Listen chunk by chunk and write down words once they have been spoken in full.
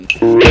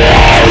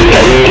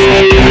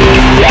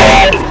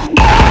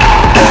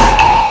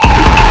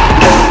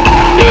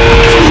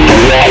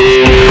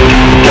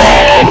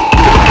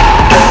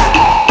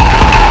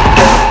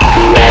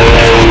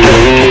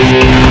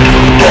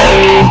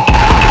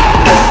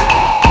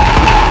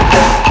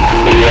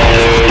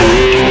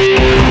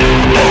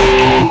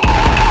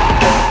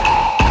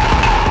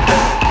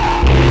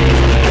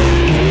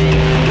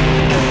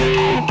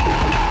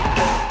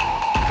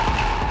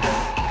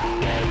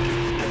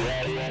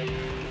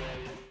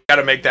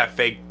Gotta make that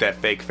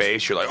fake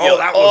face. You're like, oh,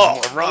 that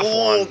was a rough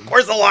one.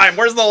 Where's the lime?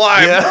 Where's the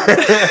lime? Yeah.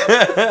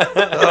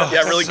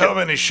 Yeah, really so good.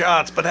 many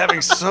shots, but having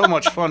so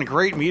much fun.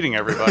 Great meeting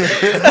everybody.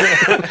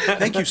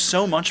 Thank you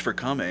so much for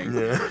coming.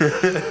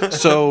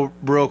 So,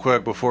 real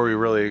quick, before we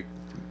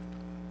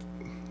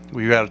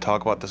got to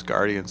talk about this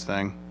Guardians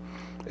thing.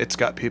 It's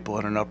got people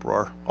in an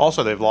uproar.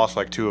 Also, they've lost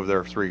like 2 of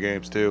their 3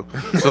 games too,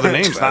 so the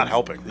name's not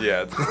helping.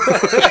 Yeah.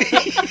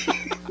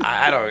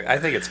 I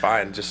think it's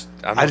fine. I just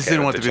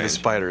didn't want it to be the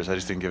Spiders. I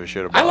just didn't give a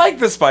shit about. I like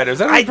the Spiders.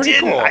 That was pretty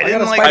cool. I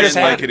didn't I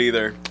didn't like it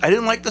either. I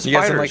didn't like the You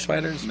guys Spiders. didn't like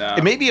Spiders? No.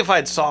 And maybe if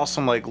I'd saw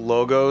some like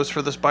logos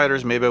for the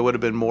Spiders, maybe I would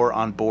have been more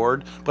on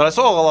board. But I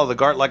saw a lot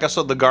of I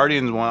saw the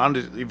Guardians one.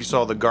 If you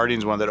saw the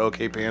Guardians one that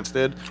OK Pants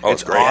did,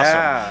 it's great. awesome.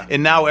 Yeah.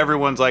 And now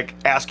everyone's like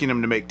asking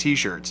him to make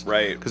T-shirts,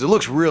 Right. Because it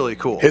looks really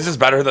cool. His is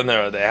better than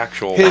the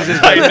actual. His is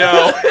I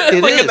know.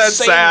 It Look is. at that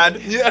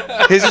sad.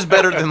 Yeah. His is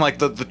better than like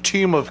the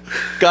team of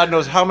God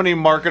knows how many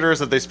marketers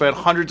that they spent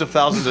hundreds of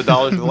thousands of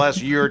dollars for the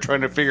last year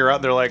trying to figure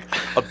out. They're like,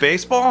 a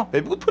baseball?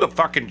 Maybe we'll put a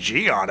fucking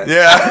G on it.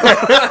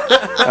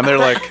 Yeah. And they're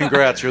like,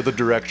 congrats, you're the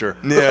director.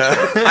 Yeah.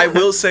 I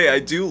will say, I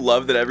do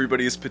love that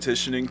everybody is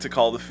petitioning to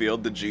call the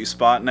field the G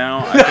spot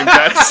now. I think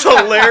that's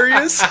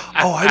hilarious.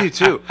 Oh, I do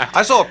too.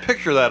 I saw a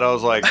picture of that. I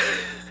was like,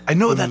 I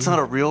know that's not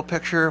a real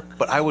picture,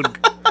 but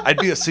I'd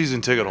be a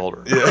season ticket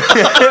holder. Yeah.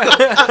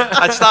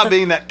 I'd stop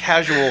being that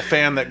casual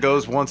fan that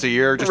goes once a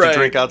year just Right, to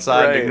drink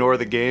outside and right. ignore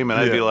the game, and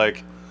I'd be Yeah.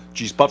 like,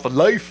 G-spot for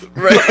life.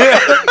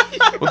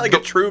 Like a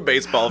true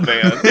baseball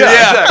fan.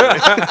 Yeah,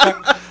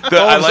 exactly.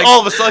 I all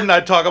of a sudden,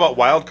 I'd talk about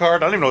wild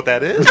card. I don't even know what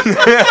that is.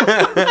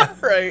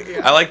 Right.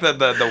 Yeah. I like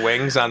the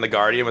wings on the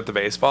Guardian with the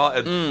baseball.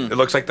 It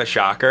looks like the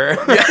Shocker.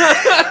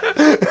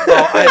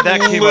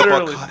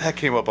 That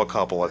came up a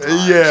couple of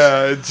times.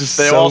 Yeah, it's just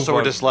They so also were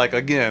fun. just like,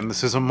 again,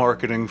 this is a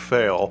marketing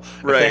fail.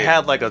 If Right. they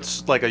had like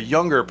a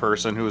younger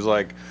person who's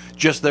like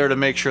just there to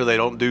make sure they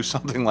don't do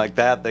something like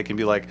that, they can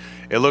be like,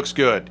 it looks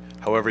good.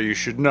 However, you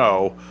should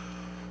know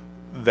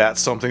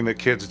that's something that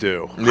kids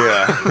do.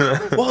 Yeah.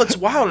 Well, it's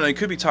wild, and I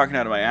could be talking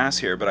out of my ass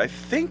here, but I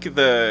think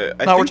We're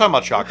talking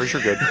about shockers.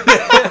 You're good.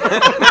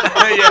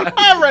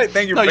 Right.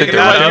 Thank you. No, for you're picking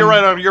that up.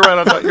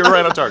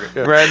 right on target.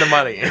 Yeah. Right in the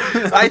money.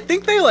 I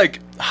think they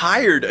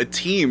hired a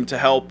team to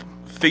help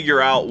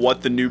figure out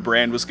what the new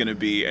brand was going to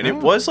be, and it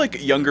was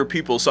like younger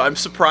people. So I'm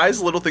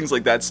surprised little things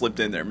like that slipped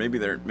in there. Maybe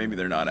they're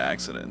not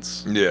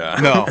accidents. Yeah.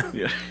 No.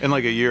 Yeah. In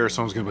like a year,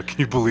 someone's gonna be like, can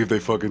you believe they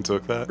fucking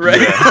took that? Right.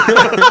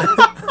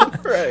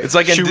 Right. It's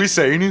like in Should we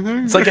say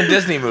anything? It's like in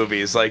Disney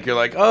movies. Like you're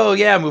like, oh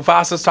yeah,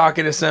 Mufasa's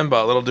talking to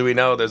Simba. Little do we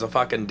know, there's a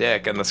fucking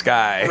dick in the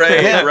sky.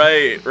 Right. Yeah.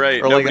 Right.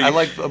 Right. Or like,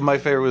 Nobody- my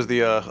favorite was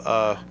the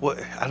what,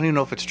 I don't even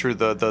know if it's true,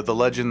 the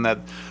legend that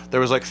there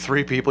was like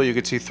 3 people, you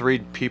could see 3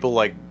 people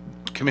like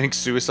committing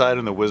suicide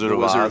in the Wizard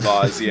of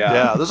Oz. Yeah.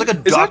 Yeah, there's like a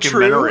Is that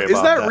true? documentary about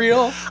Is that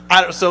real?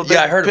 I don't, so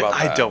Yeah, I heard about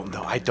I that. don't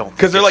know. I don't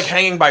Because they're think like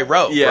hanging by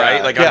rope, Yeah.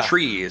 right? Like yeah. on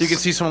trees. You can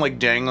see someone like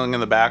dangling in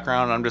the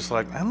background, and I'm just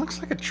like, that looks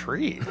like a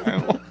tree.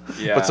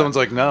 Yeah. But someone's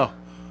like, no,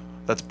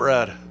 that's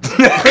bread.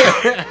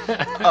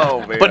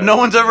 Oh man. But no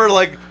one's ever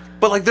like,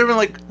 but like there've been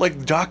like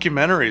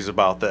documentaries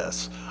about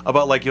this,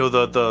 about like, you know,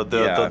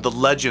 the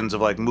legends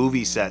of like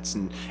movie sets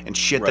and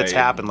shit that's Right.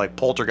 happened, like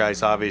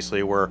Poltergeist,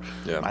 obviously, where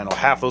Yeah. I know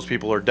half those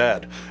people are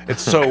dead.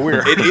 It's so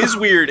weird. It is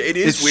weird. It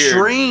is It's weird.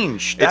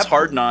 strange. It's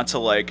hard not to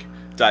like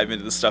dive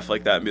into the stuff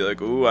like that and be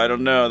like, ooh, I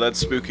don't know, that's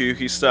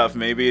spooky stuff.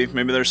 Maybe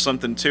there's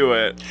something to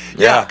it.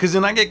 Yeah, because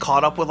then I get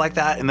caught up with like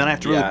that, and then I have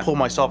to really Yeah. pull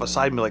myself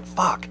aside and be like,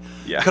 fuck.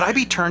 Yeah. Could I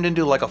be turned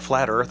into like a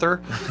flat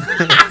earther?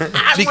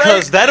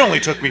 Because that only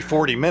took me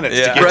 40 minutes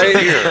to Yeah. get Right. to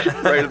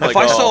here. Right. If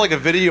I saw like a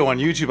video on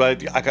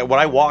YouTube, when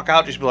I walk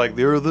out, just be like,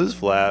 the earth is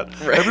flat.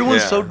 Right.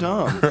 Everyone's Yeah. so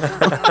dumb.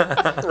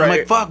 I'm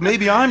like, fuck,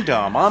 maybe I'm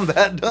dumb. I'm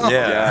that dumb.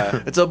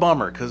 Yeah. It's a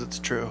bummer because it's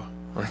true.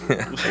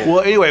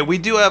 Well, anyway, we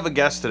do have a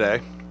guest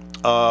today.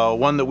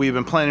 One that we've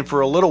been planning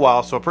for a little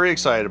while, so I'm pretty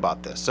excited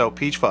about this. So,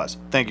 Peach Fuzz,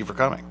 thank you for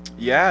coming.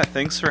 Yeah,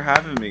 thanks for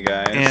having me,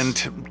 guys.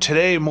 And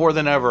today, more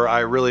than ever, I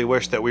really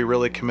wish that we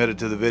really committed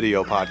to the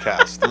video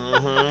podcast.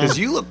 Because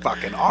you look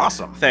fucking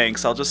awesome.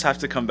 thanks. I'll just have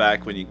to come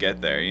back when you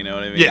get there. You know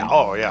what I mean? Yeah,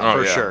 oh yeah,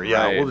 for yeah, sure.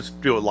 Yeah, right. we'll just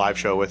do a live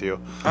show with you.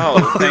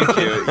 Oh, thank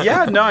you.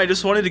 Yeah, no, I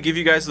just wanted to give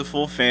you guys the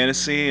full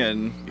fantasy,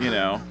 and you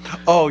know.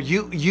 Oh,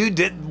 you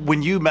did,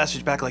 when you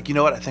messaged back, like, you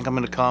know what, I think I'm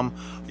going to come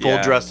full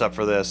Yeah. dressed up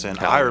for this, and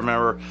I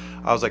remember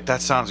I was like,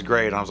 that sounds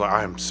great. And I was like,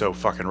 I am so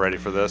fucking ready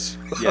for this.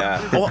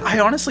 Yeah. Well, I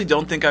honestly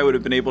don't think I would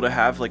have been able to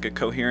have like a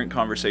coherent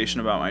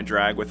conversation about my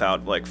drag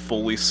without like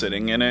fully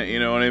sitting in it. You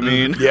know what I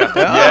mean?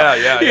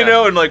 Yeah. You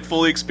know, and like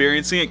fully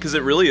experiencing it, because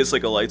it really is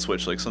like a light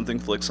switch. Like something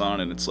flicks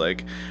on, and it's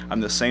like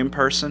I'm the same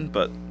person,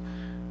 but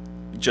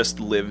just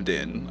lived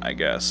in, I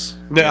guess.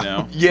 Yeah. You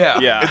know?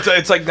 Yeah.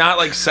 It's like not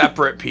like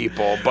separate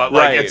people, but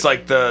like Right. it's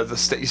like the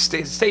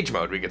stage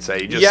mode, we could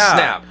say. You just Yeah.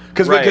 snap.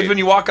 Because Right. when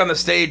you walk on the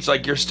stage,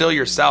 like you're still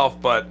yourself,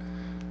 but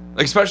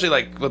like, especially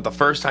like with the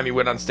first time you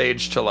went on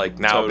stage to like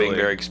now being Totally.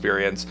 very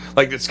experienced,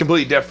 like it's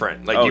completely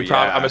different. Like Oh, you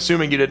probably, yeah. I'm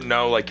assuming you didn't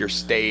know like your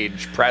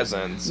stage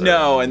presence. or-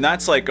 No, and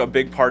that's like a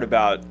big part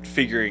about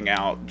figuring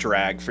out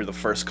drag for the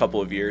first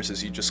couple of years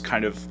is you just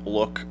kind of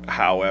look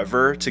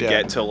however to Yeah.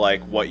 get to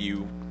like what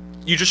you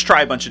just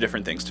try a bunch of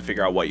different things to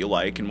figure out what you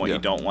like and what Yeah.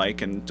 you don't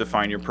like and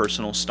define your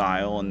personal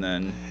style, and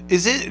then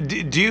Is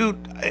it? Do you?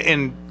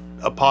 In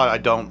a pod, I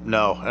don't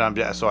know, and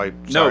I'm sorry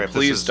if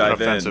please this is an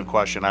dive in. offensive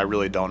question. I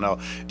really don't know.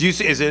 Do you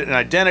see? Is it an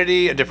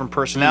identity, a different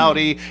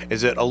personality?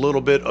 Is it a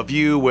little bit of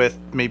you with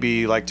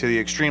maybe like to the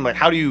extreme? Like,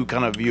 how do you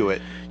kind of view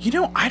it? you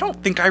know, I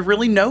don't think I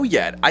really know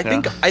yet. I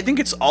think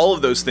it's all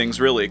of those things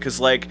really, because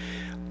like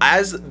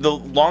as the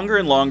longer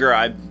and longer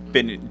I've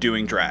been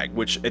doing drag,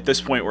 which at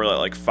this point we're at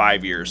like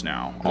 5 years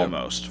now,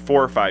 almost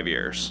 4 or 5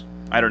 years.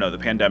 I don't know. The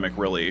pandemic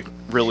really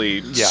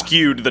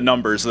skewed the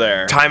numbers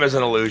there. Time is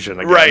an illusion.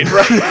 Again. Right.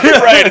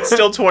 Right. It's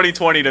still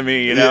 2020 to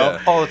me, you know?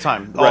 Yeah. All the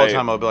time. All Right. the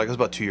time. I'll be like, it was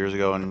about 2 years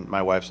ago, and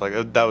my wife's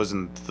like, that was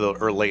in the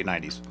late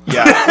 '90s.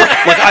 Yeah.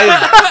 Like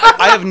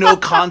I have no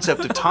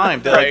concept of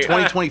time. That like Right.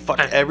 2020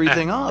 fucked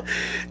everything up.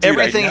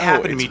 Everything I know,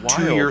 happened to me it's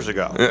 2 wild. years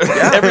ago.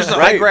 Ever since I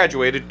Right.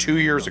 graduated 2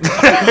 years ago.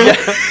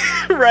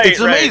 Right. It's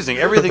amazing.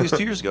 Everything is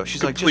 2 years ago.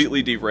 She's like, just,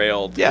 Completely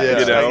derailed. yeah, You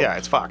it's, know? yeah,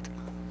 it's fucked.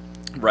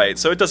 Right.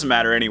 So it doesn't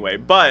matter anyway.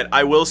 But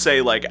I will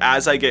say, like,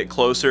 as I get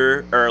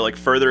closer or like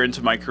further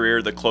into my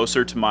career, the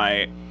closer to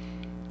my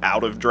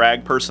out of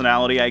drag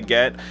personality I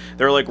get,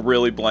 they're like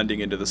really blending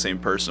into the same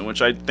person,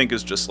 which I think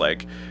is just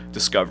like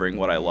discovering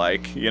what I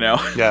like, you know?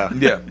 Yeah.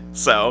 Yeah.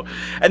 So,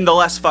 and the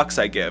less fucks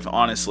I give,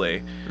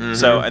 honestly.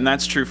 So, and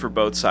that's true for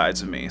both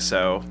sides of me.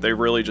 So they're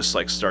really just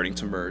like starting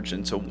to merge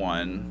into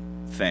one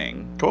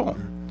thing. Cool.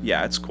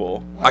 Yeah, it's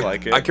cool. I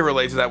like it. I can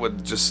relate to that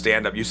with just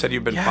stand up. You said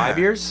you've been Yeah. 5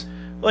 years?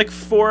 Like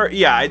 4,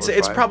 yeah, it's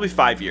 5? probably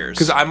 5 years.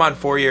 Because I'm on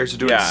 4 years of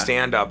doing Yeah.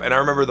 stand up, and I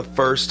remember the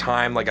first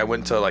time, like I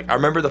went to like, I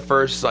remember the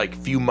first like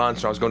few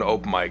months when I was going to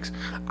open mics,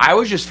 I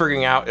was just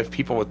figuring out if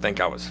people would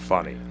think I was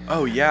funny.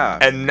 Oh yeah.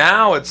 And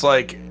now it's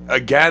like,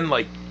 again,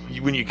 like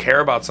when you care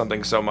about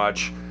something so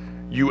much,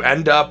 you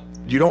end up,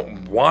 you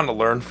don't want to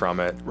learn from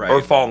it or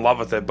Right. fall in love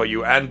with it, but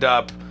you end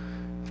up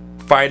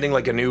finding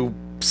like a new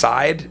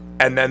side,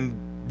 and then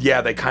yeah,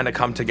 they kind of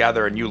come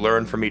together and you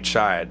learn from each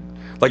side.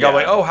 Like I'm Yeah.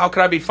 like, oh, how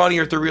can I be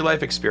funnier through real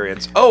life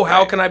experience? Oh, how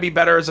Right. can I be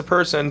better as a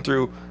person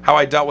through how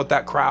I dealt with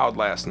that crowd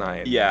last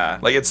night? Yeah.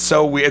 Like it's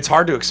so weird. It's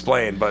hard to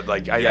explain, but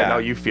like I Yeah. know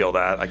you feel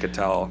that. I could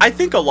tell. I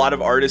think a lot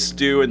of artists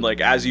do, and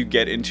like as you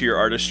get into your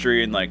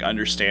artistry and like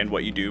understand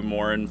what you do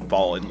more and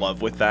fall in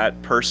love with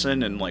that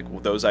person and like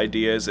those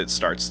ideas, it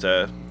starts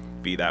to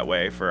be that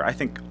way for, I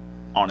think,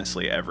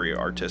 honestly, every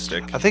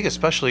artistic. I think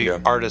especially Yeah.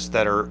 artists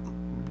that are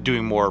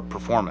doing more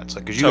performance,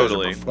 like because you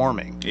Totally. guys are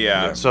performing.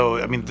 Yeah. So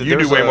I mean, You do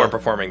there's way a- more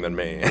performing than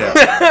me.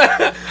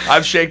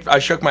 I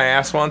shook my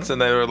ass once,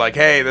 and they were like,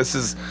 "Hey, this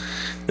is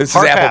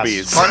Hard pass.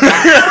 Applebee's.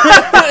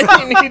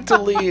 Hard You need to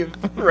leave."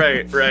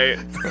 Right, right.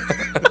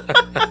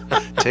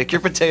 Take your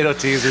potato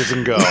teasers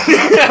and go.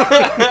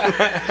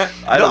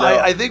 I don't know.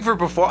 I think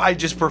I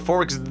just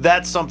perform because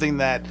that's something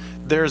that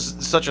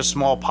there's such a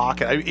small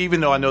pocket.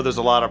 Even though I know there's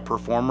a lot of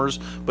performers,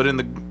 but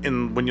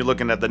when you're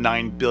looking at the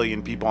 9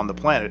 billion people on the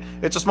planet,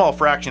 it's a small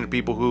fraction of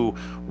people who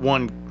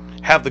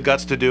have the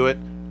guts to do it,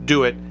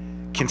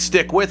 can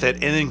stick with it,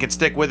 and then can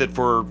stick with it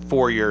for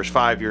 4 years,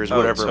 5 years,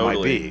 whatever it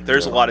might be.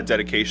 There's a lot of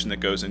dedication that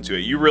goes into it.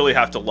 You really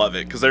have to love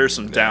it because there's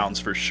some downs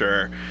for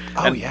sure.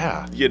 Oh, And,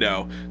 yeah. You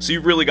know, so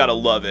you really got to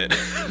love it.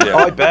 Oh,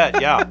 I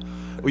bet. Yeah.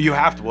 Well, you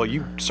have to. Well,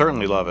 you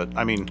certainly love it.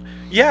 I mean,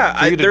 Yeah,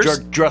 for you to there's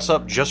dress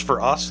up just for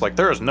us, like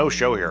there is no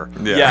show here.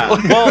 Yeah.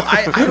 Well,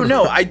 I don't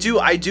know. I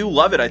do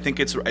love it. I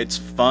think it's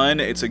fun.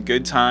 It's a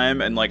good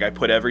time, and like I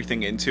put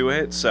everything into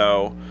it.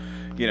 So,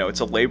 you know, it's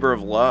a labor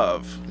of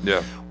love.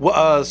 Yeah.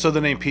 Well, so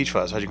the name Peach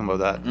Fuzz, how'd you come up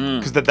with that?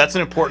 Because that's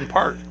an important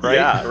part, right?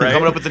 Yeah, right.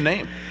 Coming up with the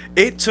name.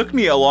 It took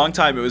me a long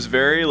time. It was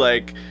very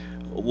like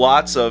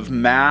lots of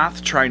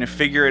math, trying to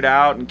figure it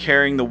out and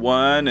carrying the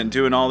one and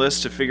doing all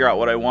this to figure out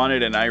what I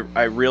wanted. And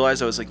I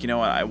realized I was like, you know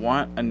what? I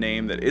want a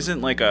name that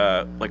isn't like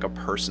a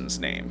person's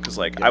name. Because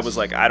like I was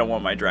like, I don't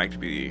want my drag to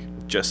be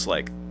just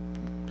like,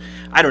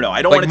 I don't know.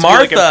 I don't Like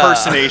want it to be like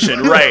Martha.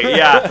 impersonation, right?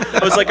 Yeah.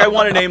 I was like, I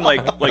want a name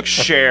like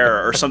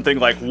Cher or something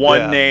like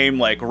one Yeah. name,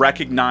 like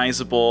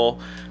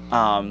recognizable.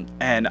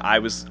 And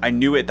I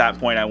knew at that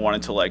point I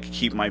wanted to like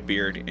keep my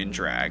beard in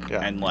drag Yeah.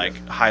 and like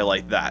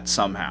highlight that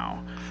somehow.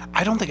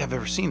 I don't think I've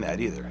ever seen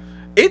that either.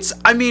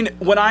 I mean,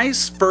 when I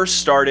first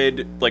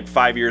started, like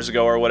 5 years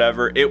ago or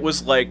whatever, it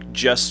was like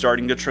just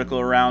starting to trickle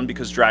around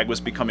because drag was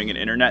becoming an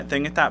internet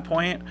thing at that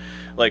point.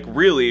 Like,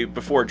 really,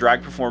 before,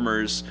 drag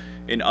performers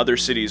in other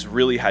cities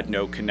really had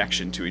no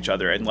connection to each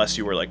other unless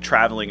you were like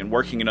traveling and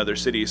working in other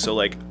cities. So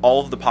like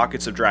all of the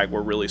pockets of drag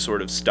were really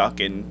sort of stuck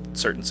in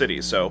certain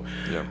cities. So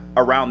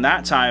around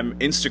that time,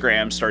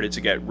 Instagram started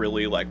to get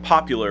really like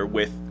popular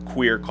with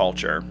queer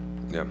culture.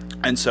 Yeah.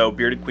 And so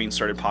Bearded Queen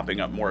started popping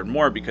up more and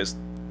more because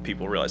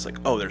people realized like,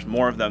 oh, there's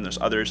more of them, there's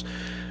others,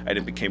 and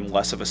it became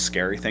less of a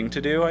scary thing to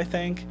do, I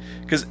think,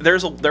 because there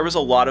was a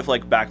lot of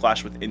like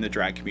backlash within the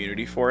drag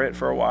community for it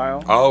for a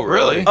while. Oh,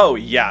 really? Oh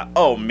yeah.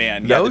 Oh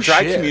man. Yeah. No The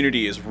drag shit.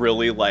 community is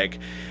really like,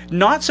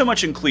 not so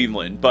much in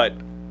Cleveland, but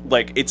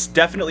like it's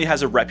definitely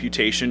has a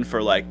reputation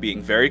for like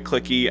being very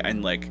cliquey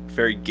and like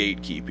very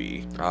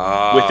gatekeepy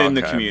within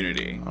the okay.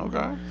 community.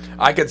 Okay.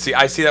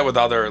 I see that with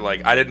other,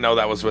 like, I didn't know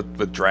that was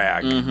with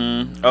drag.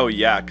 Oh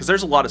yeah, because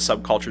there's a lot of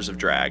subcultures of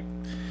drag.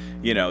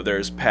 You know,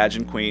 there's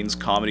pageant queens,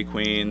 comedy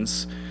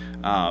queens,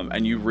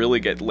 and you really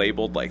get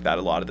labeled like that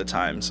a lot of the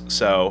times.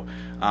 So,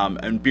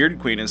 and Bearded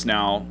Queen is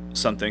now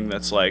something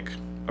that's like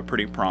a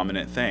pretty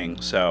prominent thing.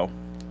 So,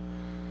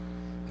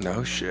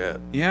 No shit.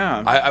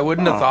 yeah. I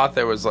wouldn't have thought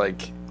there was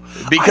like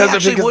I because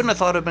actually because wouldn't have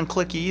thought it'd been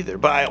clicky either.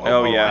 But I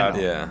Oh, yeah. I know.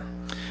 yeah.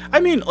 I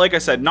mean, like I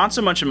said, not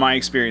so much in my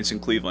experience in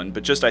Cleveland,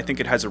 but just I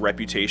think it has a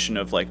reputation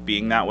of like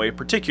being that way,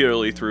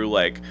 particularly through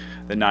like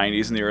the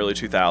 90s and the early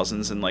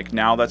 2000s, and like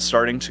now that's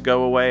starting to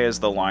go away as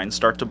the lines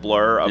start to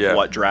blur of Yeah.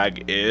 what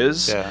drag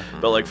is. Yeah.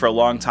 But like for a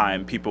long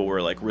time, people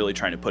were like really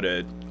trying to put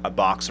a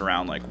box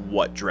around like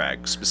what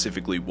drag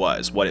specifically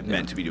was, what it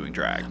meant to be doing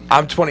drag.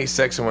 I'm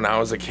 26, and when I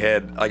was a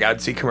kid, like I'd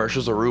see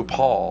commercials of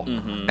RuPaul,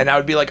 and I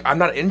would be like, I'm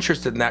not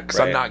interested in that because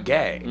I'm Right. not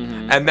gay.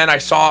 And then I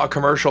saw a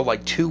commercial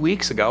like 2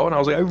 weeks ago, and I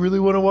was like, I really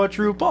want to watch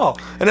RuPaul.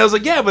 And I was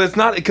like, yeah, but it's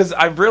not, because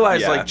I've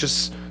realized Yeah. like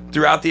just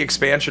throughout the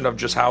expansion of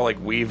just how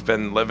like we've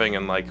been living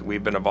and like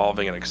we've been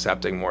evolving and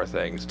accepting more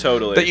things.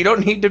 Totally. That you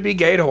don't need to be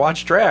gay to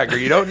watch drag, or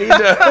you don't need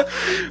to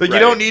like you Right.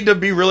 don't need to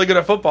be really good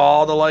at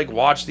football to like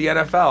watch the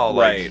NFL.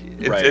 Like, Right,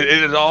 It, right.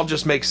 it all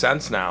just makes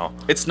sense now.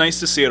 It's nice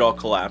to see it all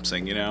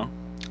collapsing, you know?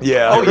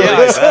 Yeah. Oh yeah. I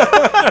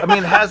bet. I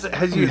mean,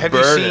 have you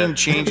Burn seen it.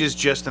 changes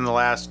just in the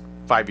last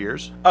 5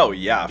 years? Oh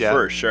yeah, Yeah.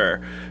 for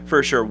sure.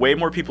 For sure. Way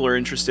more people are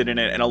interested in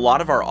it, and a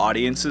lot of our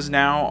audiences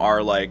now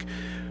are like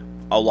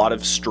a lot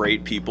of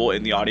straight people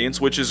in the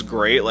audience, which is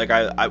great. Like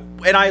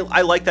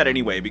I like that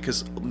anyway,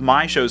 because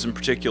my shows in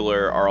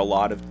particular are a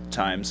lot of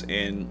times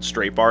in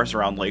straight bars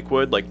around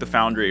Lakewood, like the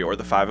Foundry or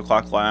the 5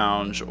 o'clock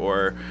Lounge,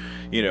 or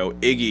you know,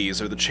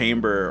 Iggy's or the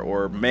Chamber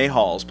or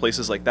Mayhall's,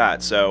 places like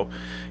that. So,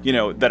 you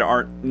know, that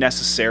aren't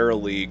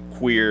necessarily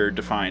queer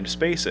defined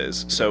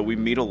spaces. So we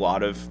meet a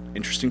lot of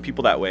interesting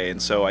people that way.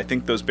 And so I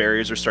think those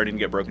barriers are starting to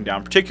get broken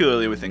down,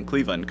 particularly within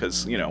Cleveland,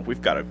 because, you know,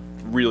 we've got a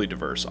really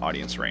diverse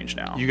audience range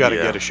now. You got to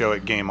Yeah. get a show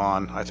at Game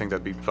On. I think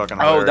that'd be fucking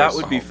Oh, hilarious. that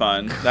would be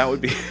fun. That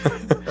would be.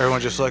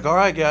 Everyone's just like, all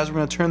right, guys, we're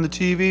gonna turn the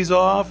TVs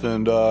off,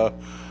 and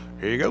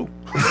here you go.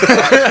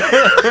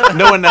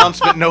 No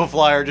announcement, no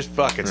flyer, just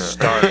fucking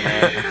start,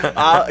 man.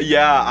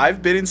 Yeah,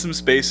 I've been in some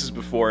spaces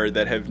before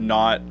that have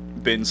not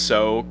been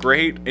so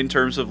great in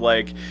terms of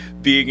like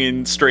being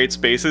in straight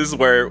spaces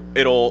where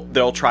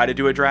they'll try to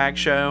do a drag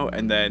show,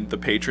 and then the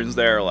patrons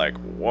there are like,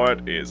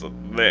 what is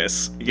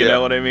this? You Yeah.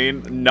 know what I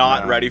mean?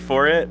 Not Yeah. ready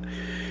for it.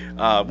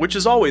 Which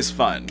is always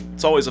fun.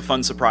 It's always a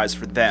fun surprise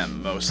for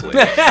them, mostly.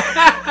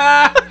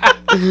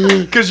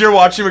 Because you're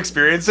watching them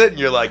experience it, and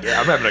you're like, yeah,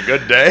 I'm having a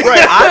good day.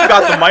 Right, I've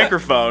got the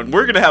microphone.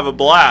 We're gonna have a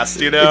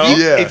blast, you know?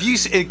 Yeah. If you,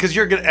 because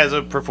you're gonna, as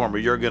a performer,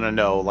 you're gonna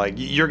know, like,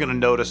 you're gonna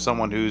notice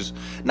someone who's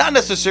not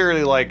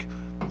necessarily like,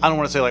 I don't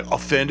want to say like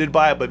offended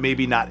by it, but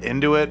maybe not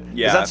into it.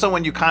 Yeah. Is that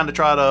someone you kind of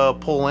try to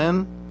pull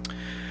in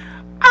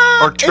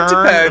or it turn,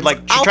 depends. like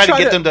I'll try to try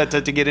get to-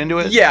 them to get into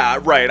it? Yeah,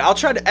 right. I'll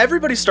try to.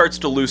 Everybody starts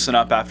to loosen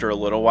up after a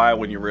little while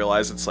when you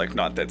realize it's like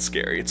not that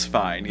scary. It's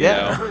fine, you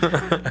Yeah.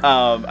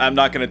 know. I'm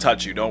not gonna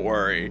touch you. Don't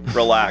worry.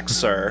 Relax,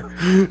 sir.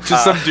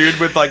 Just some dude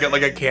with like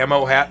a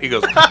camo hat. He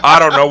goes, I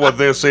don't know what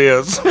this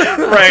is.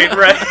 Right.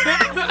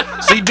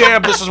 See,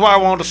 Deb, this is why I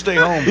wanted to stay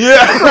home.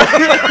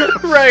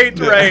 Right.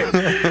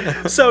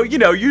 So you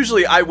know,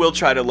 usually I will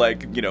try to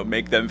like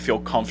make them feel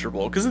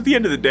comfortable, because at the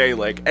end of the day,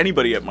 like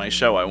anybody at my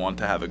show, I want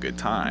to have a good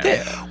time.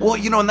 Well,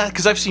 and that,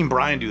 because I've seen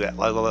Brian do that.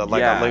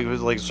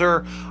 Like,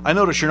 sir, I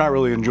notice you're not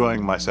really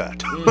enjoying my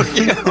set.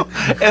 You know?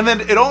 And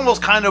then it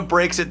almost kind of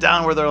breaks it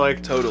down where they're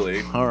like,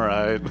 Totally. all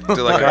right. They're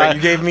like, all right,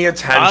 you gave me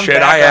attention.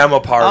 back I am on-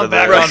 a part I'm of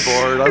back this. on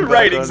board. I'm back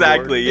Right. on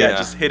Exactly. board. Yeah, Yeah.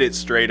 Just hit it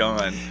straight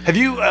on. Have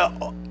you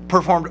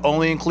performed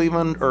only in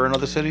Cleveland or in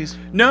other cities?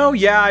 No,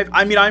 yeah.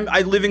 I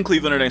live in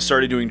Cleveland, and I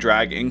started doing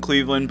drag in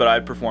Cleveland, but I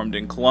performed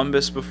in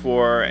Columbus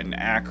before, and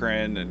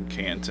Akron, and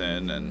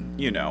Canton, and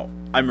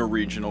I'm a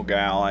regional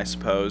gal, I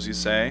suppose you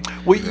say.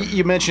 Well,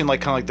 you mentioned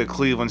like kind of like the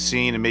Cleveland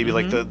scene and maybe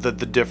like the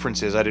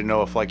differences. I didn't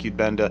know if like you'd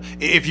been to,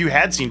 if you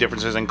had seen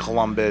differences in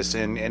Columbus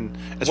and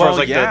as far as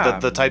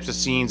like the types of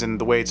scenes and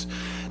the way it's,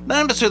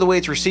 not necessarily the way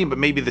it's received, but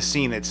maybe the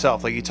scene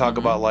itself. Like you talk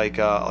about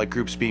like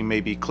groups being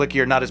maybe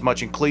cliquier, not as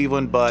much in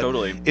Cleveland, but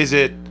Totally. Is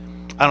it,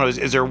 I don't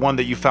know, is there one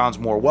that you found's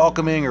more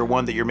welcoming or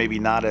one that you're maybe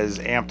not as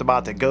amped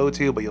about to go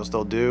to, but you'll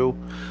still do?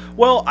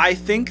 Well, I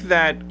think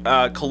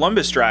that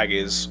Columbus drag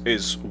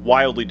is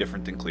wildly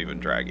different than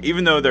Cleveland drag.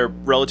 Even though they're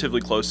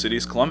relatively close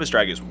cities, Columbus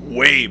drag is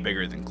way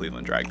bigger than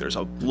Cleveland drag. There's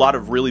a lot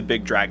of really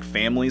big drag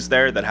families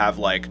there that have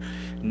like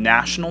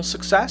national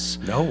success.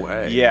 No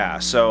way. Yeah,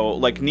 so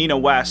like Nina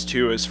West,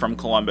 who is from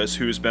Columbus,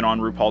 who's been on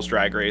RuPaul's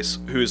Drag Race,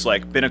 who's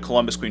like been a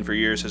Columbus queen for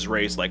years, has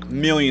raised like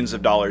millions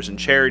of dollars in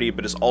charity,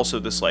 but is also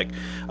this like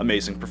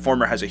amazing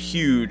performer, has a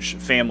huge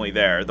family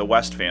there. The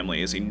West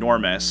family is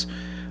enormous.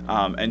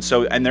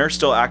 And they're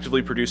still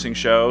actively producing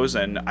shows,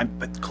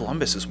 but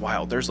Columbus is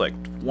wild. There's like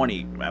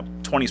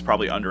 20's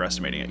probably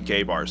underestimating it,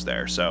 gay bars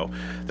there. So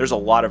there's a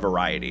lot of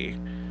variety.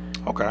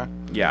 Okay.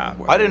 Yeah.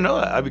 I didn't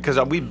know that because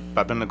I've been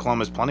to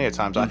Columbus plenty of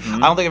times. I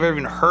don't think I've ever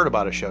even heard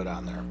about a show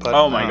down there. But,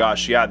 oh my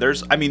gosh, yeah.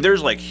 There's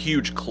like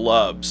huge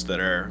clubs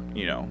that are,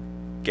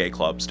 gay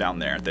clubs down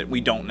there that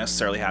we don't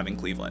necessarily have in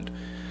Cleveland.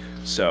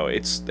 So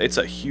it's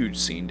a huge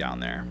scene down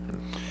there.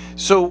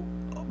 So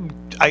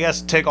I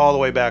guess take all the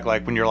way back,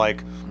 like when you're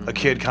like a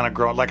kid kind of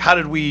growing, like how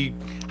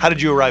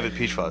did you arrive at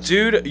Peach Fuzz?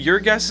 Dude, your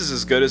guess is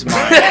as good as mine.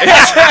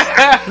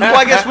 Well,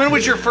 I guess when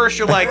was your first,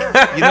 you're like,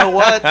 you know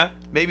what?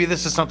 Maybe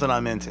this is something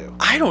I'm into.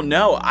 I don't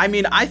know. I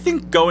mean, I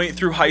think going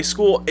through high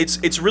school,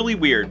 it's really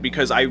weird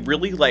because I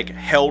really like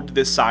held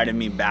this side of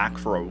me back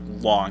for a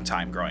long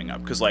time growing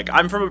up. Because like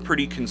I'm from a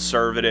pretty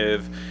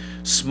conservative,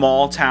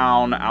 small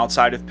town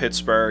outside of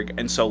Pittsburgh,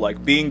 and so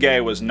like being gay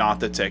was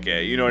not the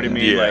ticket. You know what I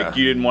mean? Yeah. Like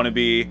you didn't want to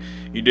be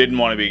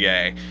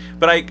gay.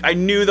 But I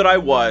knew that I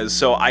was,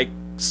 so I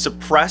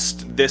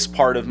suppressed this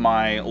part of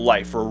my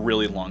life for a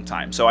really long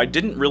time. So I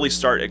didn't really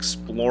start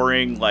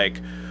exploring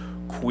like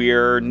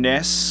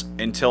queerness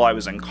until I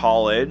was in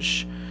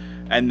college.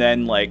 And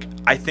then like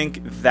I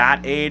think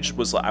that age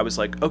was, I was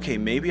like, okay,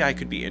 maybe I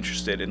could be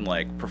interested in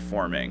like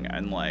performing,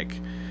 and like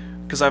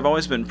because I've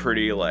always been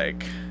pretty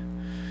like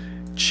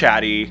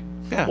chatty,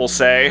 we'll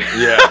say.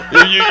 Yeah.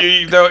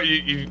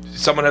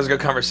 Someone has a good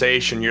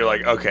conversation, you're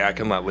like, okay, I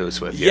can let loose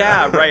with you.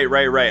 Yeah,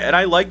 right. And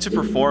I like to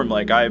perform.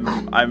 Like I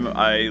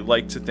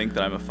like to think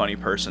that I'm a funny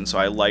person, so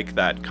I like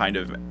that kind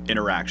of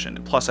interaction.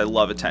 And plus, I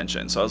love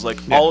attention. So I was like,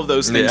 all of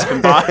those things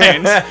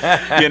combined,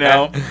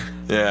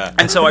 Yeah.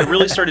 And so I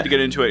really started to get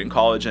into it in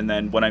college. And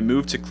then when I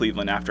moved to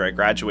Cleveland after I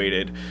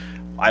graduated,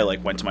 I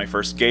like went to my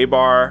first gay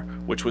bar,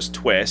 which was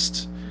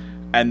Twist.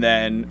 And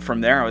then from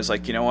there, I was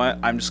like, you know what?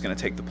 I'm just going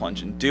to take the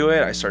plunge and do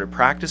it. I started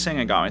practicing.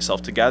 I got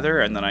myself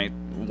together. And then I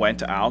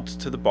went out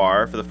to the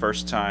bar for the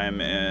first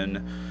time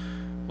in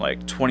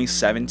like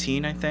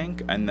 2017, I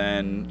think. And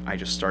then I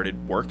just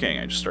started working.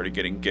 I just started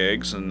getting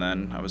gigs. And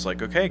then I was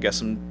like, okay,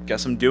 guess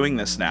I'm doing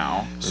this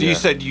now. So you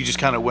said you just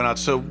kind of went out.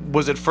 So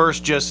was it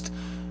first just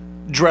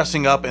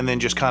dressing up and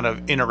then just kind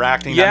of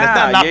interacting?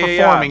 Not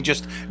performing,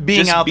 just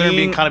being out there,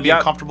 being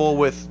comfortable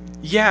with...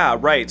 Yeah,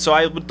 right. So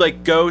I would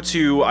like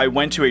I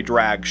went to a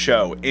drag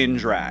show in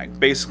drag,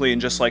 basically, and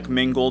just like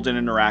mingled and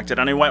interacted.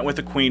 And I went with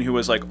a queen who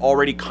was like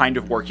already kind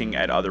of working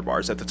at other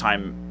bars at the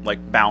time.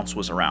 Like Bounce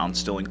was around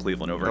still in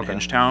Cleveland over in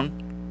Hingetown,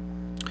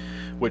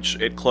 which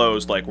it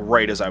closed like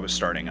right as I was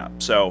starting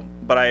up. So,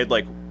 but I had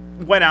like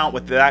went out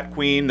with that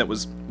queen that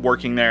was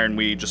working there, and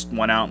we just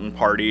went out and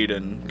partied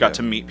and got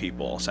to meet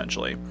people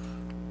essentially.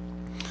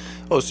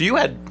 Oh, so you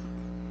had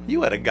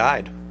a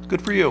guide.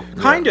 Good for you.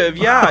 Kind of,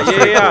 yeah.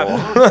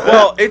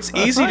 Well, it's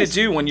easy to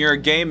do when you're a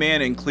gay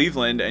man in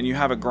Cleveland and you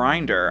have a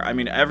grinder. I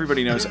mean,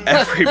 everybody knows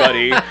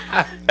everybody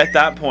at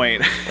that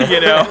point,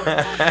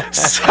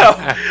 So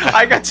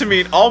I got to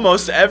meet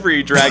almost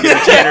every drag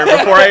entertainer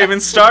before I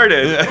even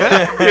started.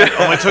 It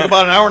only took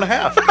about an hour and a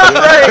half.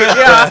 Right,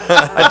 yeah.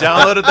 I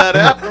downloaded that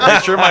app,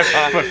 made sure my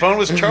phone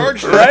was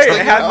charged. Right,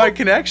 I had my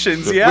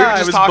connections, yeah. We were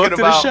just I was talking booked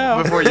about, at a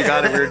show. before you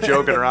got it, we were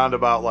joking around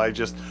about like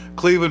just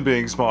Cleveland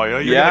being small.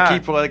 You're gonna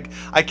keep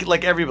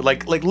like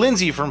everybody, like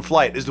Lindsay from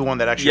Flight is the one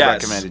that actually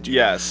recommended you.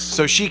 Yes.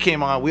 So she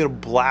came on. We had a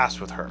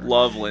blast with her.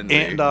 Love Lindsay.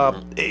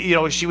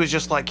 And she was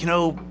just like, you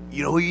know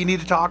who you need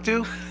to talk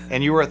to,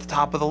 and you were at the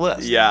top of the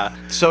list. Yeah.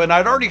 So, and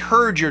I'd already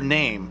heard your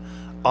name.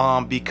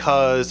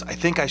 Because I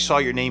think I saw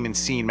your name in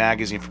Scene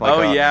magazine from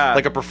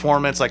like a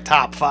performance, like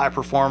top 5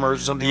 performers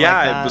or something like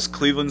that. Yeah, it was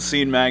Cleveland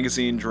Scene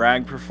magazine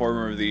Drag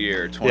Performer of the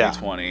Year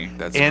 2020. Yeah.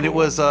 That's and cool. It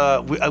was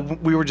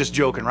we were just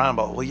joking around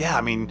about, well, yeah,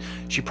 I mean,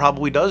 she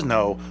probably does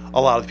know a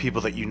lot of the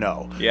people that you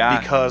know. Yeah.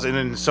 Because and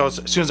then so as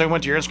soon as I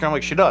went to your Instagram, I'm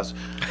like, she does.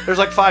 There's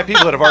like 5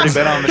 people that have already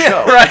been on the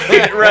show.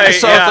 Right.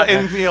 So yeah.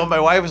 and my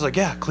wife was like,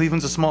 yeah,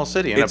 Cleveland's a small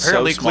city, and It's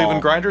apparently so small.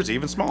 Cleveland Grinder's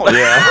even smaller.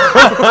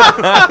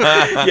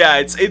 Yeah. Yeah,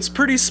 it's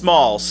pretty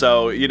small,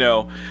 so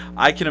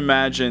I can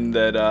imagine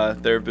that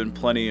there have been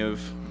plenty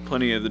of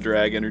plenty of the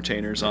drag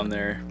entertainers on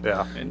there.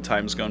 Yeah. In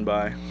times gone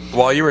by.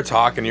 While you were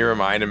talking, you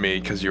reminded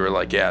me because you were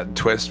like, "Yeah,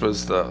 Twist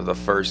was the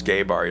first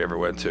gay bar you ever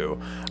went to."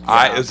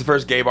 It was the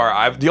first gay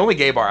bar the only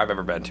gay bar I've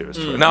ever been to is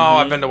Twist. No,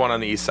 I've been to one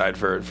on the East Side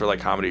for like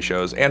comedy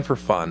shows and for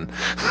fun,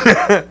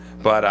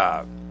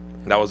 but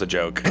that was a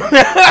joke.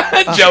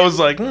 Joe was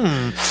like,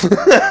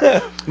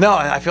 No,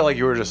 I feel like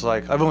you were just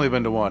like, I've only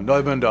been to one. No,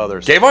 I've been to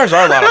others. Gay bars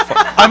are a lot of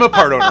fun. I'm a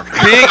part owner.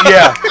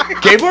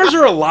 Gay bars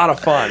are a lot of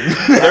fun.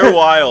 They're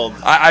wild.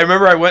 I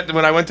remember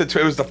when I went to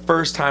Twist, it was the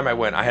first time I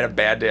went. I had a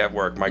bad day at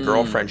work. My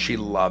girlfriend, she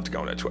loved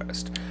going to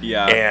Twist.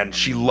 Yeah. And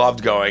she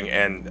loved going,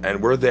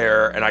 and we're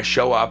there, and I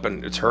show up,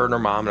 and it's her and her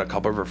mom and a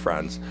couple of her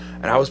friends.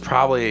 And I was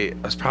probably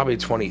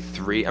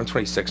 23. I'm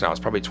 26 now. I was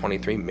probably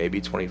 23,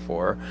 maybe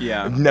 24.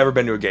 Yeah. I've never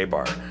been to a gay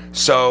bar.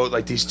 So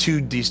like these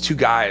two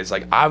guys,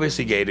 like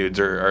obviously gay dudes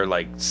are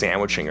like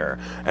sandwiching her,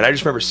 and I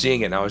just remember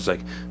seeing it, and I was like,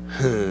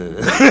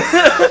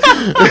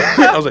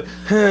 I was like,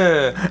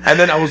 and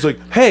then I was like,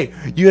 hey,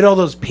 you had all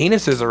those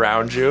penises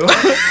around you,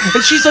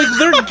 and she's like,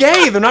 they're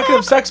gay, they're not gonna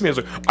have sex with me. I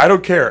was like, I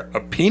don't care, a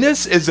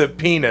penis is a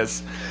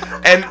penis,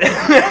 and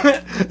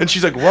and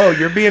she's like, whoa,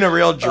 you're being a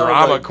real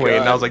drama queen.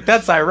 And I was like,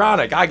 that's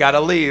ironic, I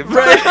gotta leave.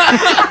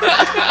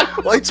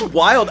 Well, it's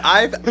wild.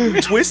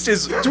 Twist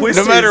is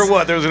No matter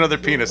what, there was another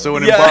penis. So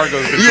when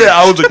embargoes, Yeah,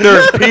 I was like,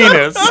 there's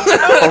penis.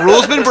 a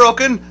rule's been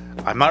broken.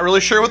 I'm not really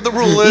sure what the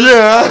rule is.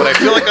 Yeah. But I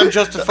feel like I'm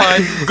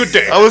justified. Good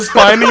day. I was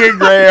finding a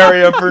gray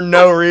area for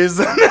no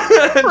reason.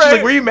 She's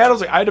like, were you mad? I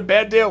was like, I had a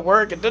bad day at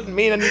work. It didn't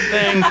mean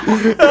anything.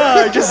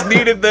 I just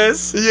needed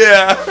this.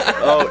 Yeah.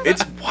 Oh,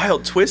 it's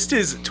wild. Twist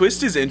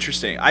is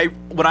interesting.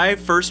 When I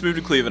first moved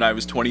to Cleveland, I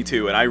was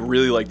 22, and I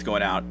really liked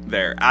going out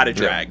there out of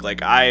drag. Yeah.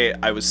 Like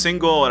I was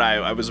single, and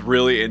I was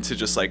really into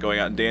just like going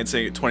out and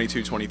dancing at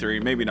 22, 23.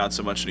 Maybe not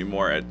so much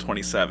anymore at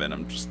 27.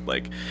 I'm just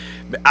like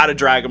out of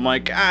drag. I'm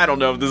like, I don't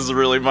know if this is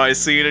really my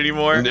scene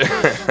anymore.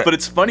 But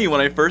it's funny,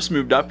 when I first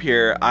moved up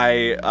here,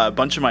 a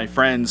bunch of my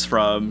friends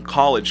from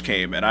college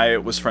came, and I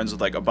was friends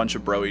with like a bunch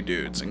of broy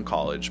dudes in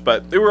college.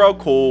 But they were all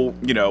cool.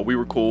 You know, we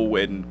were cool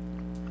with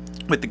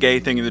the gay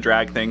thing and the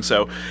drag thing.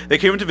 So they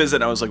came to visit,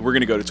 and I was like, we're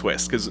gonna go to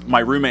Twist, because my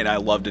roommate and I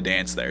love to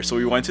dance there. So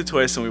we went to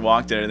Twist, and we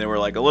walked in, and they were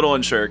like a little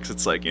unsure, because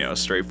it's like, you know,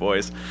 straight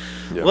boys,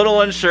 a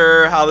little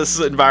unsure how this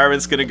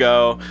environment's gonna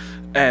go.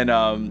 And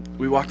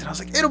we walked in, I was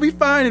like, it'll be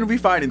fine.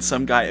 And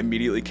some guy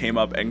immediately came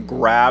up and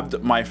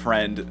grabbed my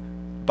friend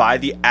by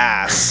the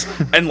ass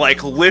and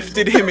like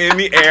lifted him in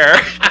the air.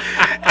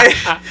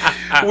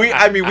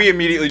 We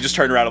immediately just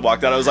turned around and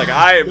walked out. I was like,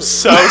 I am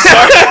so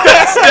sorry.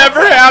 That's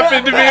never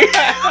happened to me.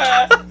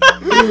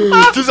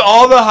 Just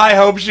all the high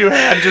hopes you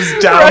had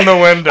just down the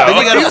window. Then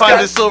you gotta find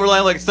this silver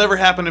line, like, it's never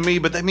happened to me,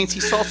 but that means he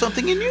saw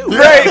something in you.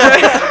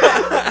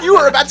 Right. You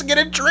were about to get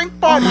a drink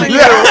bought for you.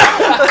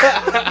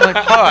 I'm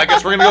like, I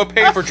guess we're gonna go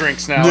pay for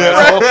drinks now.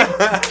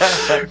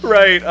 Yeah.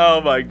 Right.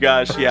 Oh my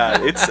gosh. Yeah.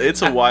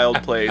 It's a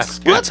wild place.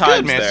 Good Well, that's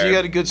times good, man. there. So you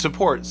got a good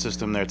support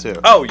system there too.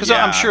 Oh, because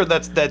yeah. I'm sure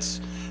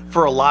that's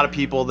for a lot of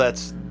people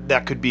that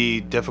could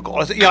be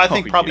difficult. You know, I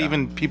think probably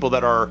even people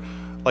that are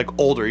like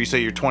older. You say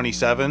you're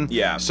 27.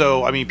 Yeah.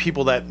 So I mean,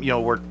 people that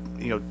were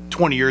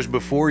 20 years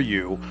before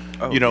you,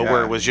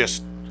 where it was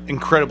just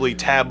incredibly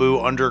taboo,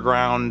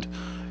 underground.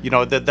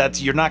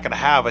 That's you're not going to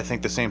have, I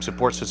think, the same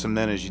support system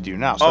then as you do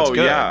now. So it's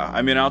good. Yeah.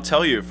 I mean, I'll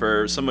tell you,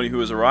 for somebody who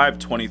has arrived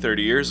 20,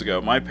 30 years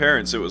ago, my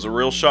parents, it was a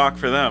real shock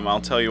for them,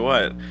 I'll tell you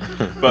what.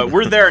 But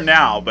we're there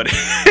now, but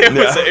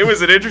it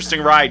was an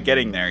interesting ride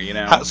getting there, you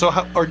know.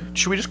 Or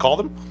should we just call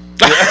them?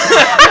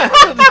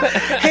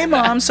 Hey,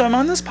 Mom, so I'm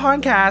on this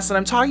podcast, and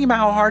I'm talking about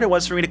how hard it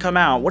was for me to come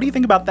out. What do you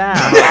think about that?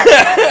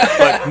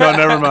 Like, no,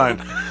 never mind.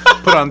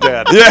 Put on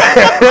Dad.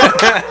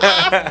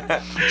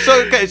 Yeah.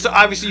 So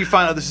obviously you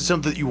find out this is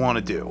something that you want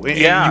to do, and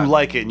you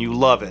like it and you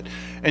love it,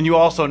 and you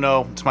also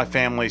know it's my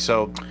family,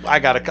 so I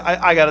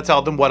gotta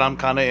tell them what I'm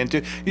kind of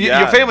into.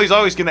 Your family's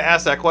always gonna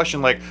ask that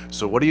question, like,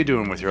 so what are you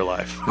doing with your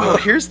life? Well,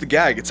 here's the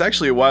gag. It's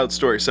actually a wild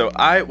story. So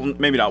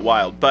maybe not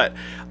wild, but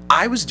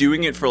I was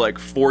doing it for like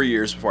 4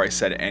 years before I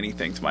said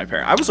anything to my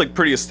parents. I was like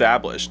pretty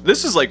established.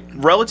 This is like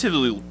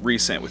relatively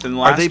recent, within the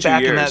last 2 years.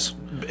 Are they back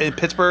in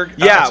Pittsburgh?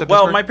 Yeah, well,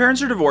 Pittsburgh? my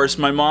parents are divorced.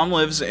 My mom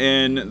lives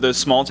in the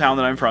small town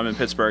that I'm from in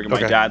Pittsburgh, and my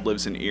Okay. dad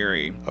lives in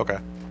Erie. Okay.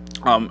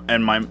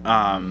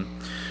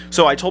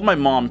 So I told my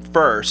mom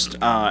first,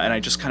 and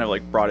I just kind of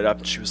like brought it up,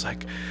 and she was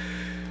like,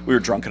 we were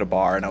drunk at a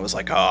bar, and I was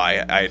like, oh,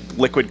 I had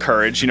liquid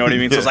courage, you know what I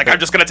mean? So I was like, I'm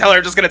just gonna tell her,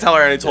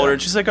 and I told her,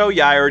 and she's like, oh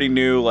yeah, I already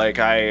knew, like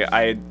I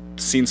had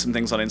seen some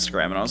things on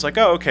Instagram, and I was like,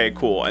 oh, okay,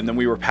 cool. And then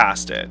we were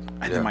past it,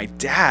 and then my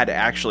dad,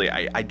 actually,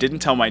 I didn't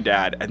tell my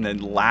dad, and then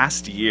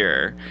last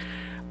year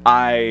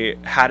I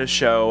had a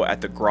show at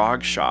the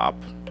Grog Shop,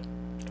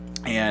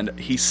 and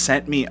he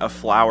sent me a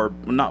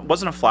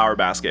wasn't a flower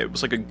basket, it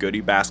was like a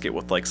goodie basket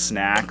with like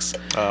snacks,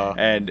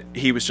 and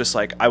he was just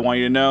like, I want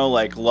you to know,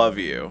 like, love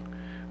you.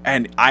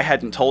 And I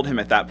hadn't told him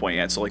at that point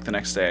yet, so like the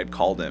next day I'd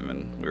called him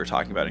and we were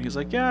talking about it. He's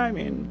like, yeah, I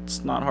mean,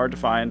 it's not hard to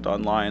find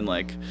online,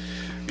 like,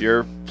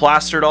 you're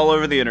plastered all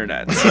over the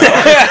internet. So.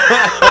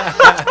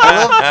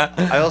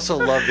 I also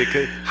love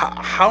because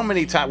how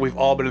many times we've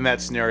all been in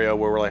that scenario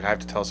where we're like, I have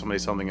to tell somebody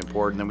something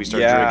important, and then we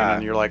start drinking,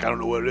 and you're like, I don't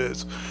know what it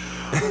is.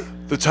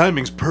 The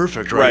timing's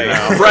perfect right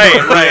now. Right.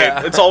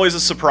 Yeah. It's always a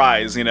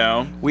surprise, you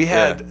know. We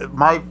had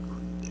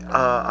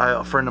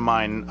a friend of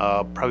mine,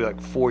 probably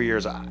like 4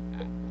 years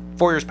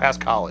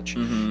past college.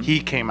 He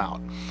came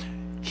out.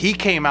 He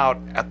came out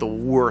at the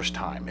worst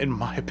time, in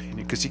my opinion,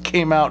 because he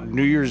came out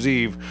New Year's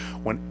Eve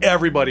when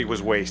everybody was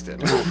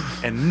wasted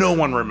and no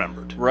one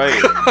remembered. Right.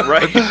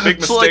 Big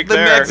mistake So like the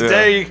there. next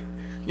day,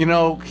 you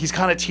know, he's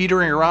kind of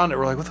teetering around it.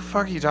 We're like, what the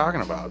fuck are you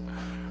talking about?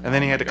 And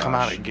then he had to come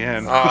out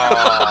again.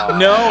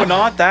 No,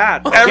 not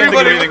that. I can't think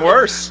of anything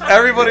worse.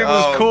 Everybody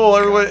was cool.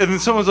 Everybody, and then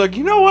someone's like,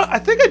 you know what? I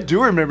think I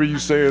do remember you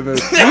saying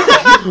this.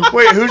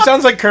 Wait, who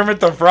sounds like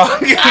Kermit the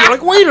Frog? You're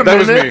like, wait a That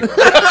was minute. me.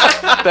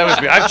 That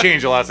was me. I've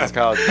changed a lot since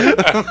college.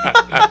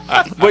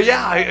 But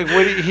yeah,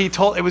 what he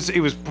told it was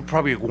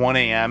probably 1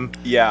 a.m.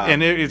 Yeah.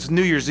 and it's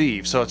New Year's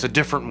Eve, so it's a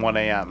different 1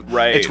 a.m.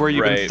 Right, It's where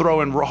you've been right.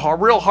 throwing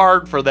real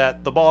hard for the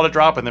ball to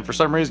drop, and then for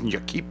some reason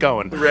you keep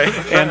going. Right.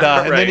 And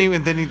Right.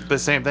 then he the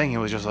same thing. He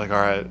was just like,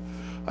 all right,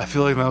 I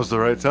feel like that was the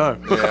right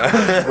time.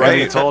 Yeah. Right.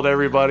 And he told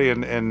everybody,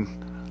 and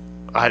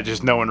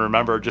no one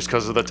remembered just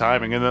because of the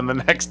timing. And then the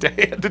next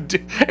day, and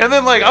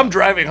then like I'm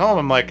driving home,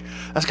 I'm like,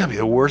 that's gotta be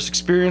the worst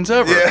experience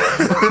ever.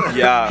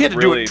 Yeah. He had to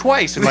do it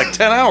twice in like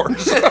 10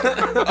 hours.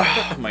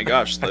 Oh my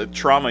gosh, the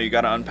trauma you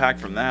got to unpack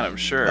from that, I'm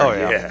sure. Oh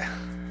yeah.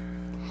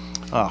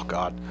 Oh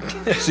God.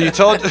 So you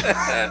told.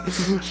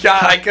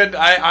 God,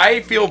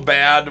 I feel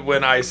bad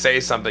when I say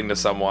something to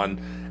someone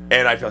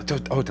and I feel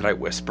like, oh, did I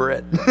whisper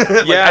it?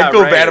 Like, Yeah, I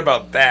feel right. bad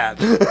about that.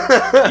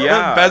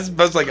 Yeah.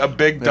 That's like a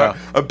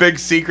big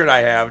secret I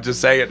have.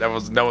 Just saying it. That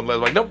was no one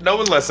like, nope, no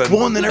one listened.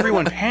 Well, and then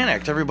everyone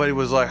panicked. Everybody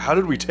was like, "How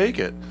did we take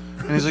it?"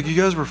 And he's like, "You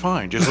guys were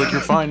fine, just like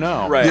you're fine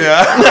now." Right.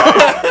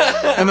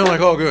 Yeah. And they're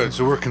like, "Oh, good.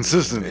 So we're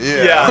consistent."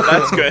 Yeah,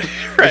 that's good.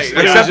 Right.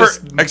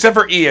 Except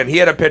for Ian, he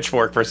had a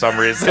pitchfork for some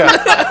reason.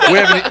 We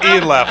haven't.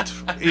 Ian left.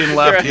 He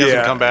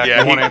hasn't come back.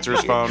 Yeah, No one answers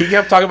his phone. He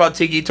kept talking about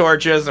tiki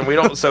torches, and we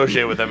don't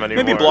associate with him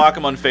anymore. Maybe block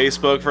him on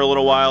Facebook for a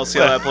little while, see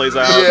how that plays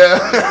out.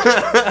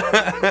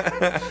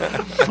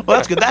 Well,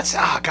 that's good.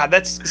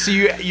 That's so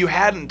you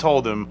hadn't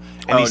told him,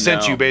 and he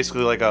sent you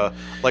basically like a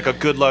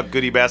good luck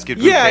goodie basket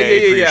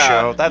bouquet for your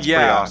show. That's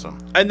pretty awesome.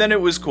 And then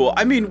it was cool.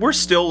 I mean, we're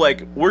still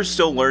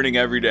learning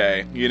every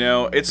day. You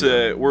know,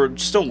 we're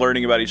still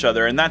learning about each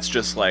other, and that's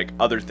just like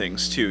other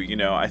things too. You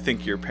know, I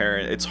think your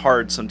parent. It's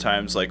hard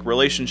sometimes. Like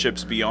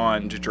relationships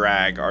beyond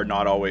drag are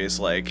not always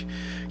like,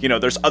 you know,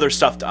 there's other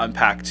stuff to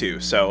unpack too.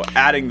 So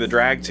adding the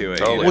drag to it.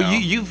 Totally. You Well, know?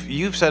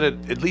 you've said it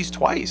at least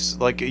twice.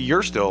 Like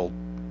you're still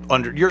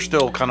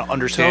kind of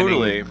understanding.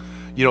 Totally.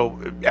 You know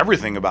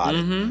everything about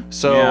it.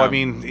 So Yeah. I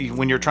mean,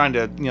 when you're trying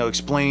to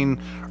explain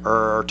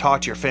or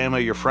talk to your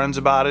family, your friends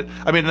about it,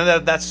 I mean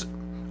that's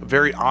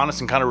very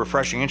honest and kind of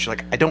refreshing. And she's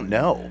like, I don't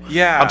know.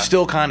 Yeah. I'm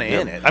still kind of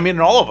in it. I mean,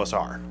 and all of us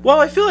are. Well,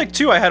 I feel like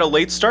too I had a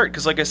late start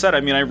because, like I said,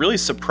 I mean, I really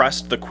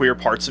suppressed the queer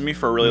parts of me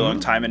for a really long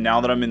time, and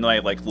now that I'm in my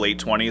like late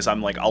 20s,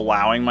 I'm like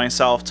allowing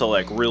myself to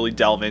like really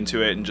delve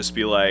into it and just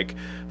be like,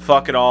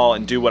 fuck it all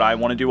and do what I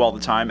want to do all the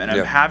time. And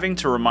I'm having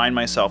to remind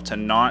myself to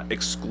not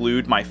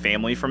exclude my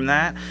family from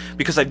that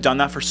because I've done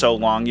that for so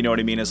long. You know what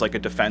I mean? As like a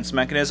defense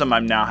mechanism,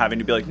 I'm now having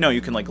to be like, no,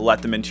 you can like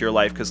let them into your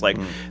life because like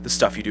the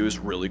stuff you do is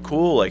really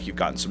cool. Like you've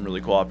gotten some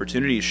really cool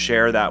opportunities.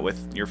 Share that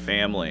with your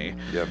family.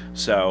 Yep.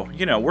 So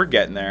you know we're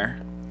getting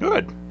there.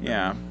 Good.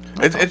 Yeah.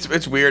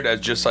 It's weird as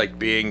just like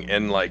being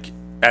in like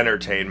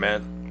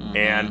entertainment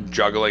and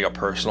juggling a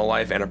personal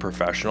life and a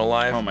professional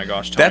life. Oh my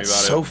gosh, tell that's me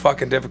about so it.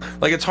 fucking difficult.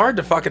 Like it's hard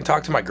to fucking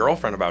talk to my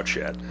girlfriend about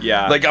shit.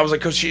 Yeah. Like I was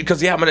like, cause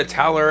I'm gonna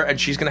tell her and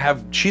she's gonna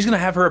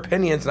have her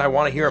opinions and I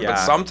want to hear it. But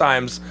Yeah.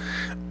 sometimes,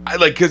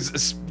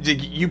 cause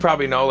you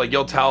probably know, like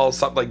you'll tell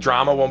something like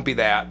drama won't be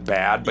that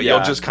bad, but Yeah.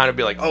 you'll just kind of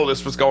be like, oh,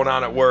 this was going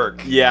on at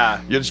work.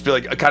 Yeah. You'll just be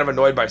like kind of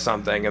annoyed by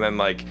something, and then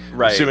like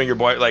Right. assuming your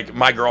boy, like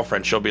my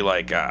girlfriend, she'll be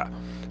like,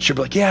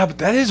 yeah, but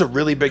that is a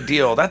really big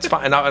deal. That's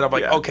fine. And I'm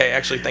like, Yeah. okay,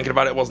 actually thinking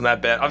about it wasn't that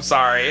bad. I'm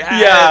sorry.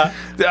 Yeah.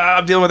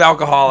 I'm dealing with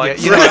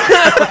alcoholics. Yeah, you know-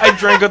 I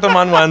drink with them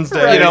on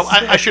Wednesdays. You know,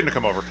 I shouldn't have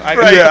come over.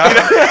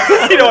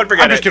 yeah. You know what?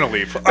 Forget I'm just it. gonna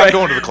leave. I'm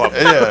going to the club.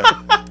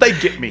 Yeah. They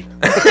get me.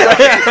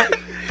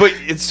 But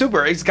it's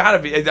super. It's gotta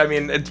be. I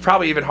mean, it's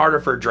probably even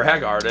harder for a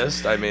drag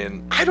artist. I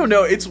mean, I don't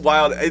know. It's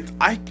wild.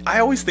 I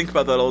always think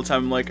about that all the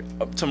time. I'm like,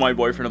 up to my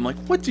boyfriend, I'm like,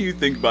 what do you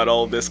think about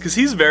all of this? Because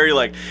he's very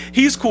like,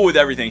 he's cool with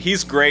everything.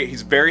 He's great.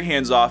 He's very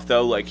hands off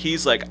though. Like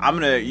he's like,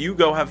 you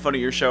go have fun at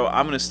your show.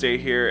 I'm gonna stay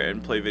here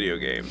and play video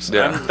games.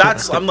 Yeah. And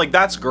I'm like,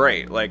 that's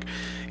great. Like,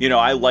 you know,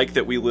 I like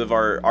that we live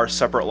our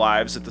separate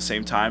lives at the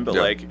same time. But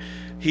Yeah. like,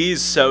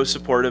 he's so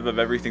supportive of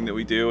everything that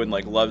we do and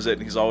like loves it.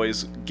 And he's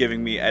always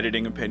giving me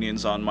editing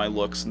opinions on my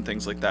looks and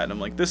things like that. And I'm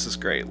like, this is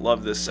great.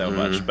 Love this so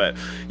much. But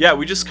yeah,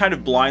 we just kind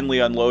of blindly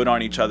unload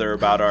on each other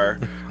about our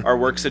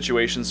work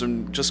situations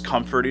and just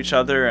comfort each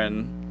other.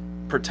 And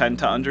pretend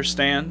to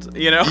understand,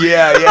 you know?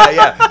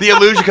 Yeah. The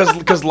illusion,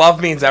 because love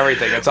means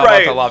everything. It's all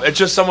Right. about the love. It's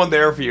just someone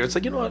there for you. It's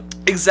like, you know what?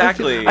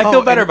 Exactly. I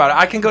feel better and- about it.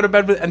 I can go to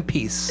bed in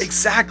peace.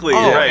 Exactly.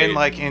 Oh,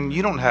 right. and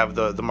you don't have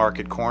the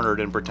market cornered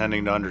in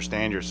pretending to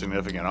understand your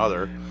significant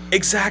other.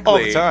 Exactly. All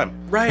the time.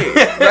 Right.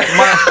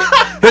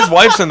 His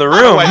wife's in the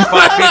room. Like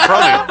 5 feet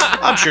from you.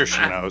 I'm sure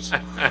she knows.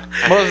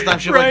 Most of the time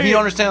she's like, you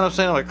understand what I'm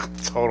saying? I'm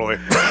like, totally.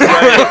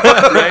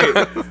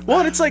 right. Well,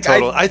 and it's like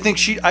Totally. I think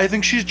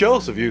she's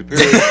jealous of you.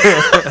 Period.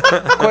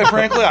 Quite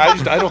frankly,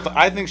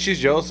 I think she's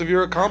jealous of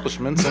your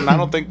accomplishments, and I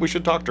don't think we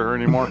should talk to her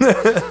anymore.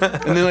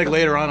 And then like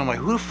later on, I'm like,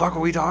 who the fuck are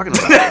we talking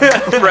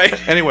about?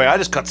 right. Anyway, I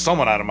just cut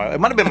someone out of my. It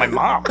might have been my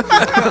mom.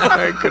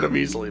 It could have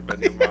easily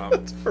been your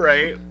mom.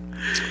 Right.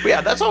 But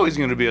yeah, that's always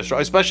going to be a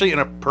struggle, especially in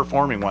a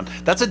performing one.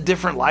 That's a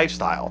different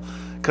lifestyle.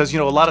 Because,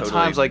 a lot of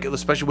times, like,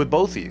 especially with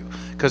both of you,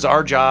 because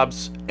our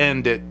jobs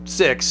end at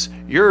 6,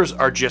 yours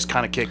are just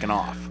kind of kicking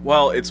off.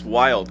 Well, it's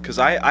wild because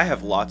I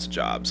have lots of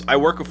jobs. I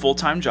work a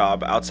full-time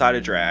job outside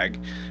of drag,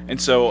 and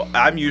so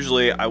I'm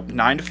usually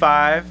 9 to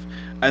 5,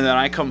 and then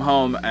I come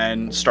home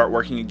and start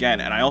working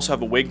again. And I also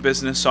have a wig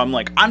business, so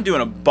I'm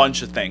doing a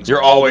bunch of things.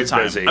 You're all always the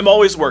time. busy. I'm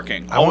always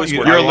working. I want Always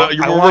you to- working.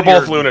 We're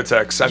both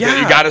lunatics. I feel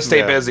Yeah. you got to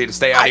stay Yeah. busy to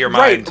stay out of your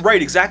mind.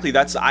 Right, exactly.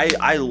 That's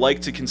I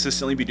like to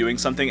consistently be doing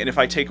something, and if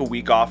I take a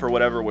week off or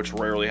whatever, which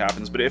rarely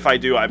happens, but if I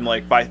do, I'm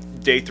like by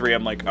day 3,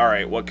 I'm like, all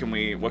right, what can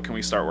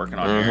we start working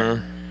on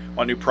here?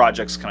 What new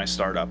projects can I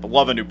start up? I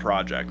love a new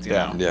project. You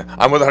know? Yeah,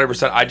 I'm with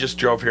 100%. I just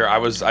drove here. I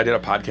did a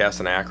podcast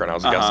in Akron. I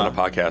was a guest on a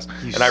podcast,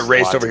 and I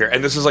raced slut. over here.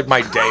 And this is like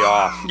my day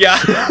off. Yeah.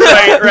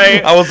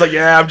 right. I was like,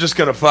 yeah, I'm just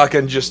gonna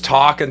fucking just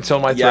talk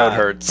until my Yeah. throat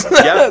hurts.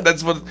 Yeah.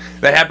 That's what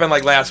that happened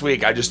like last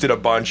week. I just did a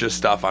bunch of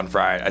stuff on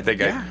Friday. I think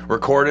Yeah. I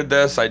recorded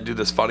this. I do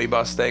this funny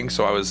bus thing,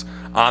 so I was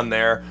on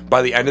there.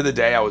 By the end of the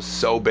day, I was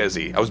so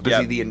busy. I was busy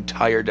Yep. the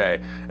entire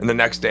day, and the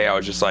next day I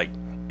was just like,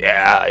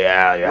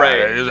 yeah. Right.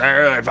 It was a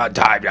really fun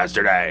time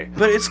yesterday.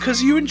 But it's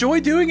because you enjoy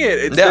doing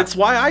it. Yeah. It's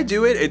why I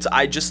do it.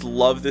 I just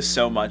love this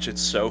so much.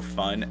 It's so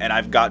fun, and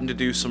I've gotten to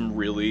do some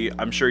really.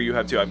 I'm sure you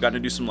have too. I've gotten to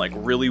do some like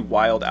really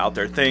wild out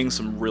there things,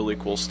 some really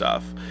cool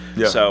stuff.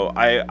 Yeah. So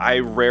I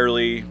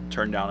rarely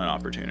turn down an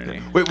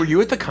opportunity. Wait, were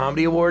you at the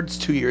Comedy Awards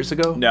 2 years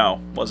ago? No,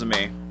 wasn't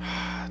me.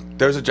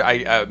 There's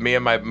me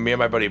and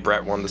my buddy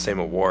Brett won the same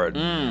award,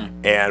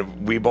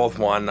 and we both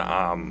won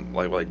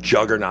like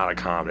Juggernaut of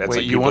Comedy. That's Wait,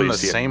 like you people won the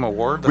see it. same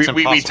award? We That's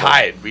we impossible.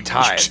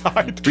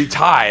 tied. We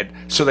tied.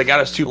 So they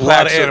got us 2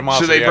 plaques. of So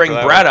animosity they bring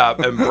after that Brett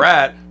one.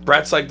 up, and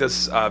Brett's like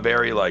this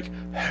very like,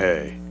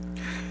 hey,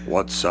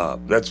 what's up?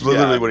 That's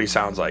literally Yeah. what he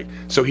sounds like.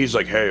 So he's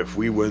like, hey, if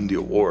we win the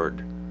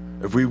award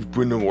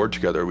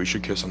together, we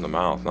should kiss on the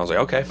mouth. And I was like,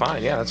 okay,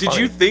 fine, yeah, that's Did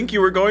funny. you think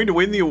you were going to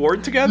win the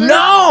award together?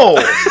 No.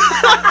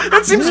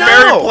 That seems No.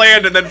 very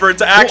planned, and then for it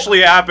to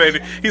actually happen,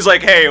 he's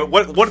like, "Hey,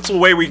 what's a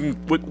way we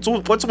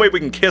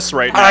can kiss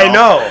right now?" I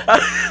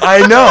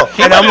know.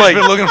 And I'm I've like,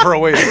 been looking for a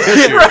way to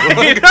kiss you.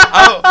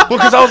 well,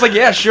 because I was like,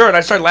 yeah, sure, and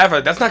I started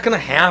laughing. That's not gonna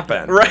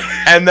happen, Right.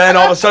 And then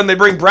all of a sudden they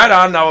bring Brett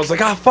on, and I was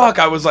like, oh fuck.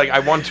 I was like, I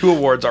won 2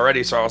 awards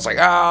already, so I was like,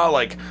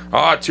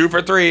 2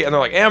 for 3, and they're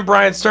like, and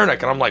Brian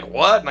Sternick, and I'm like,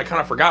 what? And I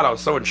kind of forgot. I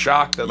was so in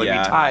shock that like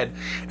Yeah. we tied,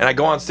 and I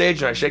go on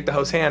stage and I shake the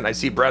host's hand. And I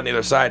see Brett on the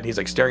other side, and he's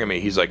like staring at me.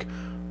 He's like,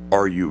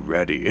 are you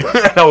ready? And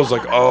I was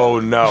like, oh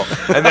no.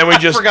 And then we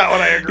just forgot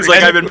what I agreed. He's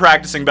like, "I've been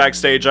practicing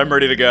backstage. I'm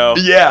ready to go."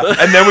 Yeah,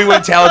 and then we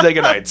went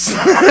Talladega Nights.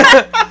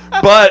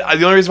 But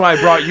the only reason why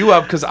I brought you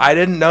up because I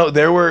didn't know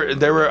there were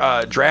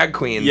drag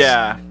queens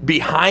Yeah.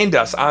 behind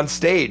us on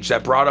stage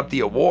that brought up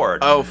the award.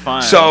 Oh,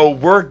 fun. So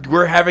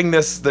we're having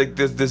this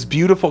this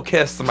beautiful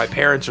kiss that my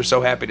parents are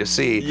so happy to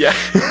see. Yeah.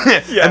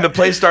 And the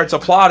place starts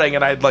applauding,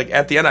 and I like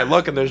at the end I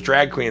look and there's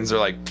drag queens. They're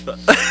like,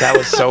 that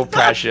was so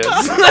precious.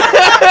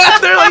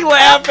 They're like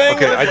laughing.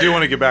 Okay, I do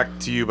want to get back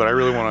to you, but I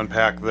really want to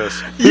unpack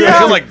this. Yeah. I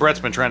feel like Brett's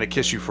been trying to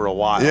kiss you for a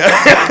while.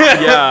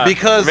 yeah.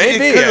 Because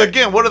Maybe.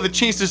 again, what are the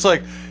chances?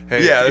 Like, hey,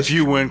 Yeah, if that's-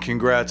 you win,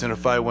 congrats, and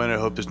if I win, I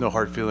hope there's no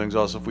hard feelings.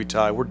 Also, if we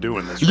tie, we're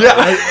doing this. Yeah,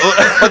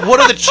 right? Like, what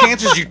are the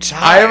chances you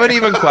tie? I haven't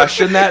even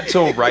questioned that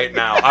till right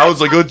now. I was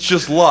like, it's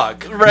just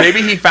luck.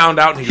 Maybe he found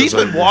out. And He's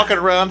goes, been walking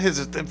around his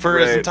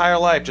Right. entire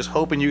life just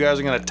hoping you guys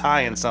are gonna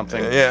tie in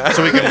something. Yeah.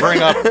 So we can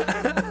bring up,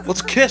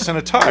 let's kiss in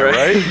a tie,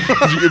 right?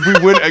 if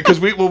we win, because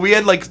we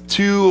had like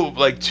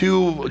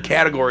two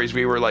categories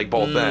we were like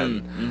both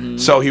in.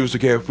 So he was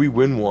like, yeah, if we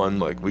win one,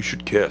 like we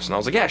should kiss. And I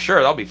was like, yeah, sure,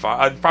 that'll be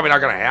fun. Probably not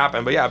gonna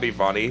happen, but yeah, it'd be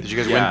funny. Did you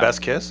guys Yeah. win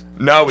best kiss?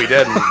 No, we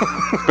didn't.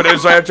 But it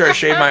was right after I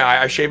shaved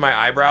my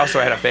eyebrow, so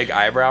I had a fake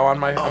eyebrow on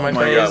my Oh my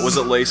face. god. Was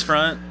it lace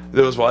front? It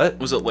was what?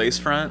 Was it lace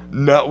front?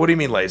 No, what do you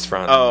mean lace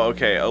front? Oh,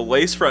 okay. A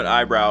lace front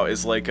eyebrow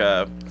is like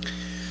a.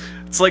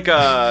 It's like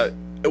a.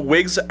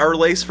 wigs are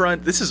lace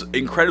front. This is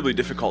incredibly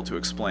difficult to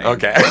explain.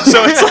 Okay.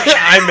 So it's like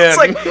I'm in. It's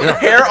like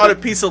hair on a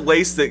piece of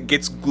lace that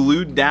gets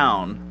glued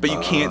down, but you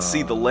can't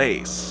see the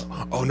lace.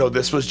 Oh no,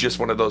 this was just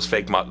one of those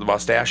fake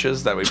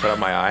mustaches that we put on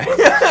my eye.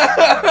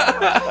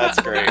 That's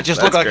great. It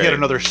just looked like he had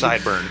another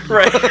sideburn.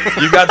 Right.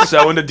 You got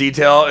so into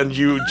detail and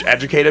you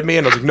educated me,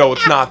 and I was like, no,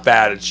 it's not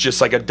that. It's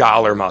just like a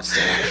dollar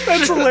mustache.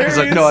 That's hilarious.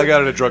 He's like, no, I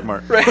got it at Drug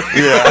Mart. Right.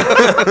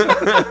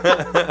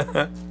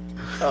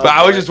 But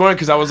I was just wondering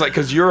because I was like,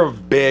 because you're a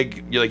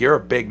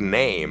big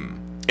name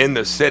in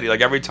the city.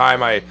 Like every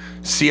time I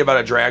see about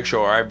a drag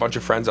show, or I have a bunch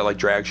of friends that like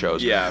drag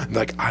shows. Yeah. I'm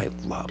like, I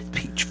love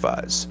Peach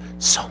Fuzz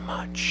so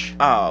much.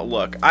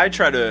 Look, I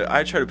try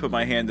to put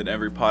my hand in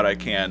every pot I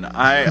can.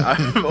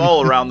 I'm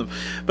all around them,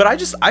 but I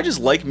just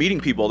like meeting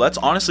people. That's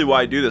honestly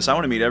why I do this. I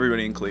want to meet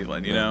everybody in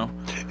Cleveland. You know.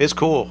 It's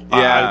cool.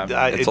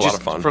 Yeah. It's a lot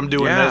of fun. From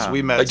doing Yeah. this,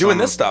 we met Like doing some-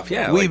 this stuff,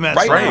 yeah. We like, met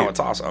right some- now. It's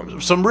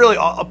awesome. some really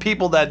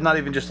people that not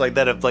even just like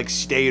that have like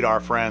stayed our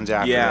friends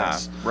after Yeah,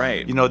 this.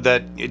 right. You know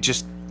that it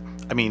just,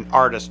 I mean,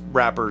 artists,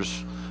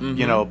 rappers,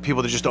 you know,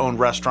 people that just own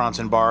restaurants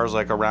and bars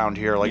like around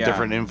here, like Yeah.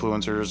 different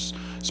influencers,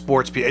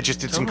 sports people. It's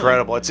Totally.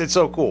 incredible. It's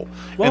so cool,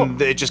 Well-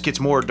 and it just gets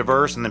more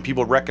diverse. And then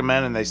people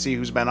recommend and they see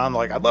who's been on. They're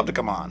like, I'd love to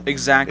come on.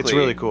 Exactly. It's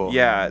really cool.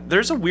 Yeah,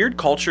 there's a weird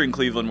culture in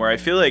Cleveland where I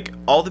feel like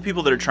all the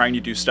people that are trying to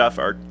do stuff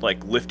are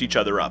like lift each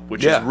other up,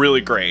 which Yeah. is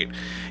really great.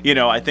 You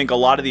know, I think a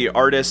lot of the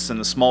artists and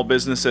the small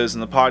businesses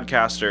and the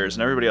podcasters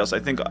and everybody else, I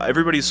think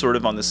everybody's sort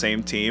of on the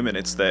same team, and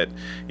it's that,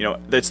 you know,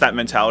 it's that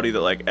mentality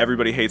that like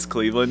everybody hates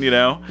Cleveland, you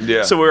know?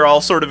 Yeah. So we're all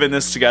sort of in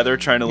this together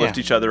trying to lift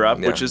Yeah. each other up,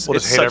 Yeah. which is We'll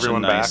it's just hate such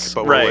everyone a nice, back,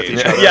 but we're right. with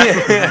each other.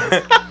 Yeah.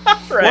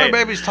 One Right.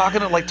 baby's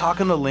talking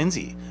to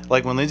Lindsay.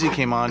 Like when Lindsay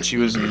came on, she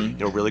was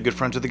really good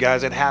friends with the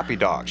guys at Happy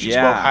Dog. She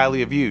Yeah. spoke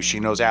highly of you. She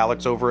knows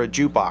Alex over at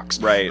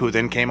Jukebox, Right. who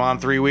then came on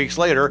 3 weeks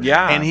later.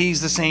 Yeah. and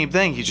he's the same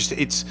thing.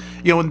 It's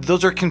and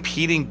those are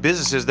competing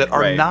businesses that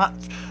are Right. not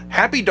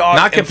Happy Dog.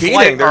 Not and competing,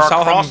 Flight they're are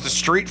selling- across the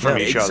street from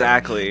Yeah, each other.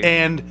 exactly.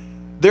 And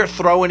they're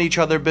throwing each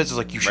other business.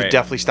 Like, you should Right.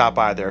 definitely stop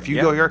by there. If you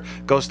Yeah. go here,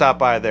 go stop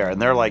by there.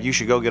 And they're like, you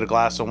should go get a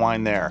glass of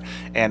wine there.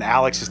 And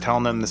Alex is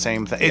telling them the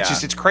same thing. It's Yeah.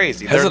 just, it's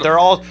crazy. Has They're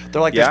it-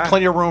 like, Yeah. there's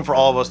plenty of room for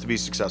all of us to be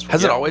successful.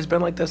 Has it always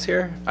been like this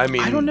here? I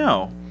mean, I don't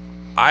know.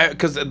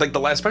 because like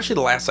especially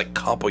the last like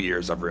couple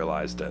years, I've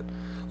realized it.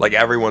 Like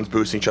everyone's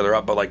boosting each other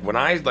up, but like when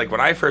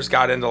I first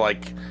got into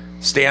like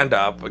stand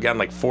up again,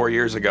 like 4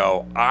 years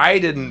ago, I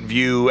didn't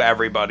view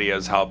everybody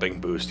as helping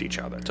boost each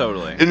other.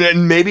 Totally. And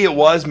then maybe I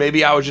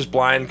was just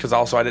blind because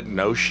also I didn't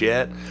know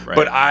shit. Right.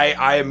 But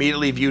I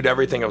immediately viewed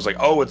everything. I was like,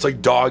 oh, it's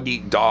like dog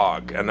eat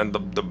dog. And then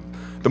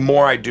the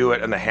more I do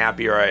it and the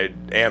happier I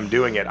am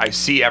doing it, I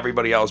see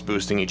everybody else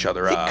boosting each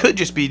other It up. could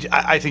just be,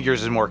 I think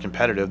yours is more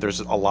competitive. There's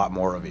a lot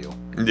more of you.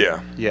 Yeah.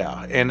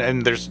 Yeah.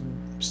 And there's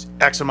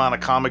X amount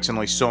of comics and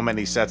only so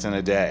many sets in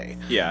a day.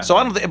 Yeah. So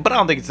I don't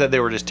think it's that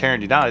they were just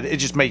tearing you down. It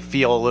just may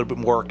feel a little bit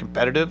more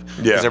competitive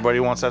because Yeah. everybody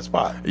wants that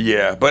spot.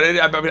 Yeah, but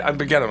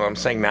again, I'm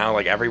saying now,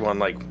 like everyone,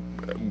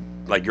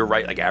 like you're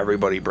right, like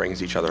everybody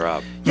brings each other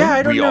up. Yeah,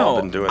 I don't we know. all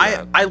been doing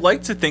that. I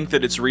like to think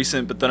that it's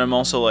recent, but then I'm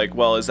also like,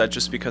 well, is that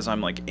just because I'm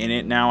like in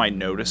it now? I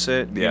notice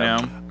it, you Yeah.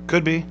 know?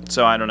 Could be.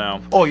 So I don't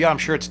know. Oh yeah, I'm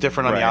sure it's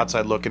different on the Right.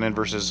 outside looking in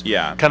versus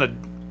Yeah. kind of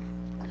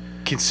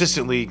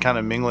consistently kind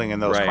of mingling in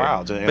those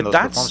crowds. In But those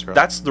that's performance crowds.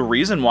 that's the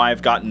reason why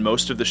I've gotten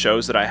most of the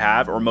shows that I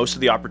have, or most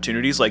of the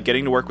opportunities, like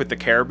getting to work with the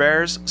Care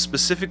Bears,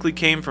 specifically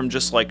came from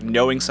just like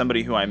knowing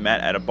somebody who I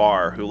met at a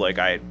bar who like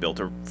I had built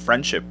a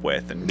friendship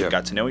with and Yeah.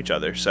 got to know each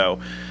other. So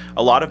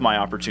a lot of my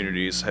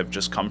opportunities have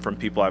just come from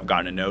people I've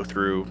gotten to know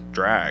through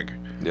drag.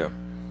 Yeah.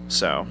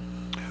 So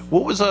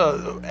What was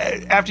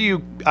after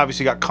you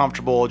obviously got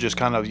comfortable, just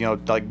kind of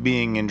like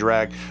being in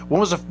drag? What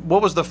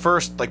was the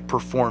first like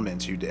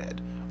performance you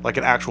did, like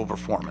an actual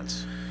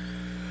performance?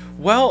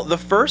 well, the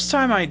first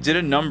time I did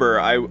a number,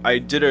 I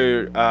did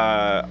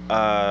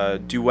a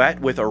duet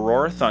with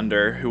Aurora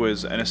Thunder, who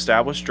is an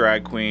established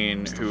drag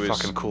queen who is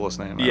Fucking coolest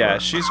name. yeah, ever.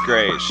 she's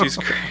great. She's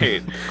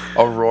great.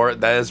 Aurora,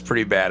 that is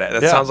pretty bad.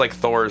 That Yeah. sounds like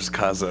Thor's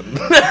cousin.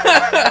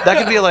 That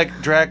could be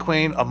like drag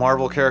queen, a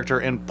Marvel character,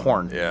 and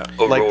porn. Yeah.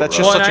 Like that's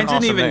just Well, such and I an didn't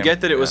awesome even name.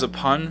 get that it was a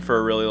pun for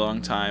a really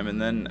long time,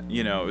 and then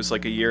it was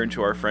like a year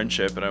into our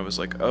friendship, and I was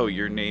like, "Oh,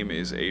 your name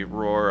is a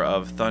Roar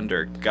of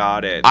Thunder."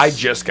 Got it. I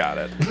just got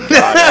it.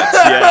 got it.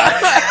 Yeah.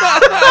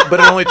 But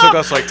it only took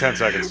us like 10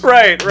 seconds.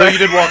 Right. Though you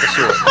did walk us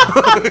through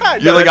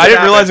it. You're like, I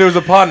didn't realize it was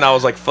a pun. And I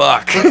was like,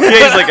 fuck. Yeah,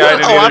 he's like, I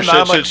didn't Oh, either. I'm not.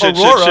 I'm like, Shit.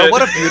 Aurora,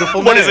 what a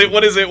beautiful What is name. it?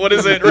 What is it? What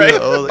is it? Right.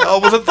 Oh,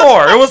 was it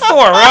Thor? It was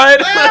Thor, right?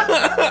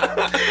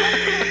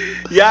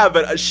 Yeah,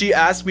 but she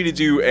asked me to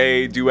do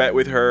a duet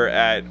with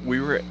her we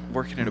were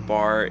working at a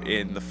bar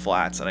in the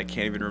Flats, and I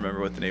can't even remember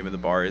what the name of the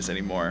bar is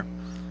anymore.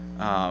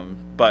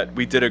 But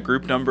we did a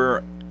group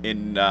number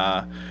in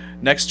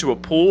next to a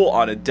pool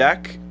on a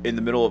deck in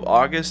the middle of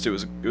August. It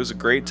was a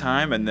great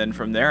time, and then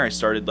from there I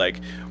started like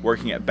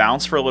working at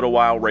Bounce for a little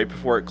while right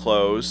before it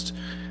closed,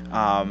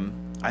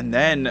 and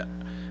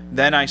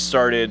then I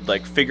started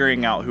like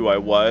figuring out who I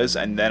was,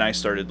 and then I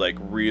started like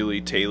really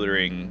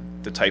tailoring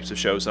the types of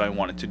shows that I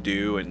wanted to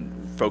do and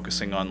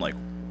focusing on like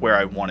where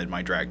I wanted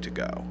my drag to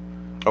go.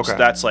 Okay. So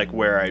that's like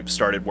where I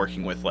started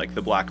working with like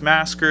the Black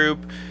Mass group.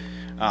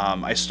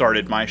 I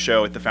started my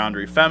show at the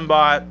Foundry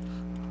Fembot.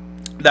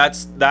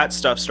 That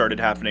stuff started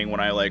happening when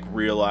I like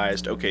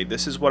realized, okay,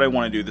 this is what I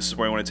want to do. This is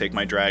where I want to take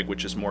my drag,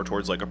 which is more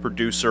towards like a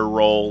producer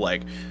role,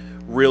 like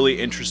really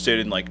interested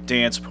in like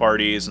dance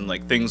parties and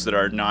like things that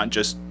are not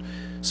just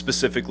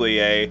specifically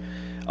a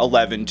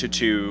 11 to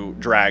 2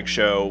 drag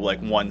show, like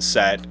one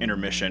set,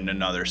 intermission,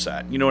 another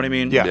set. You know what I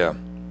mean? Yeah. Yeah.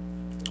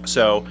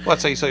 So Well,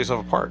 that's how you set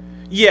yourself apart.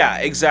 yeah,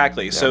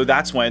 exactly. So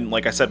that's when,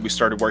 like I said, we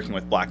started working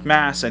with Black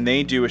Mass, and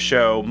they do a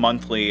show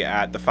monthly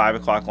at the 5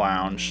 o'clock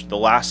lounge, the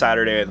last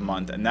Saturday of the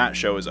month, and that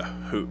show is a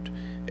hoot.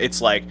 It's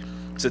like,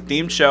 it's a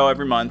themed show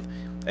every month,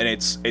 and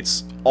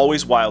it's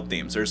always wild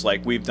themes. There's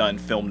like, we've done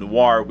film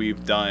noir,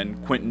 we've done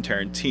Quentin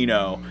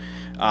Tarantino,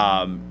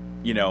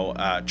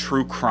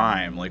 true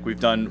crime, like we've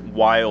done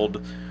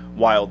wild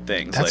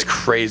things. That's like,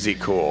 crazy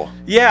cool.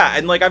 yeah,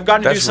 and like I've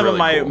gotten to do That's some of really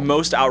my cool.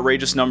 most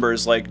outrageous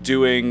numbers, like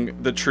doing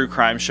the true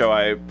crime show.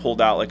 I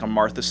pulled out like a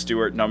Martha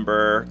Stewart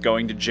number,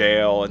 going to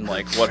jail, and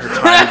like what her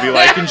time would be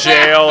like in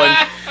jail,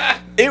 and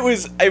it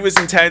was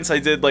intense. I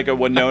did like a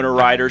Winona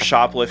Ryder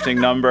shoplifting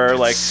number,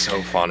 like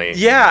So funny.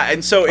 yeah,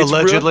 and so it's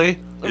Allegedly.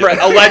 right,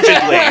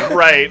 allegedly,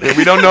 right.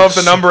 We don't know if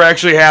the number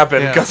actually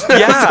happened Yeah. because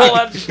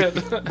Yeah. it's a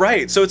legend.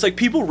 Right, so it's like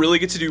people really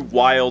get to do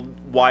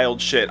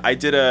wild shit. I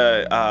did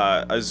a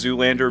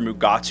Zoolander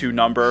Mugatu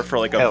number for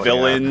like a Hell yeah.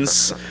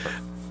 villains.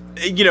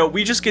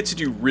 We just get to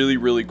do really,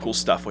 really cool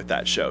stuff with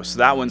that show. So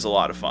that one's a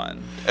lot of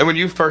fun. And when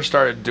you first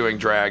started doing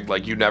drag,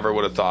 like you never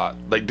would have thought,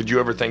 like, did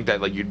you ever think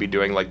that like you'd be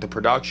doing like the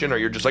production, or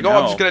you're just like, oh, I'm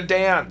No. just gonna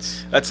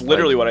dance? That's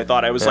literally what I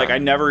thought. I was like, yeah. I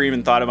never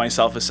even thought of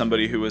myself as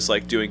somebody who was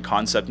like doing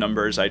concept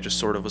numbers. I just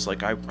sort of was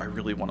like, I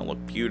really want to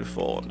look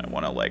beautiful, and I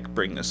want to like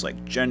bring this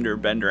like gender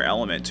bender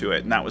element to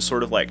it. And that was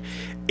sort of like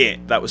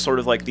it. That was sort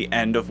of like the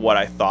end of what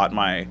I thought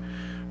my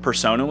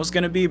persona was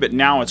going to be. But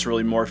now it's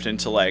really morphed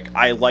into like,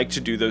 I like to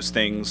do those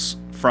things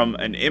from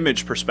an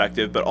image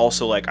perspective, but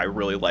also like I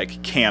really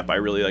like camp. I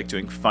really like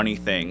doing funny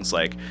things.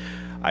 Like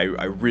I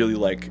really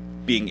like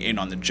being in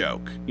on the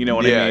joke. You know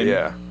what I mean?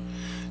 Yeah.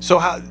 So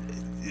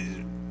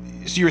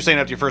so you were saying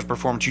after your first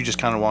performance, you just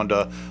kind of wanted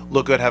to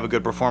look good, have a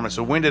good performance.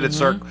 So when did it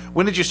start?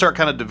 When did you start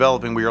kind of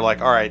developing where you're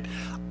like, all right,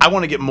 I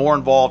want to get more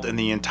involved in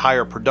the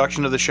entire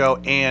production of the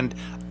show, and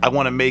I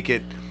want to make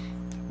it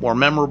more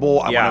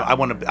memorable. I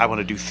want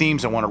to do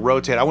themes. I want to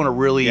rotate. I want to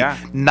really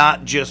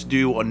not just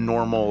do a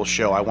normal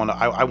show. I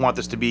want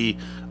this to be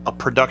a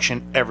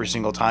production every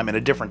single time and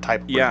a different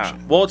type of production.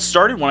 Yeah. Well, it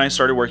started when I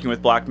started working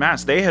with Black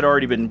Mass. They had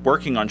already been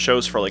working on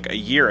shows for like a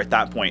year at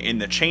that point in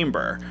the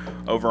Chamber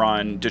over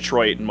on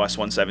Detroit and West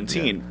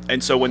 117. Yeah.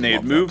 And so when they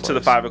had moved to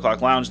the 5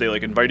 o'clock lounge, they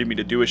like invited me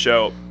to do a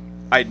show.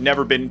 I'd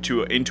never been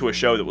into a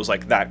show that was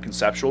like that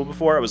conceptual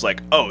before. I was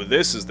like, oh,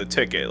 this is the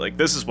ticket. Like,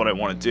 this is what I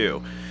want to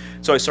do.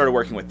 So I started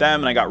working with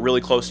them, and I got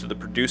really close to the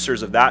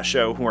producers of that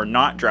show, who are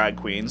not drag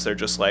queens. They're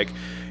just like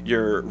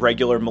your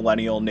regular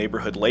millennial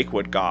neighborhood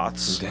Lakewood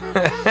goths.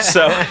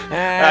 So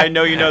I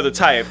know you know the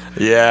type.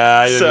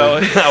 Yeah. So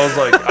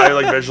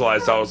I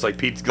visualized. I was like,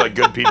 good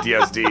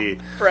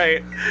PTSD.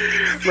 Right.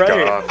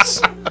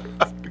 Goths.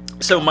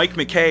 So Mike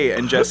McKay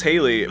and Jess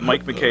Haley,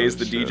 Mike McKay is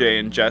the DJ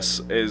and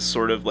Jess is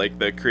sort of like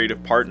the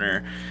creative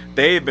partner.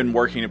 They have been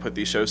working to put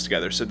these shows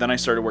together. So then I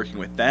started working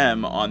with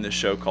them on this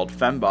show called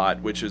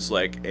Fembot, which is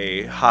like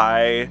a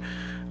high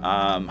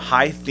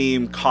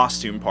theme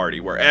costume party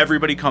where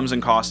everybody comes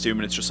in costume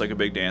and it's just like a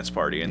big dance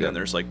party. And then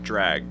there's like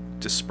drag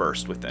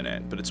dispersed within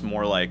it, but it's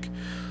more like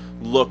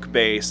look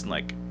based and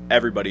like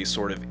everybody's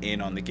sort of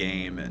in on the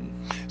game, and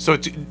So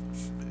it's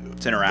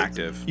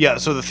interactive. Yeah,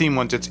 so the theme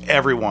ones, it's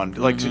everyone.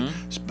 Like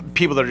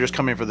people that are just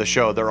coming for the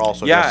show, they're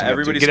also Yeah, dressing up to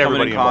everybody's get coming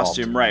everybody in involved.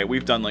 costume, right?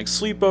 We've done like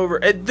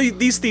sleepover.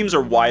 These themes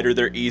are wider;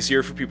 they're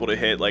easier for people to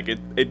hit. Like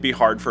it'd be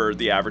hard for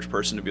the average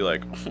person to be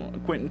like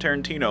Quentin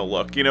Tarantino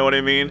look. You know what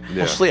I mean?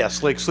 Yeah. Well,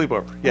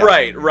 sleepover. Yeah.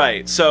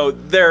 Right. So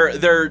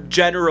they're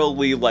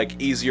generally like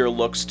easier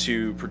looks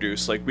to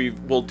produce. Like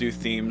we'll do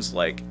themes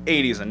like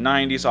 80s and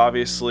 90s,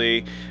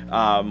 obviously.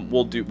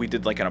 We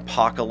did like an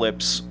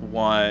apocalypse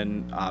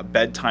one,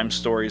 bedtime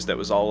stories that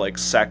was all like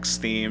sex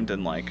themed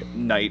and like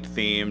night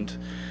themed.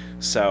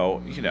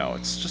 So,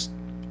 it's just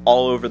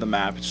all over the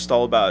map. It's just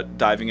all about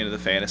diving into the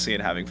fantasy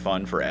and having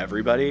fun for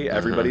everybody.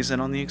 Everybody's in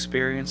on the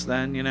experience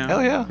then,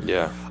 Hell yeah.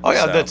 Yeah. Oh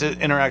yeah, So- that's an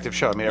interactive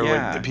show. I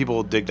mean,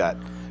 people dig that.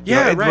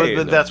 Yeah, right.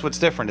 But that's what's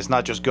different. It's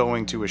not just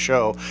going to a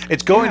show.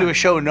 It's going to a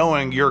show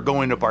knowing you're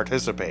going to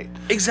participate.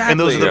 Exactly. And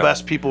those are the Yeah.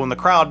 best people in the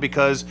crowd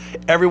because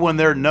everyone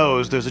there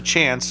knows there's a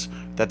chance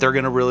that they're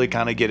going to really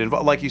kind of get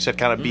involved. Like you said,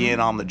 kind of be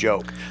in on the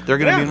joke. They're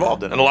going to be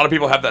involved in it. And a lot of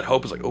people have that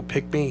hope. It's like, oh,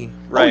 pick me.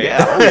 Right.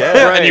 yeah.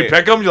 Right. And you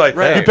pick them. You're like,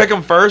 Right. you pick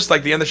them first.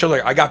 Like the end of the show,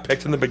 like I got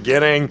picked in the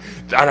beginning,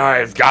 and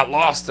I got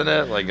lost in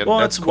it. Like, Well,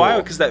 that's it's cool.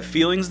 wild because that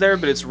feeling's there,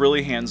 but it's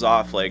really hands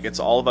off. Like it's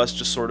all of us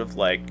just sort of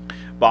like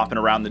bopping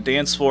around the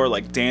dance floor,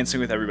 like dancing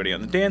with everybody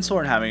on the dance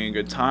floor and having a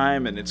good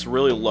time. And it's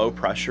really low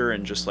pressure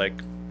and just like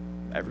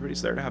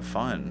everybody's there to have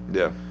fun.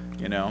 Yeah.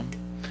 You know?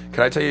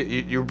 Can I tell you?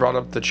 You brought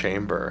up the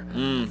Chamber.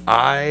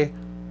 I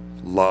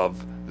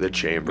love The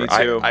Chamber. Me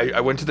too. I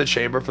went to the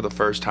Chamber for the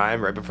first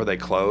time right before they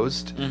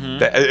closed.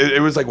 Mm-hmm.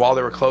 It was like while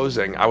they were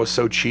closing, I was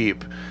so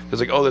cheap. It was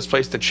like, oh, this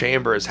place, the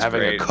Chamber, is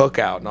having great. a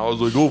cookout, and I was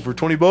like, oh, for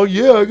 $20,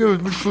 yeah, I get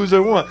as much food as I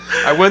want.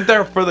 I went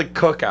there for the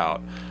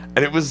cookout.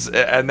 And it was,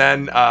 and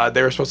then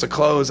they were supposed to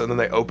close, and then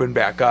they opened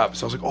back up.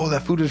 So I was like, "Oh,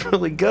 that food is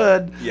really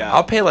good. Yeah.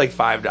 I'll pay like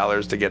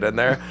 $5 to get in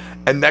there."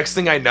 And next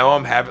thing I know,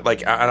 I'm having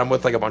like, and I'm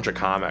with like a bunch of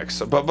comics,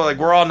 but like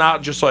we're all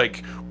not just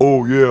like,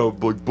 "Oh yeah,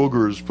 like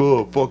boogers,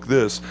 fuck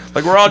this."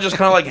 Like we're all just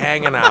kind of like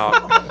hanging out.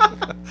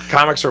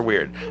 Comics are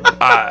weird.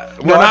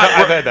 I've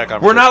had that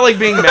conversation. We're not like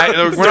being mad.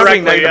 We're not being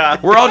Directly, negative. yeah.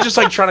 We're all just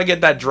like trying to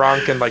get that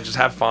drunk and like just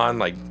have fun,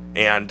 like.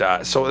 And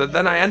so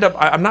then I end up,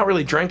 I'm not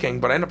really drinking,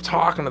 but I end up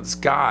talking to this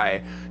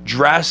guy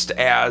dressed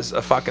as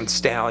a fucking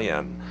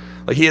stallion.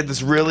 Like he had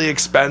this really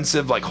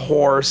expensive like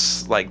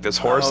horse, like this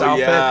horse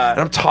outfit. yeah.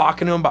 And I'm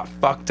talking to him about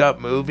fucked up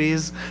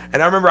movies.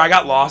 And I remember I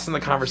got lost in the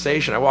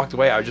conversation. I walked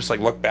away. I just like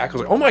looked back. I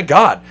was like, oh my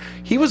God,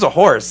 he was a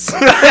horse.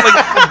 Like,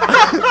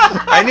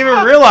 I didn't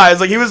even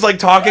realize. Like he was like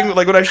talking,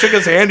 like when I shook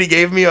his hand, he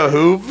gave me a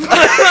hoof.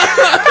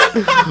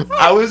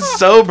 I was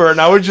sober and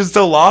I was just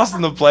so lost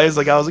in the place.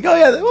 Like I was like, oh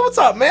yeah, what's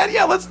up, man?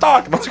 Yeah, let's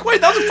talk. And I was like,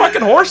 wait, that was a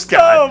fucking horse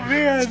guy. Oh,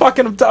 man. It's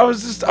fucking. I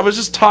was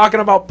just talking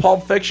about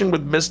Pulp Fiction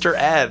with Mr.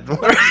 Ed.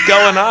 What's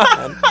going on?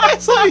 I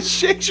saw he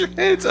shakes your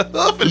head. It's a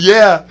hoof.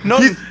 Yeah.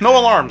 No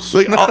alarms.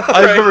 Like,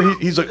 I remember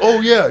he's like,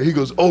 oh yeah. He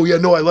goes, oh yeah,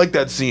 no, I like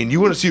that scene.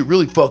 You want to see a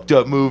really fucked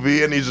up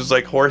movie? And he's just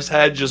like horse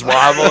head just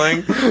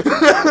wobbling.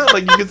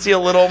 Like you can see a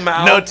little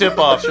mouth. No tip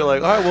offs. You're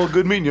like, all right, well,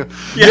 good meeting you.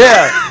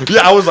 Yeah.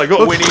 Yeah, I was like,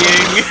 oh,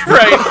 Whinnying,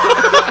 right?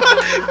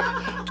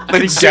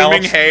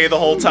 Consuming hay the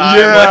whole time.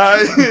 Yeah,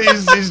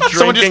 he's drinking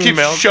Someone just keeps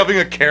milk. shoving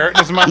a carrot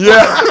in his mouth.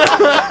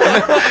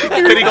 Yeah.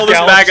 Hitting all this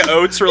bag of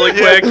oats really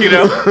quick, you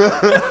know.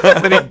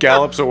 Then he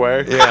gallops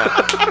away.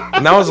 Yeah.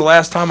 And that was the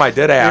last time I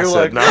did acid.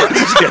 like- No, I'm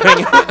just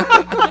kidding.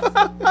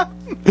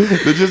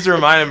 It just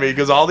reminded me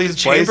because all these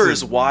Chamber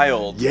places. is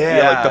wild.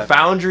 Yeah, like the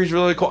Foundry's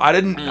really cool. I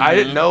didn't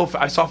know.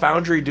 I saw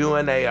Foundry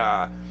doing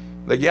a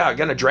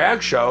again a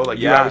drag show like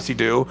you Yeah. obviously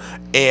do.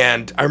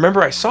 And I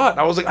remember I saw it and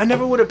I was like, I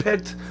never would have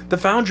picked the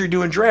Foundry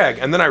doing drag.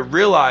 And then I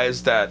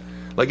realized that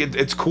like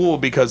it's cool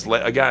because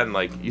again,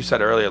 like you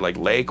said earlier, like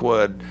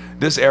Lakewood,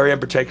 this area in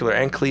particular,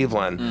 and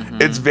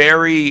Cleveland, it's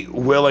very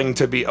willing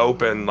to be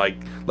open. Like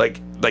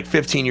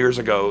 15 years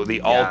ago, the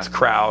alt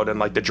crowd and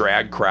like the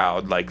drag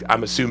crowd, like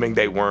I'm assuming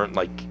they weren't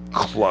like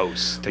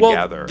close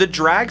together. Well, the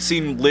drag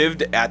scene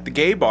lived at the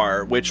gay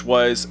bar, which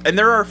was, and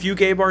there are a few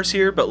gay bars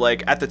here, but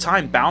like at the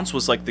time, Bounce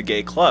was like the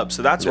gay club,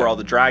 so that's where all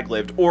the drag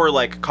lived. Or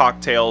like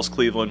Cocktails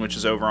Cleveland, which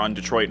is over on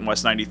Detroit and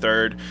West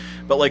 93rd.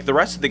 But like the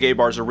rest of the gay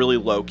bars are really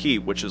low key,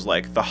 which is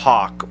like the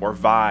Hawk or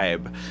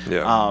Vibe,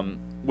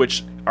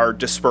 which are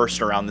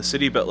dispersed around the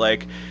city. But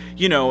like,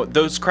 you know,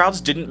 those crowds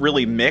didn't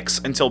really mix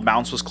until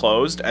Bounce was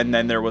closed, and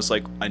then there was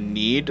like a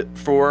need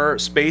for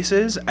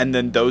spaces, and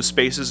then those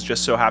spaces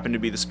just so happened to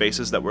be the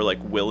spaces that were like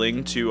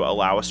willing to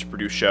allow us to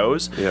produce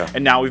shows. Yeah.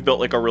 And now we've built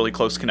like a really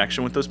close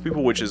connection with those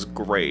people, which is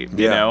great.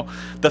 You Yeah. know,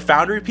 the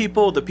Foundry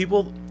people,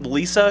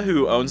 Lisa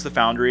who owns the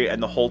Foundry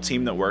and the whole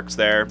team that works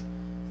there,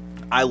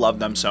 I love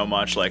them so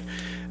much. Like,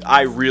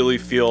 I really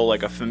feel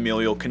like a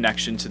familial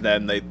connection to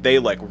them. They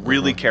like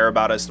really care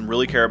about us and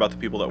really care about the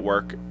people that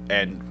work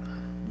and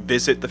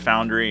visit the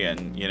Foundry,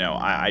 and you know,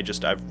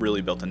 I've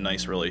really built a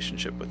nice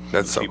relationship with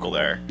That's the so people cool.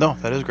 there. No,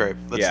 that is great.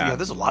 Yeah.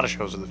 There's a lot of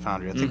shows at the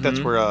Foundry. I think that's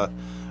where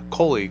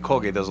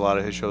Colgate does a lot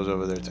of his shows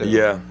over there too.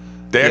 Yeah.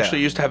 They Yeah.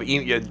 actually used to have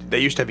they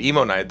used to have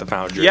emo night at the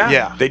Foundry. Yeah.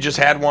 Yeah. They just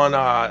had one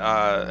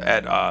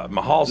at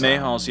Mahal's. now.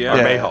 Mayhal's, yeah. Or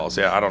Yeah. Mayhal's,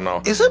 yeah. I don't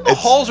know. Is it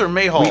Mahal's or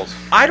Mayhal's?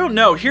 I don't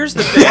know. Here's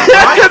the thing.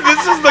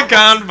 This is the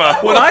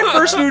convo. When I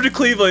first moved to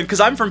Cleveland, because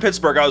I'm from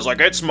Pittsburgh, I was like,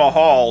 it's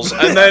Mahal's.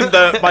 And then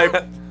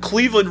my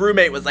Cleveland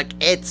roommate was like,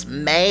 it's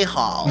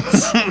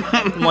Mayhal's.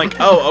 I'm like,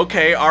 oh,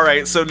 okay, all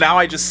right. So now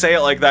I just say it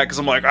like that because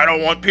I'm like, I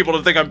don't want people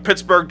to think I'm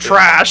Pittsburgh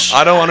trash.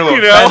 I don't want to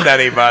You offend know?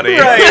 anybody.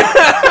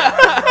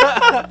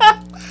 Right.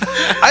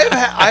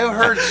 I've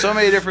heard so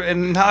many different,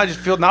 and now I just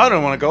feel I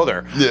don't want to go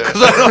there.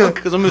 Yeah.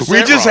 Because I'm. We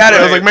just had it.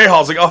 It was like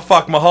Mayhal's, like, oh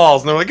fuck,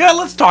 Mahal's, and they're like, yeah,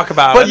 let's talk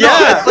about But it.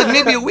 yeah, like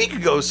maybe a week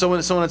ago, someone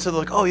had said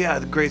like, oh yeah,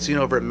 the great scene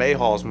over at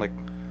Mayhal's. I'm like,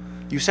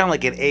 you sound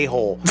like an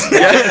a-hole.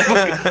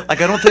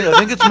 Like I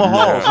think it's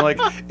Mahal's. I'm like,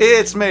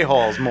 it's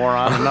Mayhal's,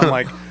 moron. And I'm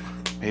like,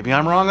 maybe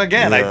I'm wrong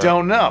again. I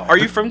don't know. Are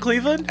you from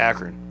Cleveland?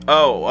 Akron?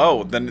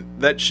 Oh, then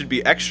that should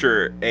be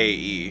extra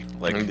AE.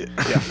 Like,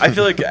 I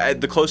feel like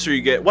the closer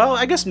you get, well,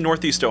 I guess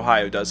Northeast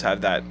Ohio does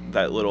have that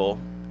little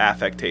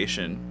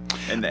affectation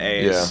in the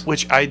A's. Yeah.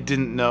 Which I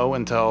didn't know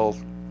until.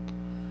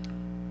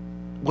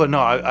 Well, no,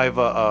 I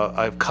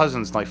have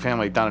cousins, like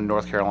family down in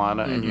North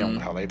Carolina, and you know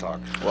how they talk.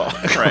 Well,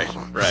 right.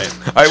 All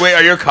right, wait,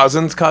 are your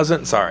cousins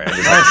cousin? Sorry,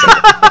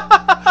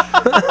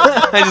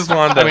 I just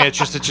wanted to. I mean, it's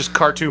just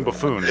cartoon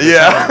buffoon.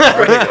 yeah,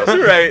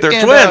 Right. they're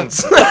And,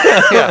 twins.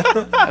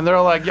 Yeah, and they're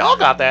like, y'all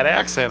got that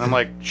accent. I'm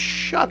like,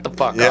 shut the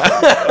fuck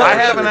up. I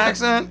have an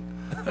accent.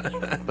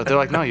 But they're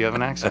like, no, you have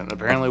an accent.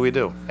 Apparently we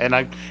do. And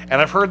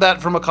I've heard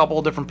that from a couple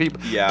of different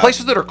people. Yeah.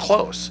 Places that are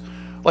close.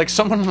 Like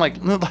someone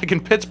like in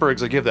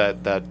Pittsburgh's, they give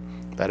that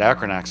that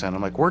Akron accent.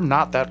 I'm like, we're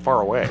not that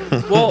far away.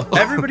 Well,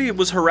 everybody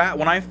was harassed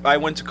when I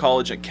went to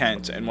college at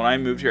Kent, and when I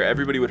moved here,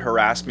 everybody would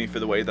harass me for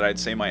the way that I'd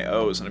say my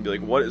O's, and I'd be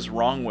like, "What is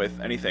wrong with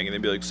anything?" And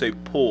they'd be like, "Say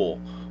pull,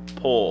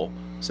 pull,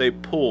 say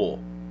pull,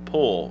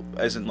 pull,"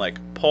 as in like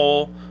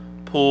pull,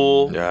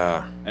 pull,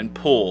 Yeah. and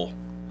pull,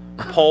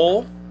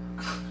 pull,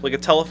 like a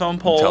telephone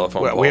pole.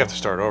 Telephone pole. We have to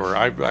start over.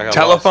 I got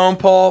Telephone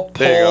pole.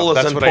 There you go. Pole is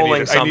That's in what I pulling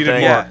needed. I needed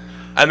something. more.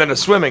 And then a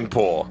swimming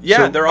pool. Yeah,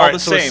 So- they're all right, the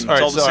so same.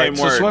 It's all the same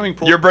so word. swimming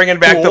pool. You're bringing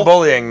back the Pool.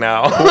 bullying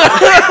now.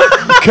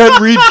 Can't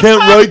read, can't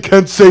write,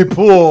 can't say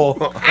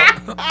pool.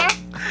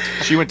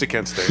 She went to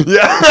Kent State.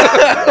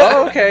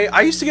 Oh, okay.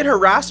 I used to get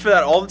harassed for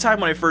that all the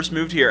time when I first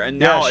moved here, and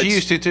now Yeah, she it's,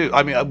 used to too.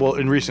 I mean, well,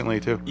 and recently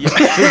too.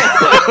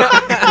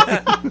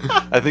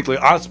 I think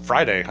like on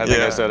Friday. I think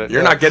I said it.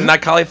 You're Yeah. not getting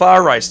that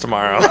cauliflower rice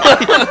tomorrow.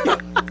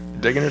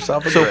 Digging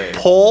yourself a So grave.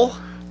 pull,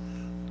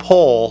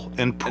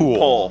 and pool.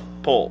 pull,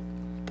 pull,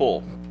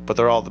 pull, But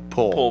they're all the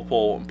pull.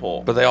 pull, and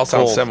pull. But they all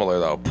sound Pull. similar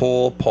though.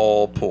 Pull,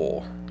 pull,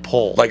 pull.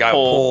 Pull. Like I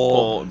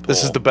pull. and This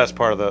is pull. the best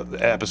part of the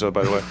episode,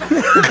 by the way.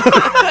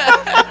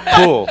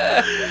 Pull.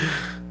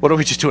 What are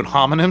we just doing?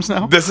 Homonyms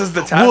now? This is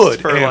the test wood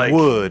for and like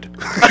wood.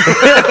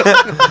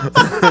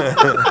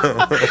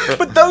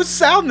 But those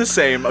sound the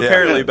same,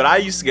 apparently. But I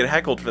used to get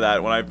heckled for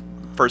that when I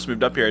first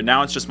moved up here. And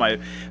now it's just my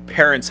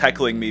parents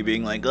heckling me,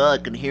 being like, "Oh, I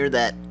can hear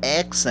that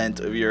accent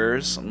of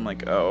yours." I'm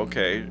like, "Oh,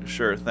 okay,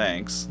 sure,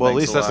 thanks." Well, at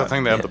Thanks least a that's the lot."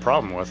 thing they have the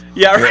problem with.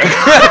 Yeah, right.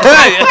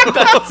 I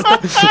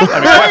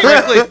mean, quite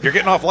frankly, you're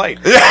getting off light.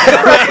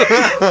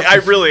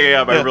 I really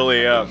am. I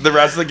really am. the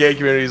rest of the gay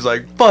community is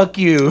like, fuck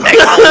you. A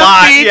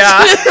lot,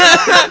 yeah.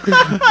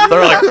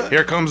 They're like,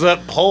 here comes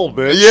that pole,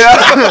 bitch.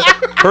 Yeah.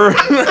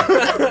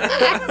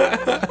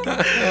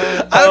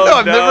 I don't know.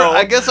 I've no. never.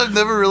 I guess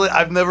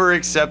I've never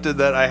accepted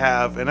that I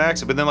have an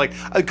accent. But then, like,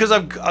 because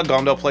I've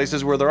gone to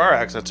places where there are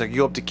accents. Like, you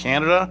go up to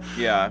Canada,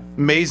 Yeah.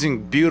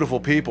 amazing, beautiful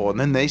people, and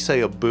then they say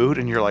a boot,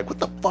 and you're like, what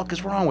the fuck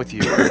is wrong with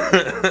you?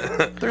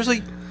 there's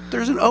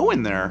an O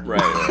in there.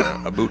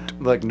 Right. A boot.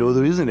 Like, no,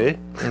 there isn't it.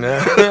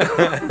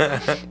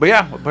 But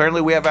yeah,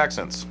 apparently we have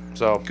accents.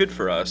 So Good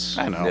for us.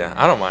 I know. Yeah,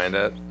 I don't mind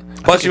it.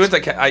 Plus, you went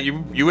to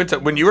you went to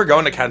when you were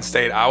going to Kent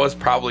State. I was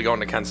probably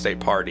going to Kent State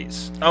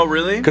parties Oh,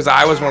 really? because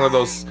I was one of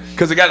those.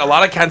 Because again, a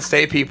lot of Kent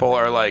State people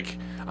are like,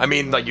 I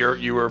mean, like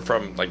you were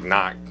from like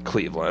not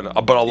Cleveland,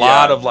 but a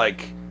lot Yeah. of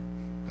like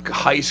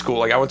high school.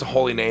 Like I went to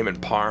Holy Name in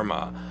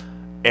Parma,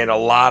 and a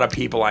lot of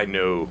people I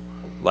knew,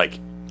 like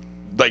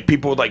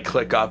people would like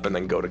click up and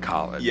then go to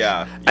college.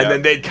 Yeah, And yeah.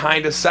 then they'd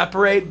kind of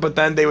separate, but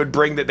then they would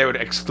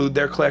exclude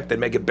their clique. They'd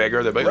make it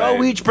bigger. They'd be like, Right. oh,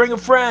 we each bring a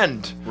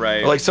friend.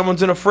 Right. Or like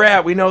someone's in a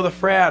frat. We know the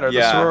frat or the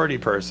Yeah. sorority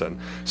person.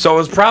 So it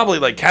was probably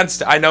like Kent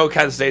State. I know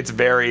Kent State's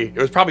it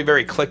was probably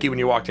very cliquey when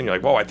you walked in. You're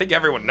like, whoa, I think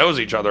everyone knows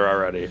each other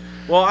already.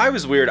 Well, I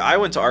was weird. I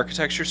went to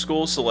architecture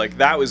school, so like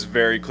that was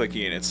very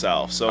cliquey in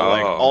itself. So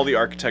like Oh. all the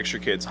architecture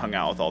kids hung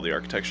out with all the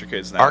architecture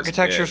kids. And that was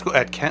Architecture it. school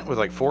at Kent with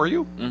like 4 of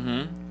you?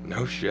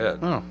 No shit.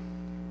 Oh.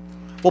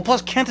 Well,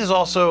 plus Kent is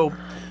also,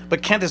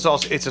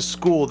 it's a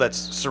school that's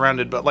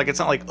surrounded, but like it's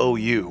not like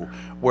OU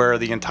where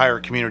the entire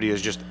community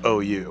is just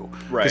OU.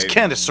 Because Right.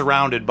 Kent is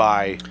surrounded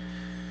by,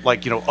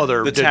 like, you know,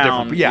 other The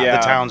town, different, yeah.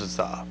 the towns and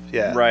stuff.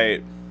 Yeah.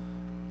 Right.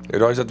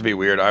 It always had to be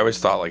weird. I always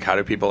thought like, how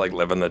do people like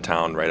live in the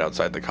town right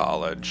outside the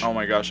college? Oh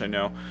my gosh, I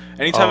know.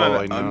 Anytime Oh,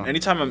 I'm I know.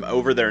 anytime I'm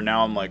over there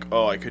now, I'm like,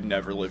 oh, I could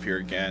never live here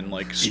again.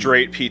 Like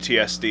straight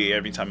PTSD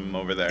every time I'm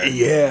over there.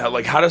 Yeah,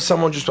 like how does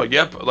someone just like,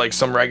 yep, like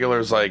some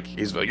regulars like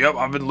he's like, yep,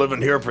 I've been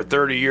living here for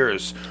 30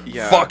 years.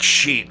 Yeah. Fuck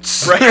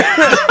sheets. Right.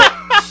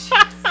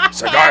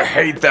 It's like I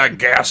hate that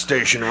gas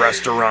station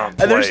restaurant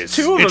place. And there's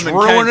two of It's them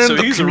in Kent, ruining so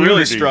the he's really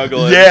community.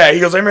 struggling. Yeah, he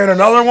goes, I made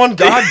another one?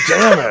 God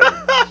damn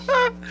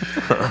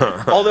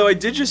it. Although I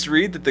did just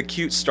read that the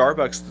cute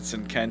Starbucks that's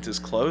in Kent is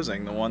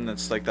closing. The one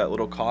that's like that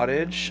little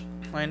cottage.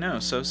 I know,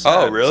 so sad.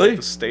 Oh, It's really? like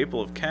the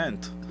staple of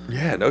Kent.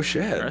 Yeah, no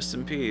shit. Rest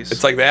in peace.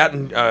 It's like that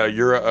and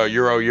Euro.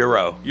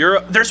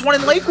 There's one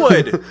in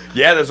Lakewood.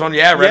 Yeah, there's one,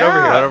 right over Yeah.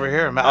 here. Right over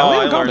here. Man, Oh, we I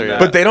haven't gone learned there that.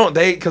 yet.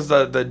 But because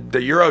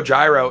the Euro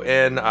Gyro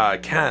in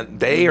Kent,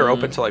 they are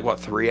open till like what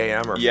 3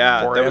 a.m. or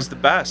yeah, 4 that a.m. was the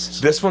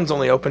best. This one's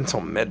only open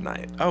till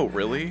midnight. Oh,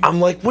 really?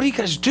 I'm like, what are you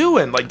guys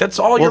doing? Like that's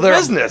all your they're-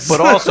 business. But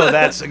also,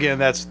 that's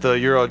the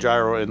Euro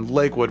Gyro in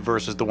Lakewood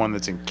versus the one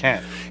that's in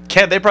Kent.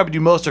 Kent, they probably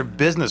do most of their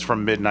business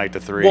from midnight to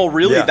 3. Well,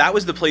 really, Yeah. that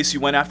was the place you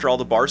went after all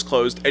the bars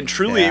closed. And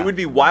truly, Yeah. it would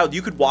be wild.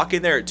 You could walk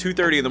in there at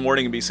 2:30 in the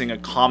morning and be seeing a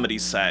comedy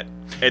set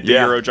at the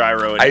Yeah. Euro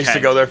Gyro in I used to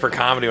Kent. go there for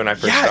comedy when I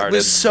first Yeah, started. it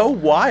was so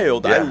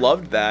wild. I Yeah.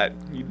 loved that.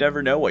 You'd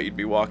never know what you'd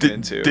be walking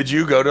into. Did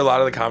you go to a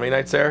lot of the comedy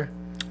nights there?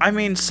 I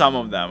mean, some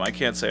of them. I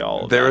can't say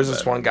all of There them. was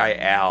this but- one guy,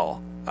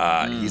 Al.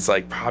 He's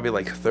like probably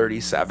like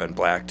 37,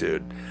 black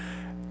dude.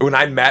 When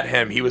I met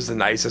him, he was the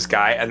nicest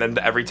guy, and then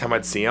every time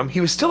I'd see him,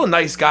 he was still a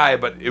nice guy,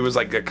 but it was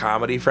like a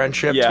comedy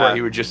friendship to Yeah. where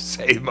he would just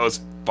say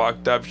most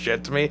fucked up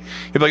shit to me.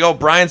 He'd be like, "Oh,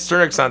 Brian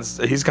Sternick's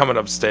he's coming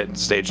up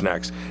stage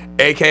next."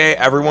 AKA,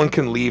 everyone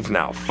can leave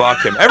now.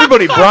 Fuck him.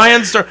 Everybody,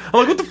 Brian Stern. I'm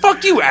like, what the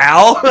fuck, you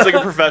Al? It's like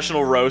a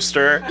professional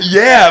roaster.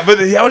 Yeah, but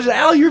I was just,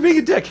 Al, you're being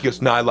a dick. He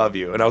goes, no, I love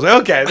you. And I was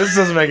like, okay, this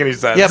doesn't make any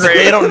sense. Yeah, but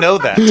they don't know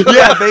that.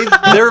 Yeah,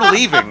 they're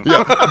leaving.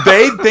 Yeah,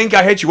 they think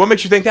I hate you. What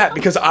makes you think that?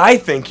 Because I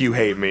think you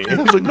hate me. And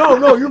I was like,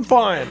 no, you're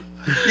fine.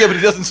 Yeah, but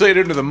he doesn't say it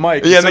into the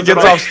mic. Yeah, and then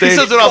gets off stage. He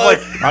says it off like,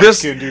 I'm this-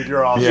 just kidding, dude,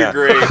 you're awesome. Yeah.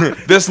 You're great.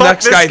 This Fuck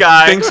next this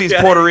guy, thinks he's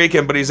Yeah. Puerto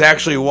Rican, but he's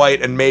actually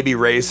white and maybe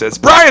racist.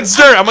 Brian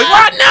Stern. I'm like,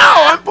 what? No,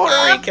 I'm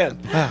Puerto Rican.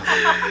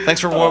 Thanks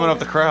for warming up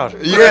the crowd.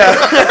 Yeah.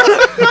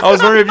 I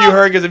was wondering if you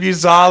heard, because if you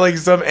saw like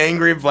some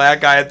angry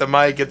black guy at the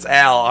mic, it's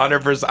Al,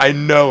 100%. I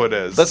know it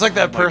is. That's like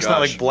that my person that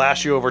gosh. like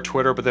blasts you over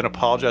Twitter but then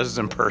apologizes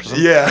in person.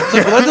 yeah.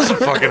 Well, that doesn't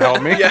fucking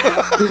help me.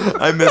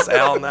 I miss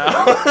Al now.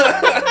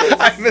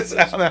 I miss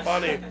out on that.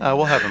 Funny.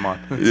 We'll have him on.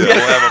 Yeah, we'll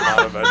have him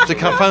on eventually.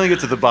 To finally get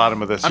to the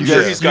bottom of this. I'm You sure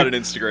guys- he's got an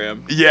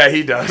Instagram. Yeah,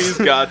 he does. He's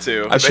got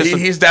to. I bet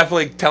he's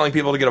definitely telling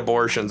people to get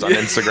abortions on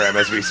Instagram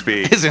as we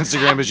speak. His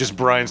Instagram is just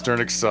Brian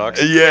Sternick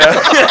sucks. Yeah.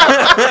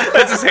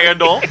 That's his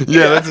handle.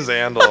 Yeah, that's his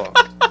handle.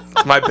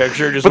 It's my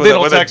picture. Just But with they a-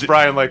 don't with text a,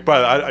 Brian like,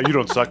 bro, you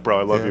don't suck, bro.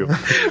 I love you.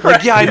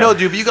 Like, yeah, I know,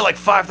 dude, but you got like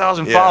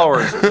 5,000 Yeah.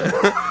 followers.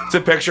 It's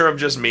a picture of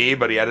just me,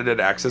 but he edited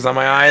X's on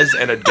my eyes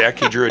and a dick.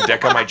 He drew a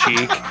dick on my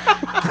cheek.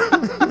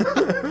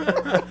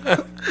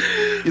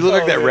 You look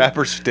like that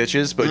rapper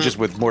Stitches, but just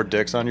with more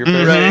dicks on your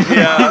face. Right?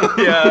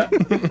 Yeah.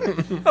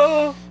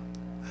 Yeah.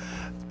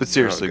 But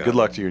seriously, God. good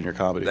luck to you in your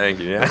comedy. Thank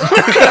you. Yeah.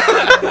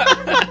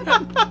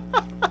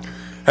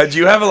 Had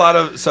you have a lot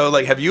of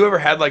have you ever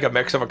had like a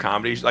mix of a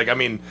comedy have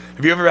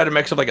you ever had a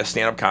mix of like a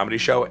stand-up comedy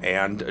show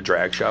and a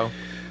drag show?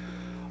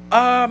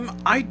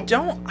 I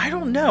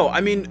don't know. I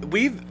mean,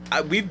 we've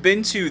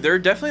been to, there are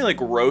definitely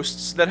like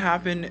roasts that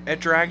happen at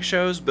drag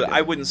shows, but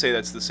I wouldn't say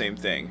that's the same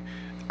thing.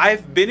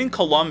 I've been in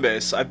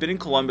Columbus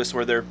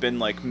where there have been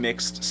like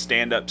mixed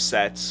stand-up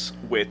sets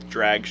with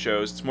drag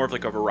shows. It's more of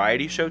like a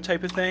variety show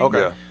type of thing. Okay.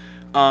 Yeah.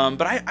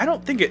 But I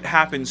don't think it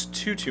happens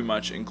too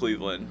much in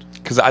Cleveland.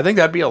 Because I think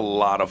that'd be a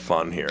lot of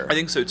fun here. I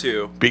think so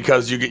too.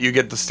 Because you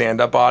get the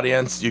stand-up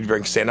audience, you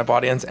bring stand-up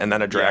audience and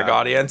then a drag Yeah.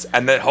 audience,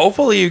 and then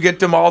hopefully you get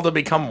them all to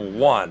become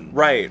one.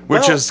 Right.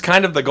 Which Well- is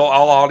kind of the goal,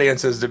 all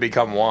audiences to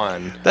become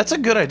one. That's a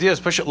good idea,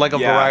 especially like a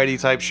Yeah. variety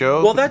type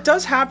show. Well, that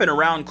does happen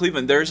around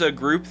Cleveland. There's a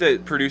group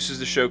that produces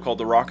the show called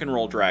the Rock and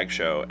Roll Drag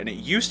Show, and it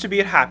used to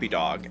be at Happy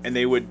Dog, and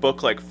they would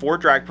book like 4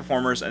 drag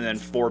performers and then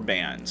 4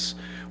 bands,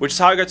 which is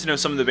how I got to know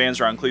some of the bands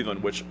around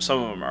Cleveland, which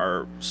some of them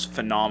are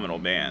phenomenal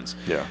bands.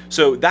 Yeah.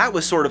 So that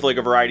was sort of like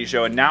a variety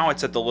show, and now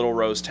it's at the Little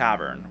Rose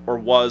Tavern, or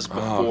was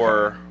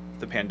before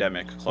the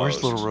pandemic closed.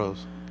 Where's Little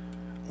Rose?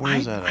 Where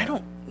is that? I at?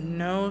 don't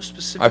know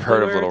specifically. I've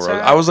heard of where Little it's Rose.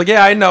 at. I was like,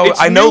 yeah, I know It's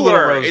Little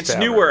newer. Rose. It's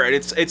Tavern. newer.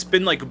 It's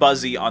been like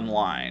buzzy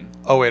online.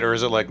 Oh wait, or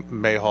is it like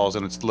Mayhall's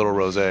and it's Little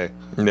Rose? Yeah.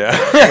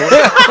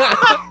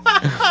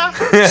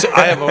 So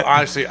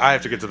honestly, I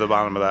have to get to the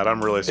bottom of that.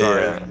 I'm really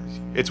sorry. Yeah.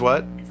 It's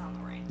what?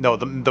 No,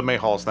 the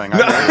Mayhall's thing.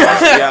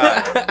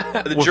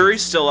 Yeah, the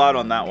jury's still out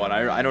on that one.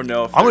 I don't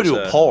know if I'm gonna do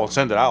there's a poll and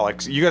send it out.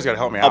 Like, you guys gotta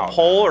help me A out.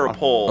 poll or a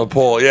poll? A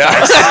poll, yeah.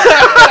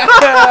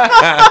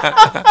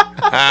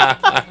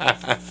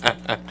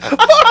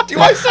 Do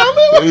I sound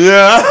that way?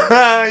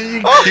 Yeah.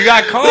 You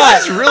got caught.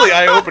 That's really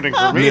eye-opening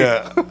for me.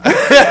 Yeah.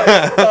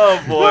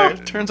 Oh boy.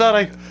 Turns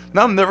out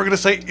now I'm never gonna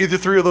say either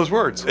 3 of those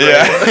words.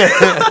 Yeah.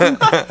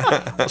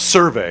 A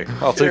survey.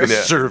 I'll take a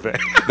Yeah. survey.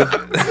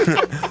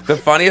 The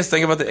funniest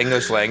thing about the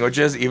English language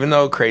is, even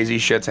though crazy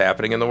shit's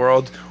happening in the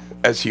world,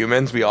 as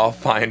humans, we all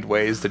find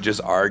ways to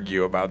just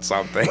argue about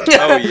something.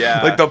 Oh,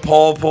 yeah. Like the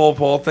poll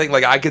thing.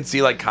 Like I could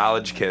see like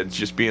college kids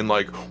just being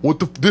like,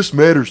 this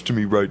matters to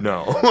me right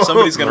now.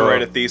 Somebody's gonna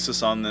write a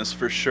thesis on this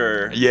for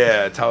sure.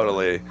 Yeah,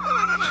 totally.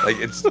 Like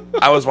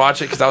I was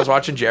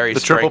watching Jerry The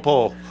triple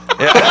poll.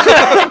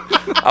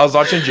 I was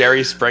watching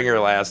Jerry Springer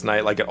last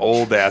night, like an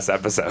old ass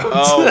episode.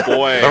 Oh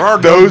boy. There are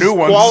Those no new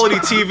ones. Quality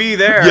TV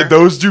there. Yeah,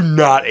 those do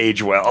not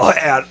age well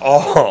at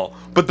all.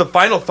 But the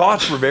final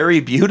thoughts were very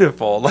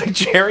beautiful. Like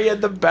Jerry had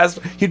the best.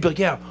 He'd be like,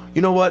 "Yeah,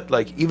 you know what?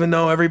 Like, even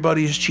though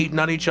everybody's cheating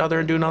on each other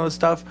and doing all this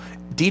stuff,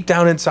 deep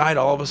down inside,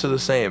 all of us are the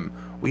same.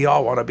 We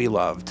all want to be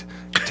loved.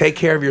 Take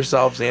care of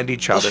yourselves and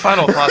each other."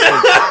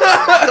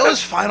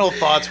 Those final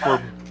thoughts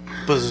were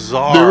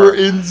bizarre. They were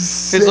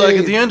insane. It's like,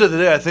 at the end of the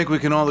day, I think we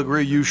can all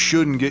agree you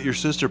shouldn't get your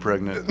sister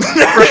pregnant.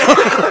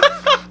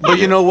 But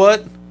you know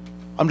what?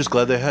 I'm just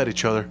glad they had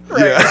each other.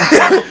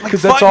 Yeah,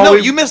 because that's Fuck, all. no,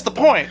 we, you missed the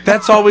point.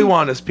 That's all we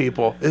want as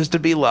people, is to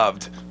be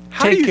loved.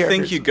 How Take do you care of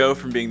think you yourself. go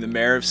from being the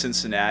mayor of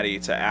Cincinnati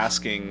to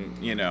asking,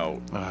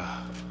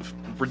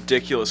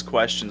 ridiculous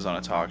questions on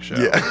a talk show?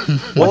 Yeah.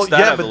 What's that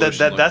yeah, but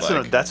evolution look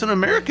like? that's an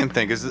American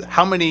thing. Is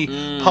how many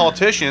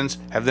politicians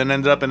have then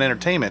ended up in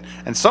entertainment,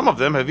 and some of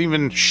them have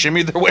even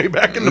shimmied their way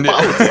back into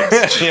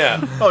politics.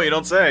 Yeah, Oh, you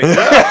don't say.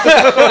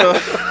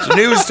 it's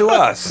news to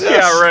us.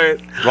 Yeah, right.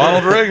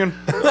 Ronald Reagan.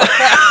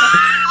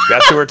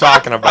 That's who we're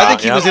talking about. I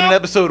think he yeah. was in an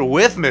episode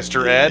with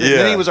Mr. Ed, and Yeah.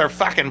 then he was our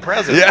fucking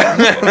president. Yeah,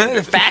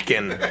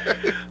 Fackin.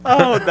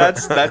 Oh,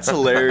 that's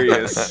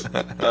hilarious.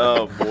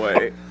 Oh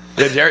boy.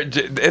 Yeah,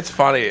 it's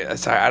funny.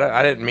 Sorry,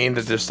 I didn't mean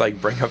to just like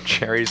bring up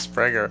Jerry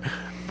Springer,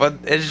 but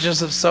it's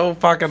just so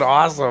fucking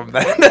awesome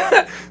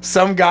that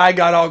some guy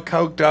got all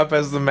coked up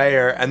as the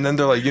mayor, and then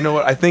they're like, you know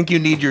what? I think you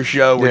need your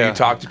show where you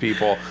talk to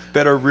people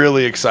that are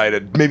really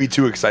excited, maybe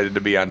too excited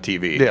to be on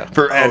TV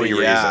for any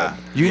reason.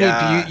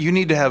 You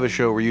need to have a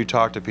show where you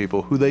talk to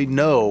people who they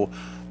know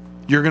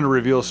you're going to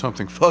reveal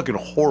something fucking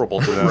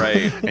horrible to them,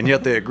 Right. and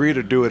yet they agree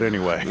to do it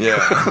anyway.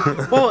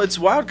 Yeah. Well, it's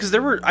wild because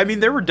there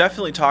were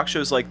definitely talk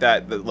shows like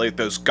that, like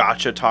those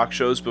gotcha talk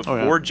shows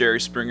before Jerry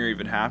Springer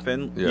even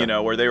happened, Yeah. you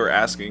know, where they were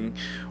asking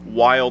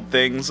wild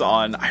things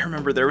on. I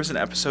remember there was an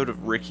episode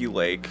of Ricky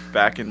Lake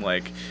back in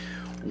like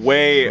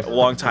way a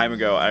long time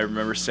ago. I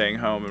remember staying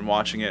home and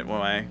watching it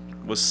when I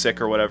was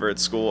sick or whatever at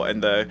school,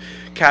 and the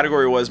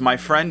category was "My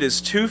friend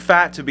is too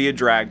fat to be a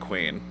drag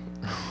queen."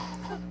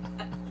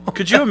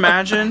 Could you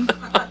imagine?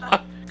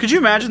 Could you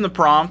imagine the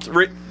prompt?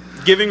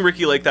 Giving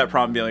Ricky Lake that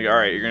prompt, being like, "All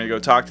right, you're gonna go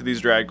talk to these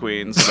drag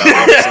queens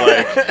about what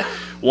it's like.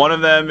 One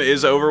of them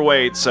is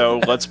overweight, so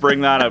let's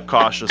bring that up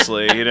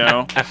cautiously, you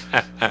know."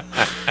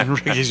 And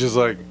Ricky's just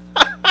like,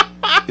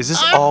 is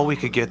this all we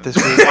could get this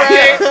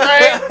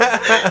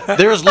week?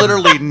 There's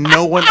literally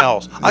no one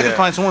else. I could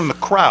find someone in the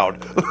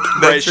crowd.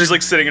 Right? She's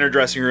like sitting in her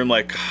dressing room,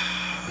 like,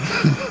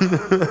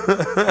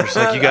 It's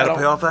like, you gotta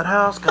pay off that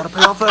house. Gotta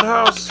pay off that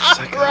house.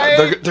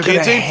 They're Kids gonna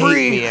ain't hate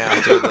free. me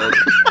after.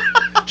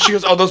 She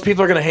goes, "Oh, those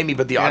people are gonna hate me,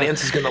 but the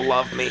audience is gonna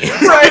love me.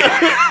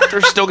 Right?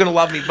 They're still gonna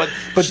love me, but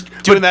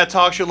Doing that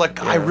talk show,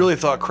 like, I really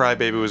thought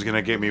Crybaby was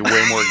gonna get me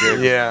way more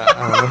gigs.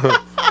 yeah."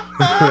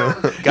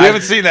 You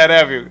haven't seen that,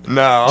 have you?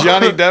 No.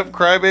 Johnny Depp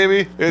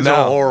Crybaby? It's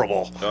No.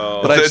 horrible.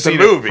 Oh. But I've It's a seen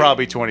movie. it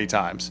probably 20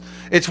 times.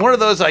 It's one of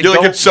those I You're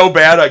don't... like, it's so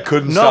bad I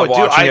couldn't stop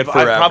watching it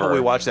forever. I probably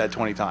watched that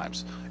 20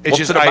 times. It's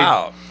What's it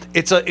about?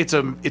 It's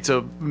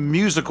a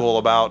musical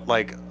about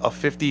like a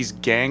 50s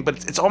gang, but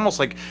it's almost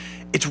like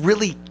it's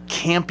really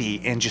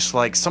campy and just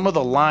like some of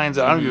the lines.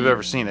 I don't know if you've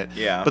ever seen it.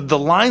 Yeah. But the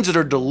lines that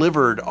are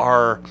delivered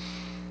are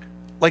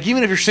like,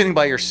 even if you're sitting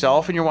by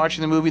yourself and you're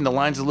watching the movie and the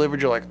lines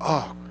delivered, you're like,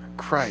 oh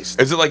Christ.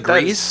 Is it like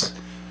That's- Grease?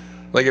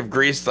 Like if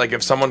Grease, like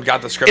if someone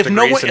got the script of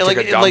Grease and took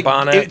a dump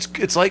on it?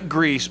 It's like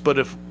Grease, but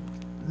if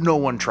no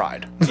one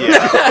tried.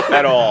 yeah,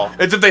 at all.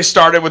 It's if they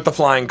started with the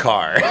flying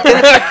car.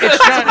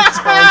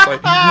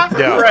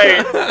 Yeah.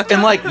 Right.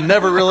 And like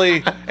never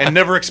really and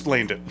never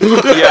explained it.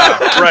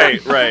 Yeah.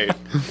 Right.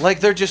 Like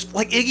they're just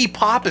like Iggy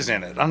Pop is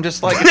in it. I'm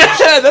just like,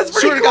 Yeah, that's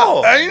pretty sort of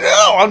cool. I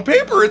know. On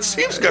paper, it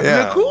seems kind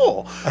Yeah. of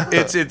cool.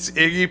 It's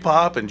Iggy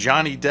Pop and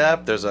Johnny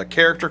Depp. There's a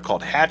character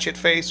called Hatchet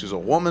Face who's a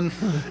woman,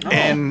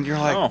 and you're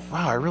like, Oh.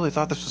 wow, I really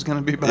thought this was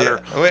gonna be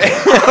better.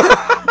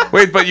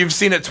 Wait, but you've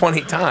seen it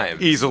 20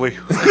 times. Easily.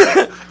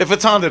 If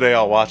it's on today,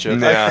 I'll watch it.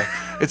 Yeah.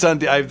 It's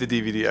on. I have the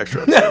DVD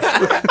extra.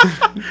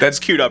 Episodes. That's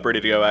queued up, ready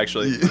to go.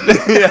 Actually.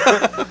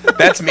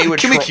 That's me with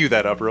Can we Tro- cue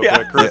that up real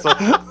quick, Chris? Let's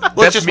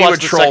That's just me watch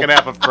with the Troll. second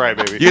half of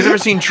Crybaby. You guys ever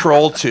seen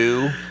Troll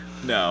 2?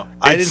 No.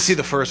 I didn't see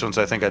the first one,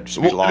 so I think I'd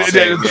just be lost.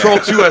 Troll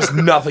 2 has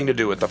nothing to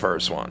do with the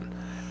first one.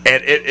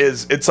 And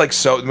it's like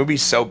the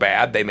movie's so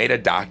bad, they made a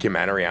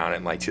documentary on it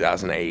in like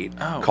 2008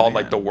 called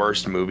like the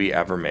worst movie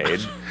ever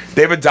made.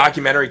 They have a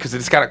documentary because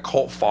it's got a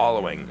cult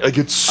following. Like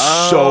it's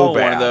so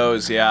bad. One of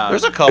those. Yeah.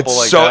 There's a couple It's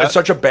like so that. it's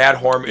such a bad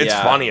horror. It's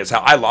Yeah. funny as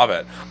hell. I love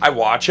it. I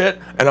watch it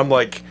and I'm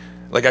like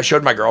I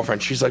showed my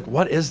girlfriend. She's like,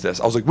 "What is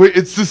this?" I was like, "Wait,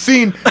 it's the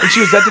scene." And she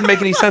goes, "That didn't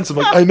make any sense." I'm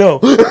like, "I know.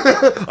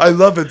 I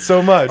love it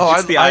so much." Oh,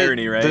 It's the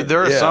irony, right?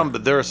 There are Yeah. some,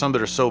 but there are some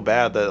that are so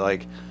bad that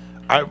like,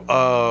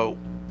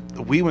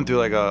 we went through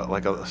like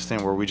a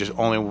thing where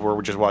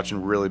we're just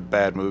watching really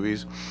bad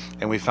movies,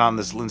 and we found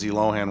this Lindsay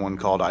Lohan one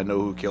called "I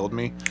Know Who Killed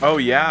Me." Oh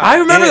yeah. I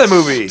remember that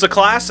movie. It's a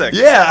classic.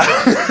 Yeah.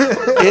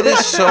 It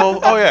is so.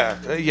 Oh yeah,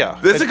 yeah.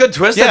 It's a good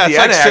twist at the it's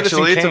end, like Citizen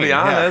actually, to Kane, be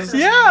yeah. honest.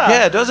 Yeah.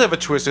 Yeah, it does have a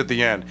twist at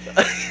the end.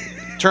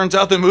 Turns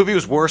out the movie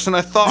was worse than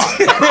I thought.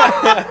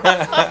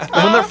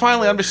 And when they're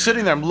finally, I'm just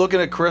sitting there, I'm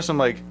looking at Chris, I'm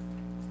like,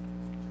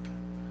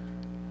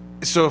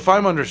 so if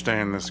I'm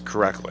understanding this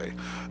correctly,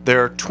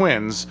 they're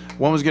twins.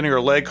 One was getting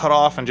her leg cut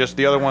off, and just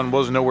the other one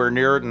was nowhere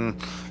near it, and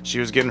she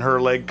was getting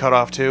her leg cut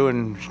off too,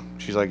 and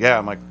she's like, yeah.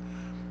 I'm like,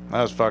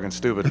 that was fucking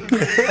stupid.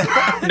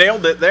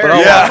 Nailed it there.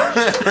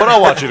 But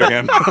I'll watch it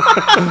again.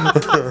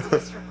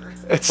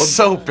 It's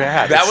so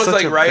bad. That It's was such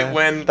like a right bad-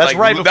 when That's like,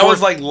 right that before-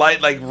 was like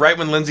right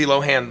when Lindsay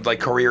Lohan like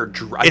career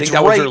I think It's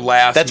that was right- her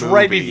last That's movie.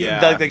 right before.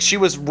 yeah. Like she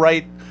was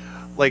right.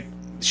 Like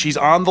she's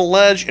on the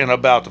ledge and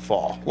about to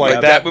fall. Like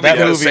Yeah, that movie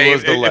could've movie saved,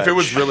 was the ledge. if it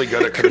was really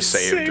good it could have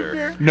saved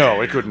her.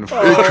 No, it couldn't. It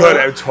could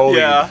have totally.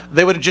 Yeah.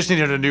 They would have just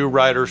needed a new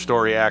writer,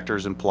 story,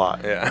 actors, and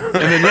plot. Yeah. And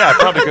then it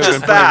probably could have Just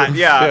been that. pretty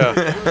Yeah.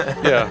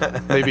 good. Yeah.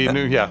 Maybe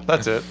new. Yeah,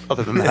 that's it.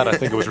 Other than that, I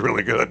think it was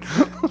really good.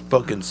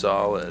 Fucking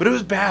solid. But it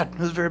was bad. It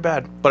was very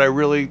bad. But I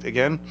really,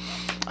 again,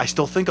 I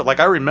still think of, like,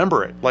 I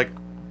remember it. Like,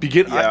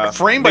 Yeah.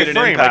 frame by Made an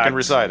frame, I can impact.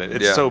 recite it.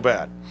 It's Yeah. so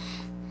bad.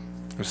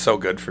 It was so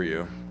good for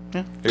you.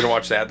 Yeah. You're gonna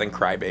watch that, then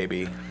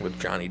Crybaby with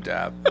Johnny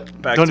Depp.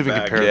 Back Don't to even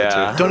back. compare Yeah.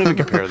 the two. Don't even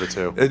compare the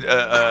two.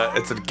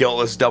 It's a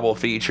guiltless double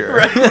feature.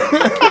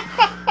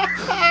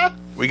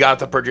 We got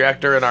the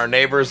projector in our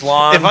neighbor's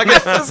lawn. If I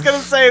could, I was gonna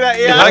say that.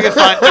 if Yeah. I could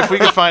find, if we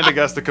could find a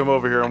guest to come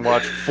over here and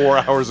watch 4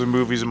 hours of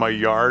movies in my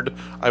yard,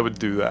 I would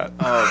do that.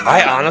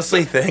 I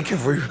honestly think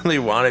if we really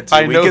wanted to,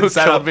 I we know could who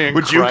set killed up. me in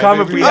Would you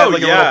come if we Crybaby. had Oh,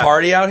 like a yeah. little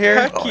party out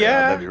here? Heck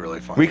yeah. That'd be really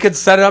fun. We could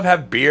set it up,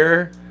 have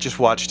beer. just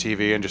watch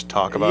TV and just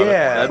talk about it.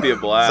 That'd be a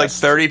blast.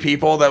 It's like 30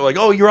 people that were like,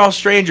 oh, you're all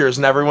strangers,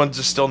 and everyone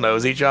just still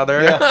knows each other.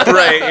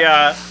 Right.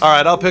 Yeah. All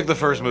right, I'll pick the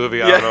first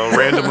movie. I don't know,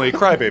 randomly,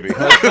 Crybaby.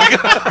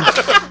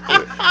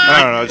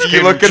 I don't know. It just You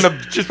came- look in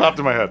just- just popped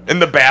in my head. In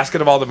the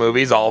basket of all the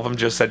movies, all of them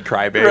just said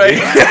Crybaby. Right.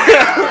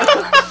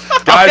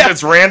 Guys,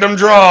 it's random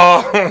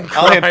draw.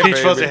 I'll have Peach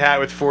Crybaby. Fuzzy hat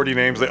with 40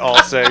 names. They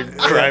all say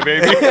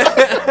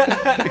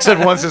Crybaby.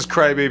 Except one says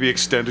Crybaby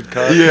Extended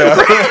Cut. Yeah.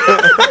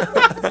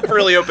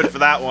 Really open for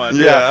that one.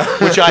 Yeah.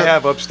 Which I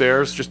have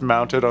upstairs, just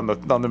mounted on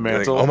the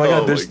mantle. Oh my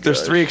god, Oh there's my there's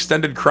gosh. 3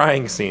 extended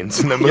crying scenes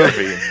in the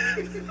movie.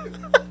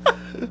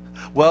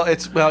 Well, I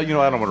don't want to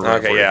ruin it for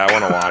Okay, you. yeah, I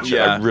want to watch it.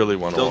 Yeah. I really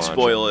want to watch Don't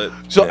spoil it.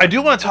 So I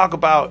do want to talk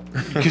about,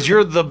 because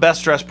you're the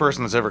best dressed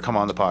person that's ever come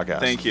on the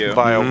podcast. Thank you.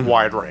 By a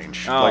wide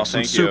range. Oh, like some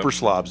thank you. super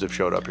slobs have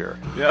showed up here.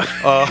 Yeah. it.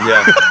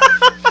 Yeah.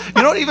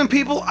 You know what? Even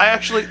people, I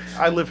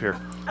live here.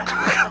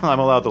 I'm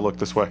allowed to look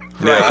this way.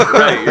 Right.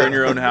 Right. You're in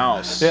your own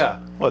house. Yeah.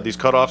 What, these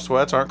cut off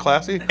sweats aren't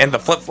classy? And the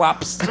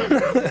flip-flops.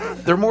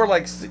 They're more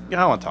like, I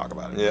don't want to talk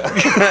about it. Yeah.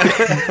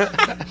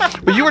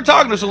 But you were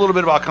talking to us a little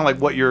bit about kind of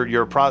like what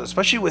your process,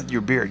 especially with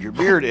your beard. Your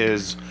beard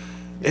is,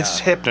 it's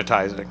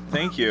hypnotizing.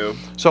 Thank you.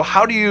 So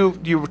how do you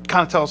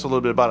kind of tell us a little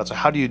bit about it? So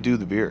how do you do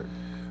the beard?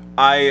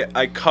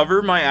 I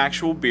cover my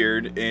actual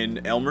beard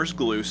in Elmer's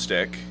glue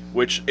stick,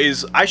 which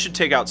is, I should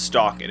take out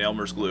stock in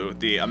Elmer's glue,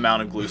 the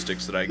amount of glue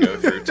sticks that I go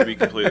through, to be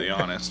completely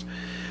honest.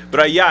 But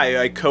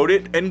I coat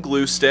it in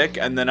glue stick,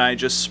 and then I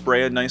just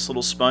spray a nice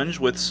little sponge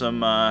with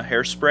some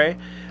hairspray,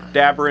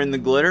 dab her in the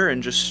glitter,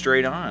 and just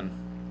straight on.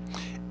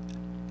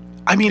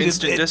 I mean,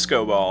 Instant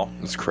disco ball.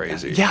 It's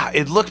crazy. yeah,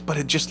 it looks, but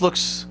it just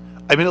looks.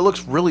 I mean, it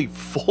looks really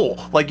full.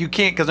 Like you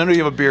can't, because I know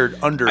you have a beard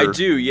under. I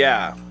do,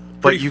 yeah.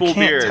 but Pretty you full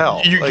can't beard. tell.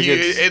 Like,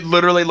 it's- It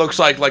literally looks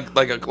like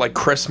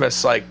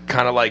Christmas, like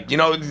kind of like, you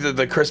know,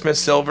 the Christmas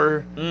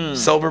silver, not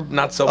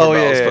silver Oh,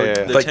 yeah, bells, yeah, but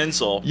yeah. The like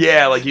tinsel.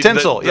 yeah, like you,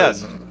 Tinsel,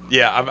 yes.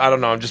 Yeah, I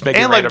don't know. I'm just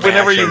making and like random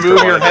whenever you actions move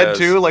for your what it head is.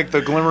 too, like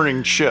the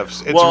glimmering shifts.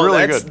 It's Well,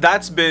 really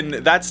that's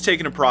good. that's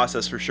taken a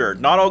process for sure.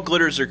 Not all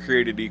glitters are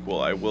created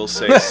equal. I will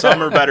say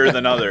some are better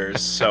than others.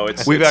 So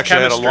it's We've it's actually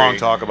chemistry. had a long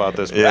talk about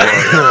this. Before.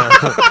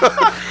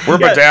 We're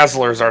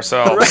bedazzlers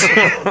ourselves.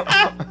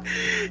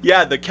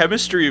 Yeah, the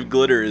chemistry of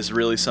glitter is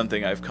really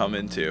something I've come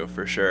into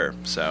for sure.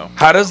 So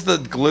How does the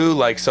glue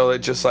so it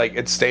just like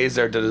it stays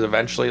there? Does it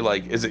eventually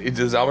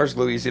is Elmer's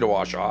glue easy to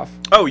wash off?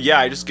 oh yeah,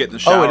 I just get in the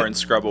shower it- and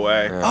scrub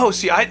away. Oh,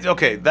 see, I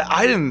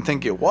didn't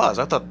think it was.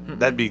 I thought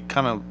that'd be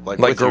kind of like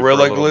Like with you for a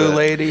Gorilla little Glue bit.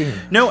 lady?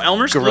 No,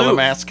 Elmer's Gorilla glue.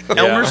 mask.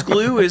 Elmer's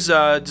glue is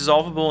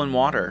dissolvable in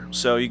water,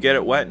 so you get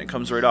it wet and it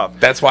comes right off.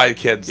 That's why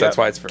kids. That's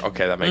Yep. why it's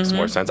okay. That makes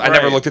more sense. I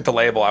never Right. looked at the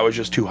label. I was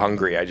just too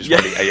hungry. I just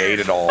I ate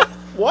it all.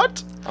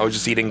 What? I was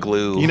just eating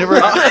glue. You never.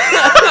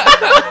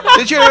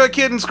 Did you have a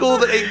kid in school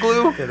that ate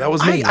glue? Yeah, that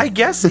was me. I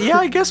guess. Yeah,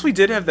 I guess we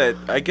did have that.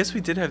 I guess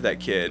we did have that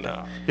kid.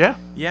 Yeah.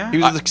 Yeah. He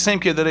was the same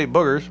kid that ate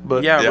boogers,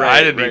 but Yeah, Yeah, right,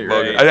 I didn't right, eat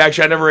booger. right.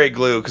 I never ate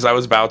glue because I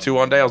was about to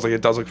one day. I was like,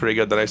 it does look pretty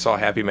good. Then I saw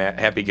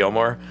Happy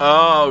Gilmore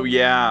Oh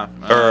yeah.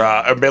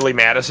 or Billy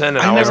Madison, and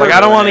I, was never like,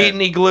 I don't want to really- eat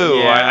any glue.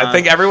 Yeah. I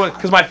think everyone,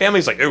 because my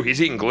family's like, oh,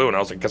 he's eating glue, and I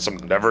was like, guess I'm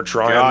never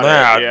trying Got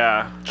that. it,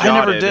 yeah. I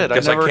never Jotted. did. I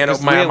Guess I never. can't 'cause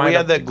open my we mind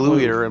had up that to glue glue.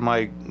 eater in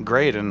my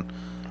grade, and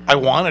I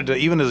wanted to,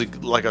 even as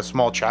like a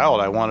small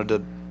child, I wanted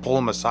to pull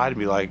him aside and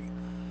be like,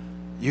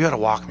 "You got to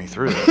walk me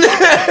through this."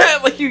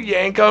 Like you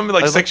yank him,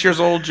 like was 6 years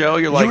old Joe.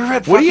 You're like, you ever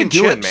had what are you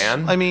fucking doing, chips?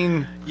 man? I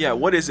mean, Yeah.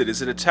 What is it?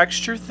 Is it a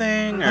texture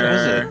thing what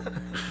is or? it?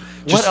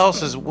 What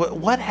else is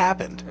what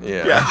happened?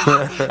 yeah.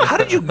 How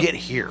did you get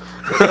here?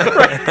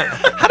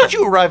 How did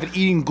you arrive at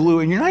eating glue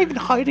and you're not even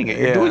hiding it?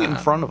 You're doing it in Yeah.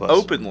 front of us.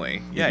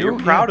 Openly. Yeah, you're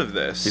proud of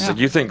this. He's like,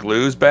 you think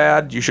glue's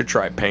bad? You should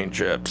try paint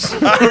chips.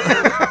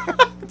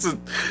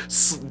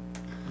 It's a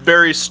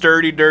very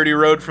sturdy, dirty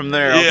road from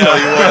there. I'll tell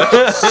you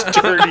what.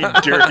 Sturdy,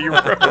 dirty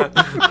road.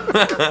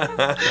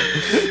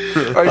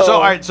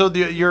 All right. So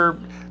your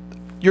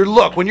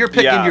look, when you're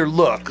picking Yeah. your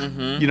look,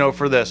 you know,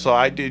 for this.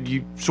 So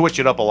you switch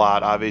it up a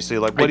lot, obviously.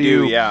 Like, what I do do,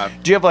 you? yeah.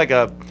 Do you have like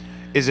a?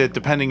 Is it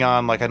depending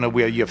on, like, I know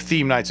you have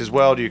theme nights as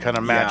well? Do you kind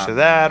of match Yeah. to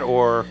that,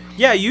 or?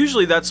 Yeah,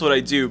 usually that's what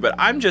I do, but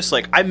I'm just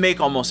like I make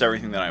almost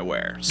everything that I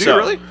wear. Do you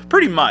really?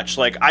 Pretty much.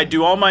 Like I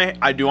do all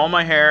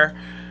my hair,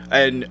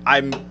 and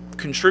I'm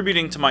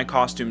contributing to my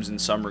costumes in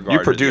some regard. You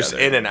or produce the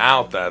other. in and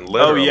out, then Oh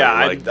literally.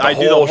 yeah, like, I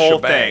do the whole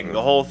shebang. thing.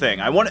 The whole thing.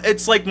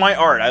 It's like my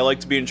art. I like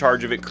to be in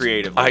charge of it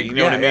creatively. You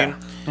know what I mean?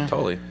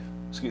 Totally.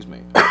 Excuse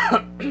me.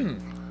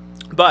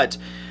 But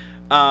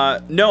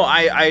no,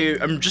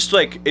 I'm just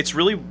like, it's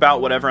really about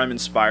whatever I'm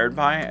inspired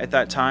by at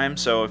that time.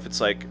 So if it's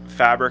like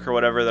fabric or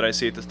whatever that I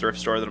see at the thrift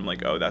store that I'm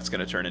like, oh, that's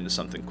gonna turn into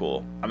something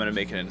cool, I'm gonna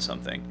make it into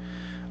something.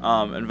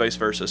 and vice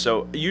versa.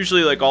 So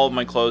usually, like, all of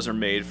my clothes are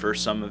made for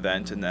some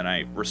event, and then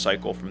I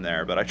recycle from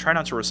there. But I try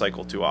not to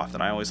recycle too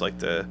often. I always like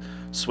to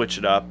switch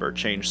it up or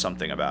change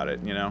something about it,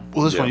 you know?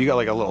 Well, this one, you got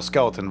like a little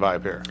skeleton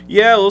vibe here.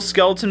 Yeah, a little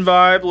skeleton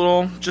vibe,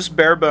 little just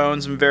bare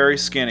bones and very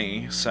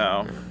skinny,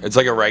 so... It's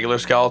like a regular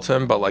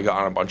skeleton, but like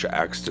on a bunch of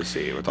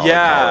ecstasy with all the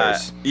Yeah,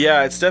 colors.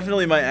 yeah, it's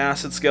definitely my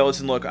acid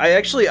skeleton look.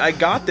 I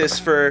got this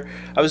for...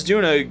 I was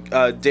doing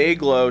a day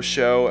glow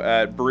show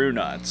at Brew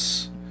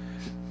Nuts.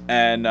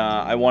 And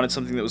I wanted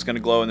something that was going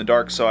to glow in the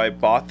dark, so I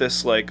bought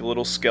this like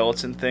little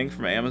skeleton thing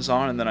from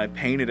Amazon, and then I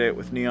painted it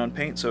with neon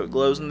paint so it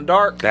glows in the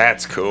dark.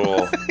 That's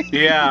cool.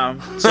 Yeah,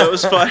 so it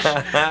was fun.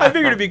 I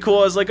figured it'd be cool.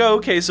 I was like, oh,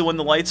 okay, so when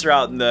the lights are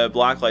out and the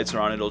black lights are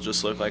on, it'll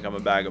just look like I'm a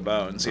bag of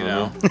bones, you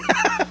know?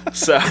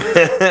 So,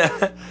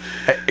 Hey,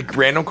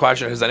 random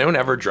question: has anyone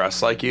ever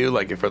dressed like you,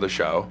 like for the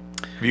show?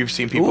 Have you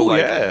seen people Ooh,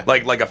 like, yeah.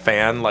 like a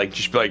fan, like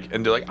just be like,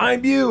 and they're like,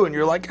 "I'm you," and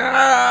you're like,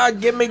 "Ah,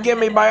 give me,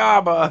 by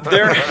Abba."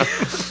 there,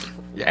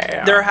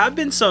 Yeah. there have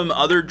been some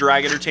other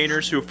drag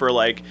entertainers who, for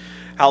like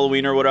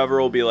Halloween or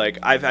whatever, will be like,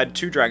 I've had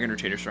 2 drag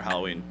entertainers for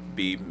Halloween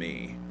be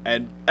me.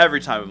 And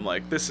every time I'm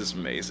like, this is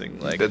amazing.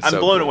 Like, That's I'm so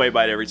blown cool. away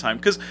by it every time.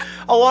 Because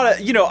a lot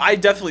of, you know, I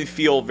definitely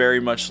feel very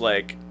much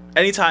like,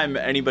 anytime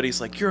anybody's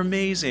like, you're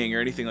amazing or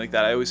anything like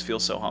that, I always feel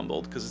so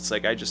humbled. Because it's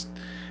like, I just,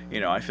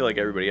 you know, I feel like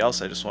everybody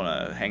else, I just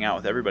want to hang out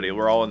with everybody.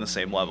 We're all on the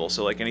same level.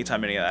 So, like,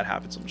 anytime any of that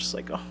happens, I'm just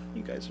like, oh,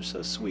 you guys are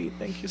so sweet.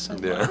 Thank you so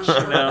much.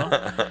 You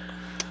know?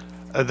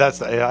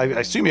 I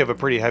assume you have a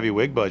pretty heavy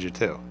wig budget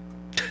too.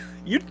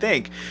 You'd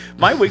think.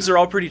 My wigs are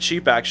all pretty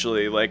cheap,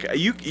 actually. Like,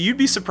 you'd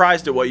be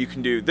surprised at what you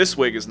can do. This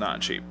wig is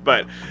not cheap,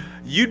 but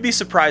you'd be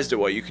surprised at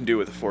what you can do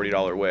with a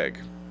 $40 wig.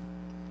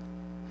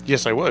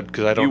 Yes, I would,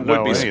 because I don't You know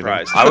would be anything.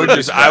 surprised. I would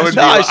just, I would.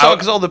 No, be, I saw would-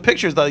 because all the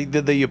pictures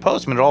that you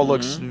post, and it all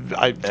looks.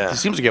 Yeah. It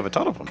seems like you have a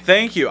ton of them.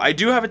 Thank you. I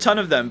do have a ton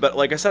of them, but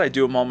like I said, I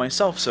do them all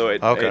myself, so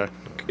it Okay.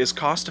 is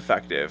cost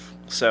effective.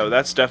 So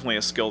that's definitely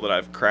a skill that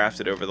I've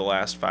crafted over the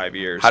last 5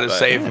 years. how to but-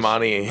 save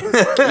money.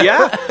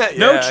 Yeah.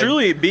 No, Yeah.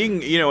 truly,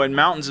 being, you know, in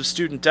mountains of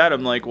student debt,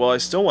 I'm like, well, I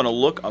still want to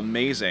look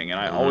amazing, and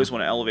I always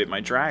want to elevate my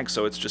drag,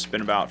 so it's just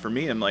been about, for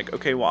me, I'm like,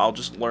 okay, well, I'll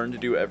just learn to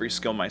do every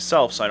skill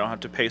myself, so I don't have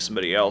to pay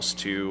somebody else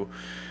to,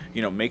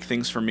 you know, make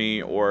things for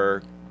me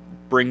or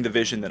bring the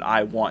vision that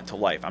I want to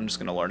life. I'm just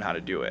going to learn how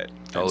to do it.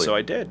 And Totally. so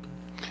I did.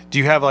 Do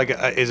you have like?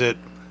 Is it?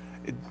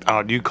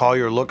 Do you call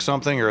your look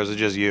something, or is it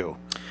just you?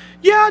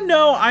 Yeah,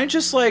 no, I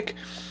just like,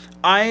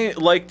 I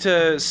like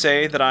to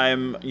say that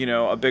I'm, you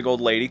know, a big old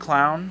lady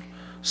clown.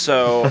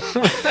 So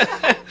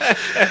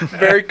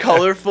very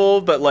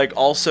colorful, but like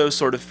also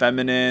sort of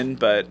feminine,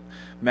 but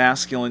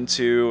masculine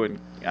too. And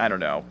I don't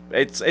know,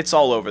 it's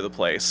all over the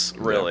place,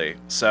 really.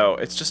 So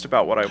it's just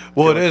about what I.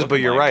 Well, feel it like is, but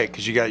looking you're like. right,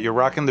 because you're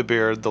rocking the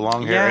beard, the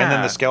long hair, and then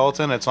Yeah. the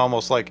skeleton. It's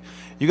almost like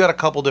you got a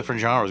couple different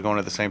genres going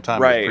at the same time.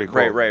 It's Right, pretty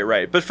cool.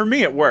 right. But for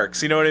me, it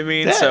works. You know what I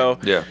mean? Yeah. So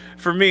Yeah.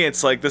 for me,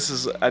 it's like this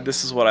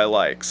is what I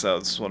like. So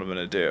this is what I'm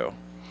gonna do.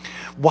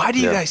 Why do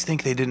you Yeah. guys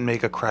think they didn't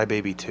make a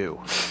Crybaby 2?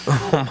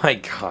 Oh my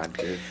god,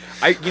 dude.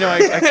 I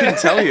couldn't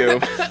tell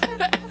you.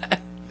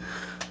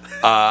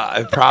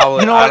 I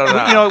probably. You know I what? don't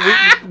know. You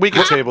know, we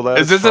can table that.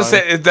 Is It's this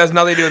fine. it does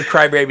nothing to do with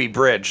Crybaby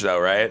Bridge though,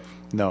 right?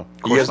 No.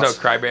 You guys know not.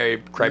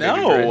 Crybaby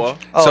No.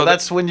 Bridge? Oh, So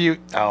that's when you.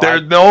 Oh,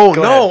 There, go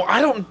no, ahead. I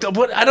don't.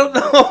 What I don't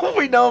know.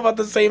 We know about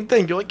the same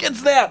thing. You're like,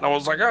 it's that. And I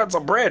was like, oh, it's a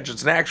bridge.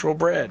 It's an actual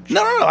bridge.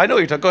 No. I know what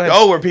you're talking. Go ahead.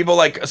 Oh, where people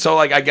like, so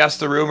like, I guess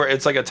the rumor,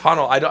 it's like a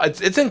tunnel. I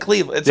don't. It's in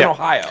Cleveland. It's in Yeah.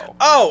 Ohio.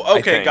 Oh, I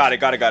okay, think. got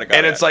it.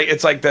 And it's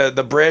like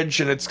the bridge,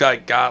 and it's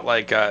got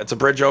like it's a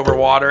bridge over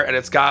water, and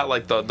it's got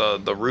like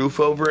the roof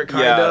over it,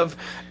 kind Yeah. of.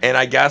 And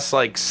I guess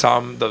like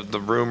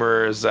the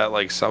rumor is that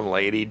like some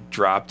lady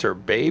dropped her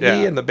baby, Yeah.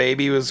 and the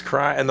baby was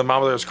crying, and the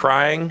mother was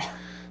crying.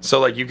 So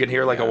like you can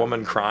hear like a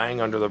woman crying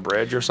under the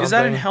bridge or something. Is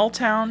that in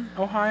Helltown,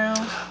 Ohio?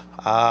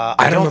 I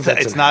don't know don't. if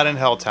that's It's in- not in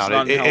Helltown. It's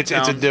not in It's a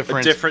Helltown.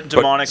 different. A different but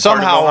demonic part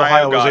of Somehow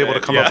Ohio was got able it, to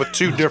come yeah. up with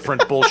 2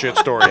 different bullshit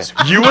stories.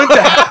 You went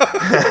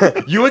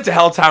to you went to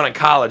Helltown in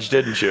college,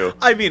 didn't you?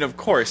 I mean, of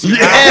course. Yeah,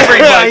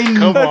 Everybody,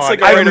 come That's on.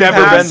 like a I've rite of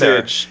never been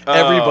there. passage.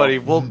 Everybody,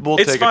 we'll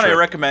It's take fun. a I trip.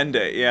 recommend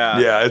it. Yeah.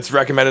 Yeah, it's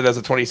recommended as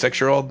a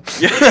 26-year-old.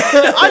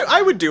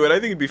 I would do it. I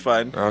think it'd be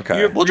fun.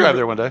 Okay. We'll drive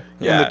there one day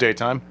in Yeah. the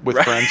daytime with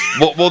Right. friends.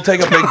 We'll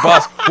take a big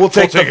bus. We'll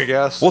take take a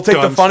gas. We'll take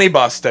the Guns. funny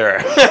bus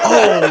there.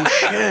 Oh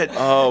shit!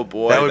 Oh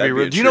boy, That would be that'd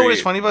real. a Do you know what his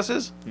treat. funny bus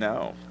is?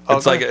 No.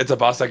 It's Okay. like it's a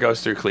bus that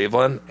goes through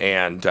Cleveland,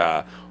 and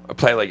I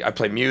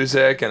play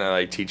music, and I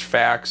like teach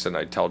facts, and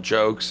I tell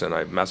jokes, and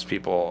I mess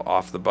people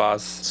off the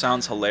bus.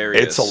 Sounds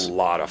hilarious. It's a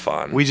lot of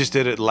fun. We just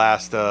did it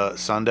last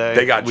Sunday.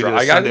 They got We drunk.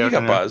 did a Sunday You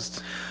got afternoon.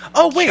 buzzed.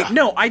 Oh wait,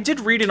 no, I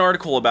did read an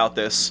article about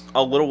this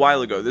a little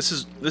while ago. This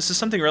is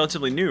something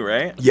relatively new,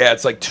 right? Yeah,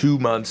 it's like 2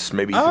 months,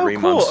 maybe Oh, 3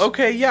 cool. months.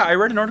 Okay, yeah, I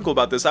read an article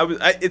about this.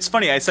 It's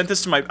funny. I sent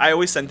this to I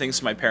always send things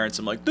to my parents.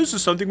 I'm like, this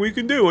is something we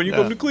can do when you Yeah.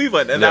 come to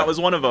Cleveland, and Yeah. that was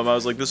one of them. I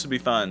was like, this would be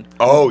fun.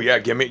 Oh yeah,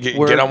 get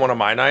We're- on one of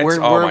my nights.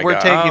 We're, oh we're, my we're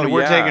god. taking Oh,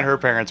 we're yeah. taking her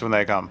parents when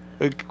they come.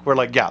 we're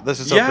like, yeah, this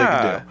is something we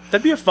can do.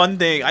 That'd be a fun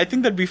thing. I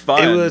think that'd be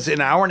fun. It was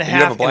an hour and a have a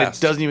half, and it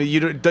blast. doesn't even you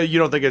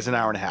don't think it's an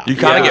hour and a half. You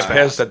kind of Yeah. get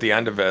pissed at the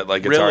end of it,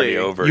 like it's Really? already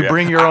over. You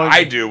bring your own-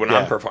 I do when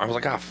I'm Yeah. performing. I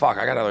was like, oh fuck,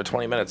 I got another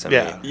 20 minutes in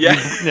Yeah. me. Yeah.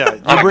 Yeah,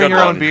 you I'm a bring good your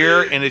own one.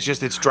 beer, and it's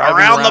driving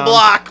Around the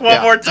block one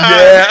Yeah. more time.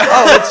 Yeah.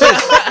 Oh,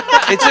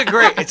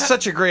 it's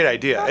such a great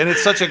idea, and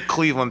it's such a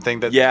Cleveland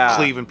thing that Yeah.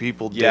 Cleveland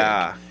people dig.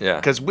 Yeah. Yeah.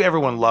 because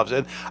everyone loves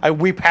it.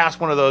 We passed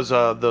one of those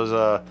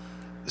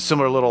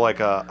similar little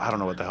like I don't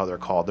know what the hell they're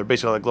called. They're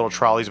basically like little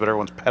trolleys, but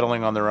everyone's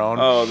pedaling on their own.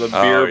 Oh, the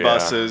Oh, beer yeah.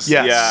 buses.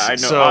 Yes. Yeah, I know.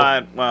 So-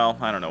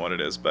 I don't know what it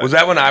is, but Was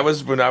that when I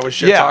was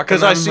shit yeah, talking?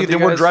 because I them see with that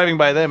you we're guys? driving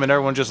by them, and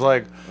everyone's just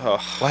like, Ugh.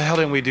 "Why the hell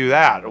didn't we do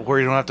that? Where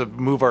you don't have to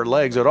move our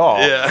legs at all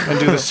Yeah. and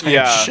do the same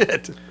Yeah.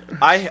 shit."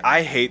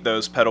 I hate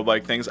those pedal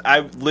bike things. I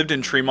lived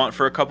in Tremont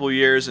for a couple of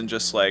years, and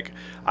just like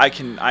I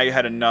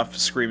had enough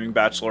screaming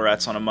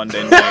bachelorettes on a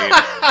Monday night.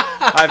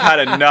 I've had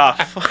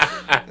enough.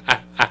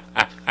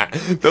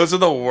 Those are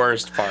the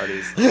worst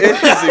parties. It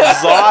is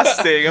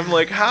exhausting. I'm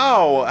like,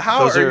 how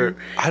Those are are. you?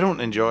 I don't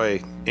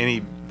enjoy any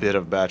bit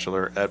of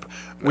bachelor.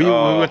 We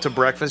Oh. went to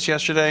breakfast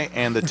yesterday,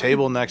 and the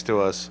table next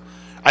to us.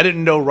 I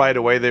didn't know right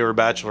away they were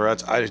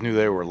bachelorettes. I just knew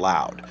they were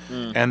loud,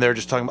 and they're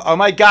just talking about, "Oh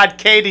my God,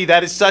 Katie,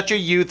 that is such a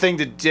you thing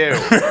to do."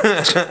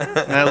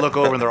 And I look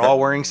over, and they're all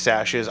weering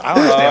sashes. I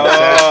don't understand the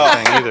sashes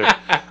thing either.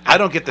 I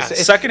don't get the.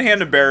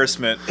 Secondhand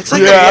embarrassment. It's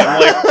like Yeah.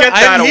 Like, get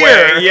that I'm away.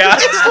 here. Yeah.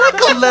 It's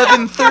like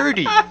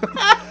 11:30.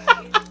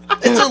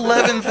 It's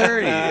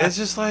 11:30. It's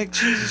just like,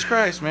 Jesus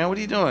Christ, man, what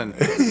are you doing?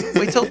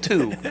 Wait till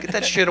 2. Get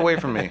that shit away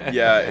from me.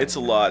 Yeah, it's a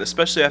lot,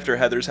 especially after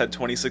Heather's had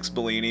 26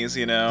 Bellinis,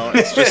 you know?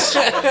 It's just,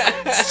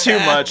 it's too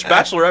much.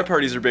 Bachelorette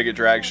parties are big at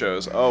drag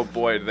shows. Oh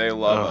boy, do they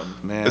love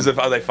them. Man.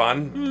 Are they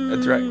fun?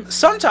 That's right.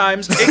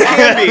 Sometimes it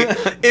can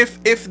be.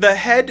 If the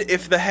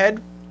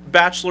head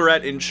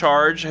bachelorette in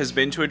charge has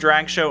been to a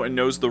drag show and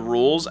knows the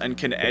rules and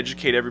can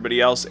educate everybody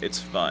else, it's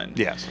fun.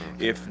 Yes.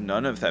 If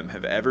none of them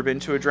have ever been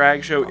to a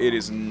drag show, it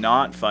is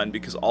not fun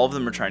because all of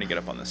them are trying to get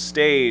up on the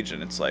stage,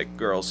 and it's like,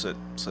 girls,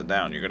 sit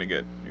down. You're gonna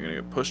get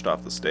pushed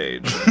off the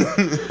stage.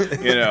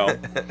 You know.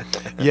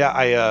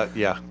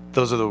 Yeah,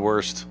 those are the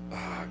worst.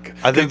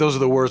 I think those are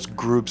the worst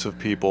groups of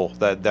people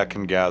that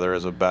can gather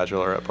as a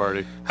bachelorette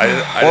party.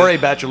 Or a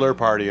bachelor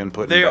party and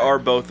put They are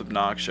both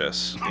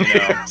obnoxious. You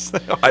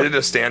know? I did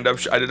a stand-up.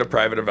 I did a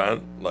private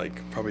event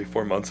like probably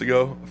 4 months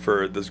ago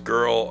for this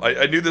girl.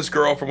 I knew this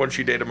girl from when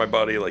she dated my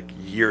buddy like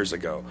years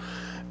ago.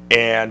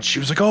 And she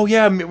was like, "Oh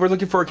yeah, we're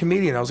looking for a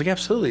comedian." I was like,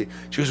 "Absolutely."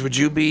 She goes, "Would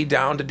you be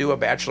down to do a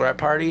bachelorette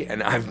party?"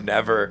 And I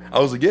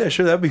was like, "Yeah,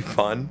 sure, that'd be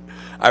fun."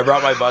 I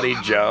brought my buddy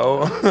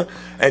Joe,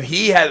 and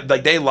he had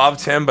like they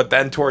loved him, but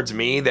then towards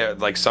me, they're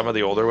like some of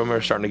the older women were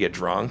starting to get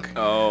drunk.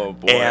 Oh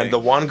boy. And the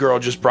one girl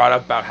just brought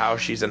up about how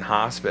she's in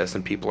hospice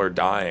and people are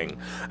dying,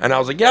 and I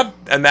was like, "Yep,"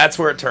 and that's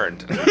where it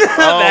turned.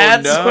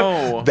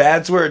 no.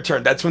 That's where it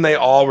turned. That's when they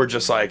all were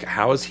just like,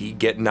 "How is he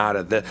getting out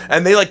of this?"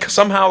 And they like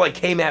somehow like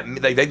came at me,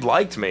 like they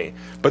liked me,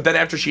 but then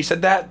after she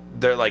said that,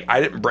 they're like, I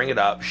didn't bring it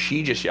up.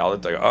 She just yelled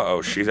at like,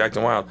 "Uh-oh, she's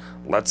acting wild.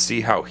 Let's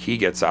see how he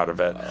gets out of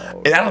it."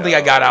 And I don't think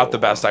I got out the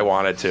best I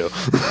wanted to.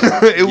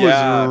 It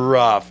Yeah. was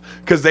rough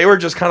because they were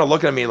just kind of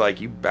looking at me like,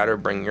 "You better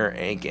bring your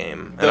A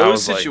game." And I Those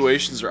was like,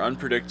 situations are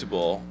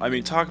unpredictable. I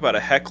mean, talk about a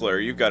heckler.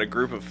 You've got a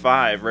group of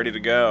 5 ready to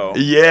go.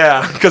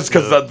 yeah, because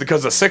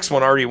the sixth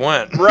one already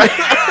went. Right.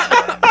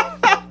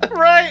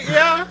 Right,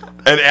 yeah.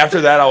 And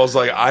after that, I was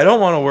like, I don't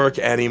want to work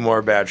any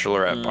more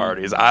bachelorette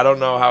parties. I don't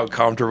know how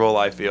comfortable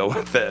I feel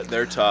with it.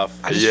 They're tough.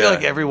 I just Yeah. feel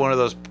like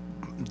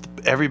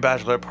every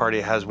bachelorette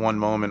party has one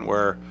moment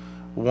where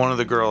one of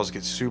the girls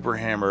gets super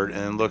hammered and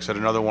then looks at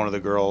another one of the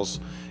girls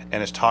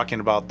and is talking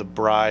about the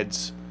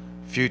bride's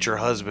future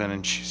husband,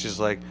 and she's just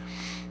like,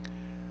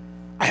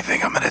 "I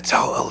think I'm gonna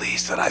tell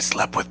Elise that I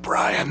slept with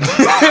Brian."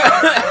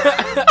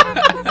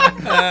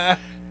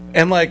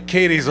 And like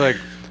Katie's like,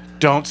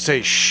 "Don't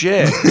say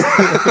shit."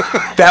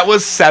 That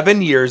was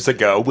 7 years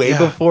ago, way Yeah.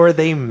 before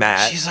they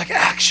met. She's like,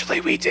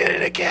 "Actually, we did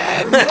it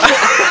again.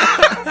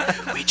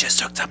 We just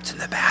hooked up to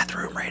the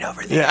bathroom right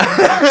over there.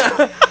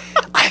 yeah.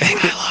 I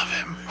think I love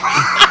him.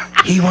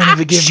 He wanted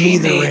to give She me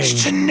the ring.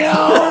 needs to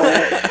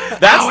know."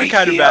 That's How the he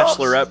kind of feels.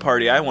 bachelorette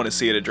party I want to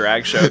see at a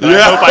drag show. That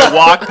I hope I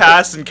walk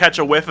past and catch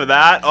a whiff of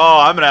that. Oh,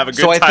 I'm going to have a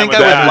good So I time think with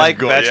I that. would like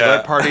Good, bachelorette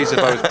yeah. parties if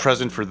I was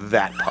present for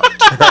that part.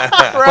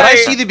 But I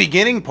see the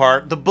beginning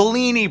part, the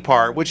Bellini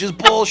part, which is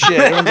bullshit.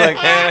 Everyone's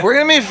like, "We're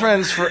gonna be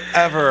friends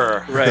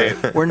forever. Right.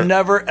 We're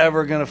never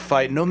ever gonna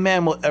fight. No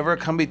man will ever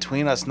come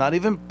between us. Not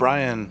even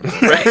Brian."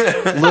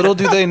 Little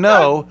do they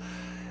know,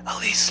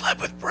 Elise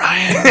slept with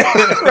Brian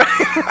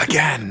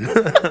Again.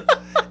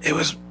 It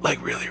was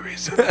like really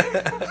recent.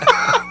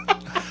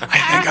 I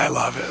think I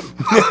love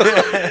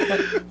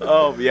him.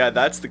 Oh yeah,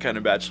 that's the kind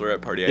of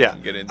bachelorette party I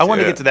can get into. I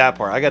want to get to that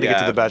part. I got to get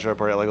Yeah. to the bachelorette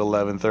party at like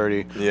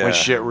 11:30 Yeah. when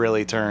shit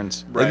really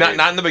turns. Right.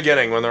 Not in the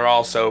beginning when they're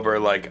all sober,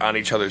 like on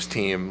each other's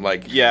team,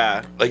 like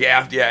Yeah. like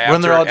after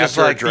When they're all just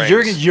after like,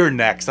 drinks. you're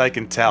next. I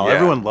can tell. Yeah.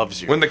 Everyone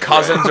loves you. When the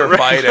cousins are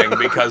fighting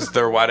because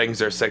their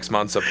weddings are 6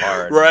 months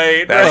apart.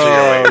 Right. That's what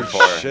you're waiting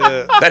for.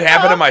 shit. That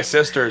happened to my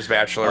sister's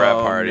bachelorette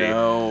Oh, party.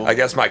 no. I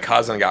guess my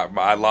cousin got.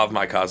 I love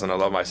my cousin. I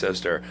love my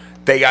sister.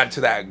 They got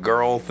to that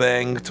girl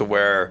thing to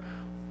where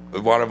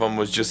one of them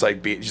was just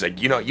like, she's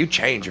like, you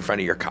change in front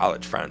of your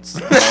college friends.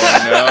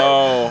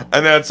 Oh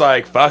And then it's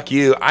like, fuck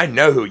you. I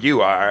know who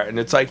you are. And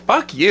it's like,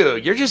 fuck you.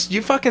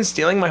 You fucking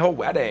stealing my whole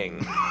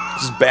wedding.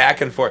 Just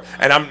back and forth.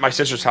 And my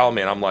sister's telling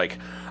me, and I'm like,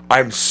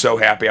 I'm so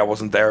happy I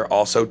wasn't there.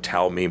 Also,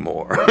 tell me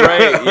more. no.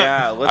 Right.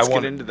 Yeah. Let's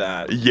want- get into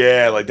that.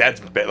 Yeah, like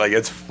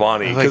it's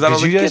funny. Like, I did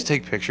was you like, guys get-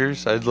 take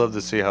pictures? I'd love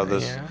to see how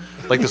this, Yeah.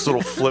 like this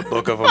little flip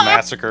book of a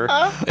massacre.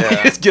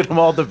 Just get them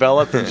all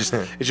developed, and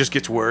it just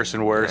gets worse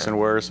and worse and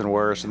worse and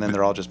worse, and then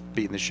they're all just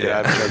beating the shit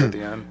out of each other at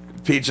the end.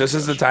 Pete, this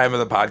is the time of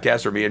the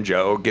podcast where me and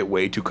Joe get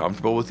way too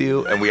comfortable with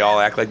you, and we all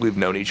act like we've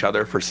known each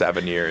other for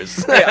 7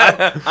 years. Hey,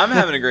 I'm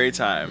having a great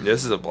time.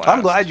 This is a blast.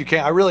 I'm glad you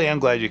came. I really am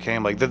glad you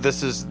came. Like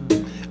this is,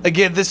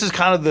 again, this is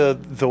kind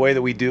of the way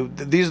that we do.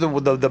 These are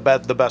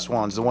the best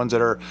ones. The ones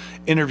that are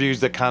interviews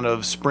that kind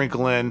of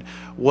sprinkle in.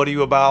 What are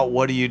you about?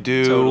 What do you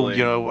do? Totally.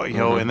 You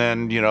know, and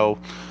then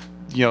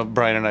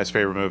Brian and I's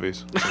favorite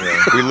movies.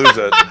 Yeah, we lose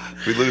it.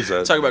 We lose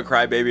it. Talk about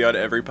Crybaby on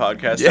every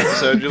podcast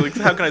episode. You're like,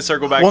 how can I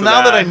circle back? Well, to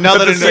now that I know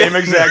At the same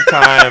exact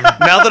time.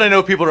 now that I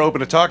know people are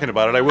open to talking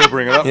about it, I will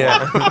bring it up.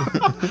 Yeah. more.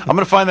 I'm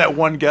gonna find that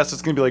one guest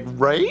that's gonna be like,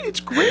 right? It's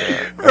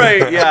great.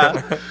 right,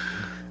 yeah.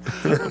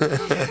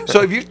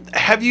 So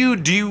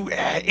do you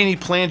any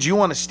plans? Do you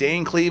want to stay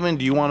in Cleveland?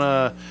 Do you want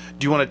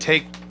to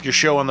take your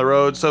show on the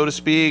road, so to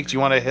speak? Do you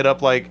want to hit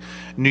up like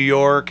New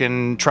York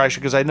and try?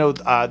 Because I know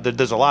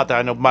there's a lot there.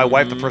 I know my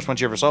wife, the first one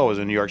she ever saw was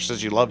in New York. She says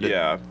she loved it.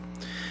 Yeah.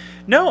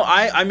 No,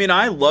 I mean,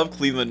 I love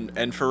Cleveland,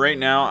 and for right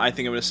now, I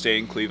think I'm going to stay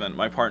in Cleveland.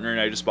 My partner and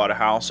I just bought a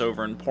house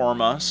over in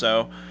Porma,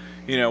 so,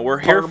 we're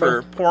here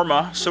for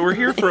Porma, so we're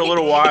here for a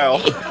little while,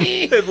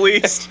 at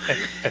least.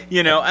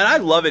 And I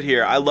love it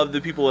here. I love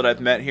the people that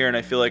I've met here, and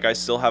I feel like I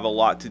still have a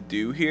lot to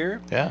do here.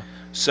 Yeah.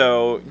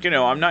 So,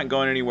 I'm not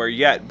going anywhere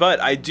yet,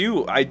 but I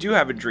do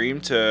have a dream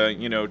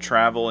to,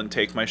 travel and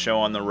take my show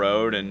on the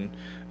road and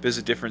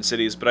visit different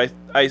cities. But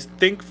I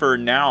think for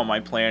now, my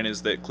plan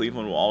is that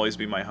Cleveland will always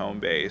be my home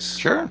base.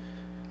 Sure.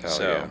 Hell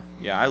So,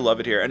 yeah, I love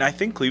it here. And I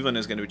think Cleveland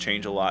is going to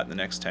change a lot in the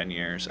next 10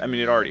 years. I mean,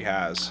 it already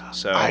has.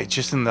 So,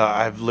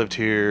 I've lived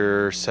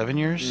here 7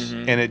 years,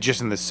 and it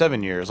just in the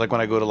 7 years, like when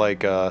I go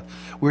to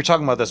we were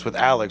talking about this with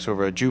Alex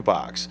over at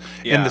Jukebox.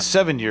 In Yeah. the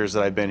 7 years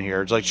that I've been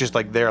here, it's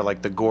like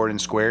the Gordon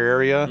Square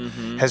area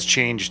has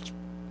changed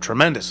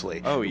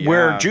tremendously. Oh, yeah.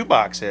 Where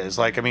Jukebox is,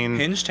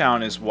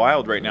 Hingetown is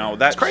wild right now.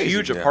 That crazy,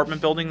 huge yeah.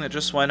 apartment building that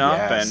just went up,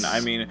 Yes. and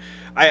I mean,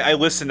 I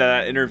listened to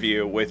that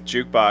interview with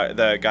Jukebox,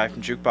 the guy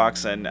from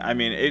Jukebox, and I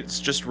mean, it's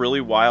just really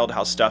wild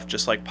how stuff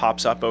just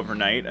pops up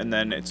overnight, and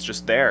then it's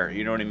just there.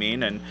 You know what I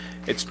mean? And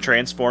it's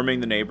transforming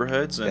the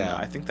neighborhoods, and Yeah.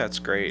 I think that's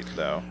great,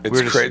 though. It's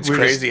We're just- it's we're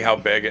crazy how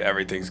big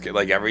everything's get.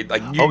 You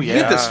Oh,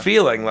 get this yeah.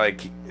 feeling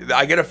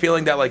I get a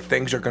feeling that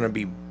things are gonna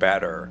be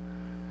better,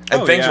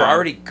 and Oh, things yeah. are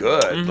already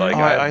good.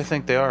 I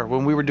think they are.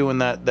 When we were doing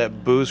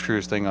that booze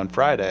cruise thing on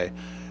Friday,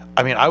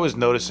 I mean, I was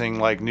noticing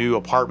new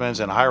apartments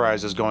and high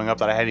rises going up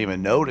that I hadn't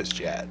even noticed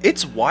yet.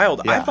 It's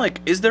wild. Yeah. I'm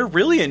like, is there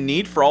really a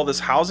need for all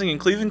this housing in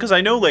Cleveland? Because I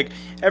know,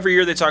 every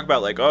year they talk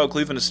about, oh,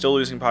 Cleveland is still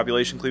losing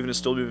population. Cleveland is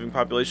still losing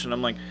population.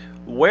 I'm like,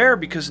 where?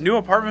 Because new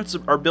apartments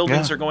or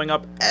buildings Yeah. are going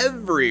up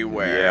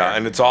everywhere. Yeah,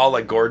 and it's all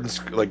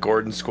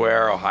Gordon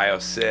Square, Ohio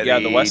City. Yeah,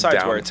 the West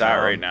Side's where it's at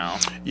downtown. right now.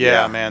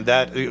 Yeah, Yeah. man,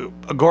 that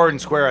Gordon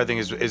Square I think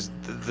is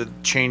the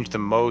change the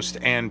most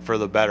and for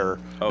the better.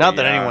 Oh, Not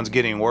that yeah. anyone's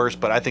getting worse,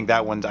 but I think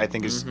that one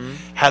is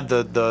had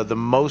the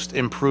most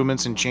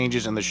improvements and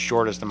changes in the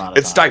shortest amount of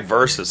It's time.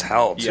 diverse as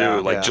hell too.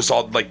 Yeah. Yeah. Just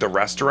all the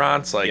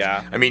restaurants.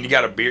 Yeah. I mean, you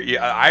got a beer.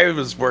 Yeah, I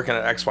was working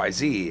at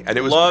XYZ, and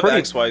it was Love pretty,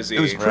 XYZ. It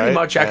was pretty Right?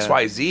 much Yeah.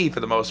 XYZ for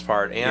the most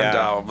part. And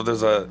Yeah.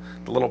 there's the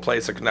little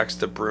place next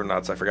to Brew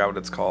Nuts. I forgot what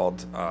it's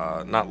called.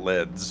 Not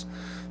Lids.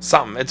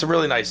 Something. It's a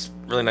really nice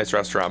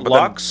restaurant. But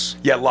Lux?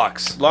 Yeah,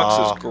 Lux. Lux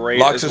Oh. is great.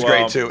 Lux as is well.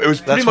 great too. It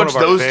was pretty That's one much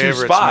of our those two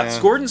favorites, spots.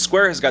 man. Gordon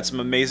Square has got some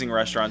amazing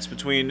restaurants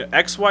between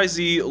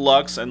XYZ,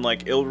 Lux, and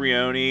Il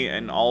Rione,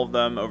 and all of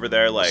them over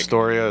there.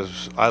 Astoria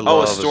is I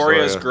love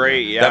Astoria is Astoria.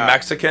 great. Yeah, The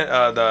Mexican,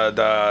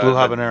 the Blue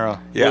Habanero.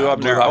 Yeah, Blue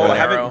Blue Habanero. Oh, I Habanero.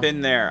 haven't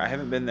been there. I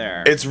haven't been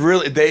there. It's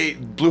really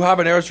Blue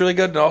Habanero is really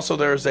good, and also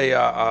there's a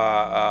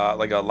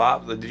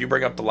Did you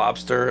bring up the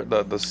lobster,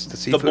 the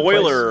seafood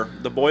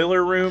the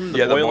boiler room.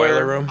 Yeah, the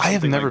boiler room. I have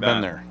something never like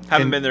been that. there.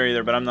 Haven't And- been there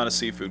either, but I'm not a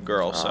seafood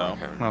girl, so.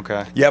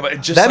 Okay. Yeah, but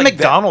it just That like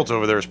McDonald's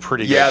over there is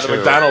pretty Yeah, good the too.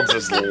 McDonald's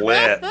is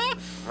lit.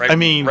 Right, I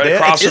mean, right that-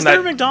 across Is from there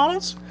a that.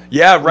 McDonald's?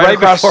 Yeah, right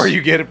across. before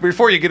you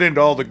get into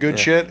all the good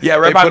shit. Yeah,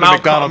 right they by put a Mount,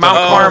 McDonald's Mount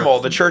on the Carmel,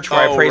 the church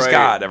where I praise right.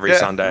 God every Yeah.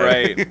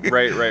 Sunday.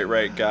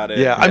 Right. Got it.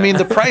 Yeah, I mean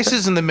the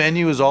prices and the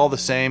menu is all the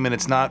same, and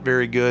it's not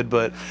very good.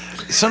 But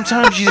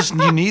sometimes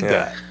you need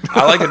that.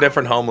 I like the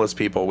different homeless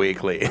people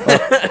weekly.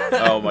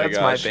 Oh my That's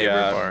gosh. my favorite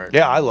yeah. part.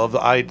 Yeah, I love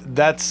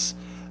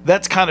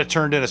that's kind of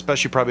turned in,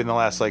 especially probably in the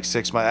last like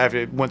 6 months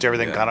after once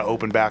everything kind of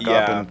opened back up,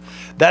 Yeah. and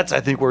that's I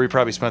think where we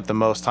probably spent the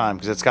most time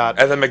because it's got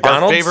At the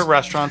McDonald's? our favorite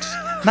restaurants.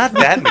 Not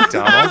that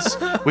McDonald's.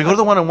 We go to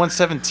the one on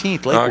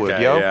 117th Lakewood,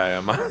 Okay, yo.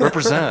 yeah.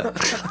 Represent.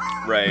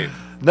 Right.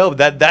 No,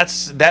 that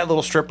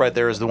little strip right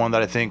there is the one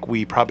that I think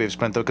we probably have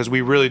spent though because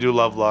we really do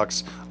love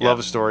Lux, love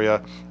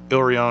Astoria. Il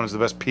Rione is the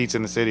best pizza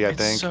in the city. I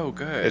think so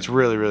good. It's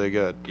really really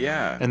good.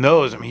 Yeah. And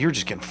those, I mean, you're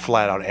just getting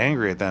flat out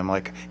angry at them.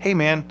 Like, hey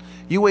man,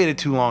 you waited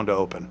too long to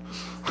open.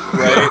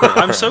 Right.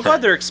 I'm so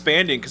glad they're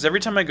expanding because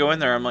every time I go in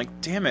there, I'm like,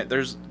 damn it,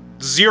 there's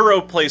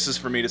 0 places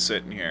for me to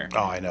sit in here. Oh,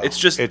 I know. It's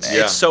just It's- it's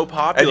yeah. so And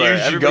popular. you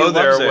should Everybody go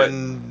there loves it.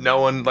 when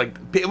no one, like,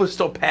 it was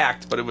still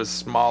packed, but it was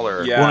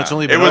smaller. Yeah. When it's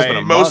only It been was open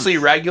a month. mostly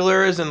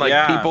regulars and like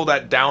Yeah. people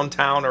that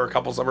downtown or a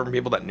couple suburban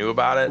people that knew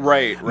about it.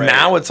 Right.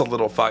 Now it's a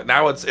little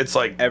now it's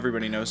like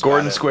Everybody knows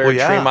Gordon about it. Square, Well,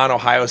 yeah. Tremont,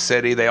 Ohio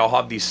City. They all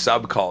have these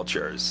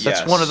subcultures. Yeah.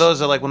 That's Yes. one of those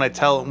that like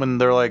when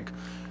they're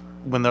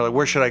like,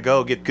 where should I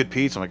go get good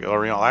pizza? I'm like,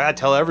 oh, I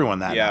tell everyone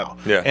that Yeah. now.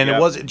 Yeah. And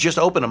Yeah. it just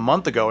opened a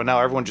month ago, and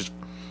now everyone just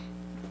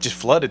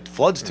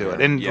floods to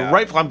it. And Yeah.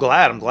 rightfully, I'm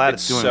glad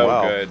it's doing so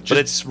well. good. But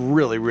it's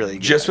really really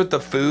good. Just with the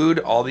food,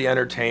 all the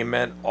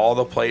entertainment, all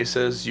the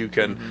places you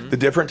can, Mm-hmm. the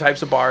different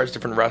types of bars,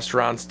 different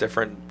restaurants,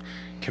 different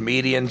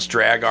comedians,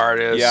 drag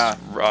artists, Yeah.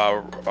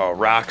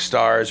 rock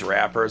stars,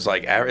 rappers.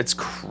 Like it's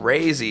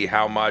crazy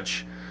how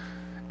much.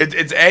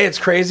 It's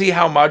crazy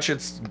how much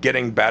it's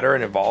getting better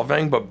and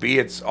evolving, but B,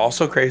 it's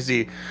also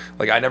crazy.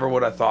 Like I never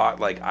would have thought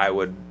like I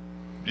would.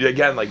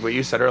 Again, like what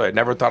you said earlier, I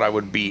never thought I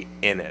would be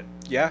in it.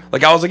 Yeah.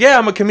 Like I was like, yeah,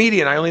 I'm a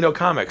comedian. I only know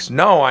comics.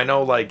 No, I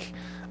know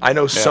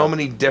so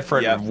many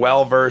different Yeah.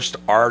 well-versed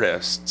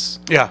artists.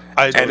 yeah,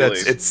 And Totally.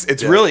 it's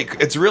Yeah.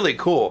 really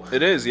cool.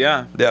 It is.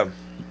 Yeah. Yeah.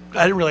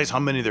 I didn't realize how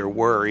many there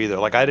were either.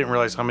 Like I didn't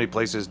realize how many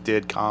places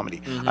did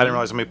comedy. I didn't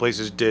realize how many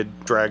places did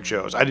drag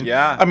shows. I didn't.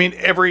 Yeah. I mean,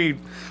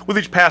 with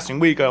each passing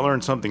week, I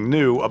learned something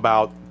new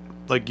about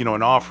like an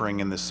offering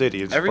in the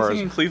city. As Everything far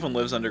as, in Cleveland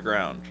lives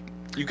underground.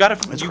 You gotta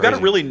crazy.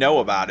 really know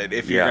about it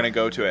if you're Yeah. gonna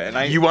go to it.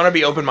 And You want to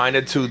be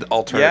open-minded to the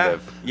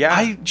alternative. Yeah.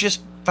 I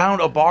just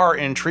found a bar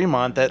in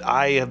Tremont that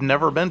I have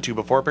never been to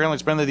before. Apparently,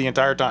 it's been there the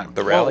entire time.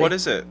 The Well, rally. what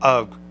is it?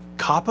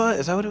 Kappa?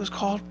 Is that what it was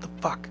called? The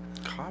fuck?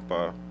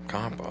 Kappa.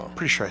 Combo?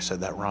 Pretty sure I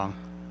said that wrong.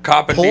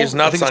 Copping Pole? these I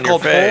nuts think it's on your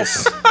called Pole.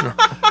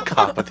 face.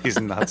 Kappa,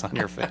 these nuts on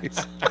your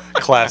face.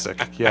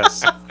 Classic.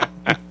 Yes.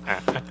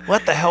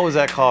 What the hell was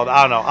that called?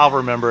 I don't know. I'll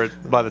remember it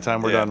by the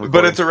time we're done recording.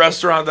 But it's a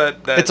restaurant that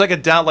It's like a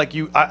down like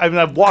you. I mean,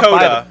 I've walked by.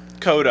 Coda.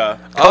 Coda.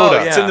 Oh,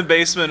 It's yeah. in the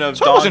basement of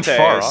So I wasn't Dante's.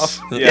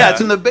 far off. Yeah.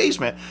 It's in the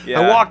basement. Yeah.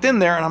 I walked in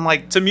there and I'm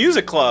like, It's a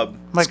music club.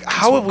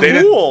 how have we? They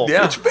did- cool.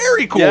 Yeah. It's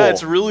very cool. Yeah,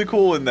 it's really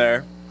cool in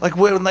there. Like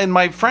and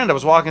my friend, I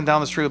was walking down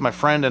the street with my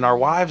friend and our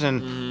wives,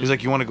 and he's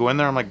like, "You want to go in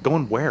there?" I'm like,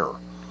 "Going where?"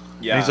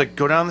 Yeah. And he's like,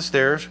 "Go down the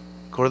stairs,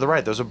 go to the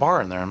right. There's a bar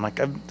in there." I'm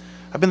like,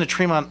 "I've been to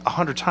Tremont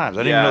 100 times.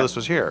 I didn't even Yeah. know this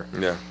was here."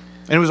 Yeah.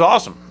 And it was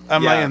awesome.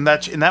 I'm Yeah.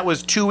 like, and that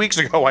was 2 weeks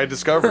ago. I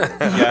discovered it.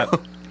 Yeah.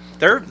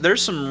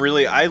 There's some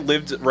really. I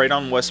lived right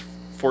on West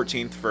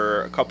 14th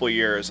for a couple of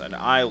years, and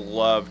I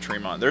love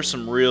Tremont. There's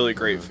some really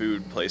great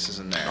food places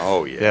in there.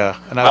 Oh yeah. Yeah,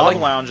 and I Olive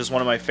like. Lounge is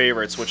one of my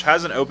favorites, which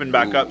hasn't opened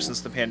back up since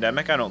the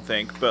pandemic, I don't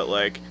think. But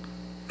like,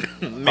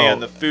 man,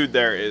 Oh. the food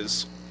there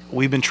is.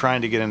 We've been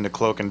trying to get into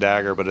Cloak and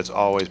Dagger, but it's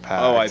always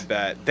packed. Oh, I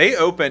bet they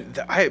opened.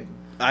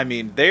 I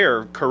mean, they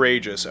are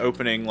courageous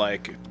opening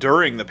like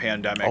during the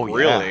pandemic. Oh,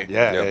 yeah. Really.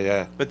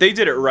 Yeah. But they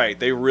did it right.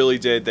 They really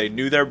did. They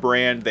knew their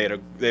brand. They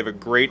have a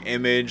great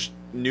image.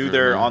 Knew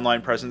their online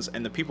presence,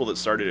 and the people that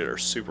started it are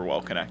super well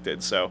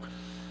connected. So,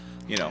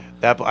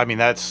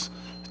 That's.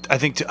 I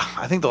think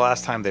the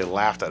last time they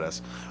laughed at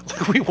us,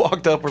 like we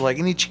walked up, we're like,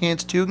 "Any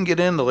chance two can get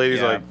in?" The lady's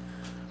Yeah. like,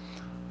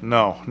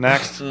 "No,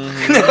 next." Didn't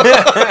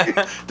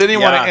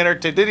even want Yeah. to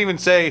entertain. Didn't even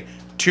say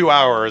 2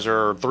 hours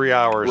or 3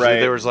 hours. Right.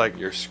 They was like,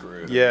 You're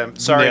screwed. "Yeah,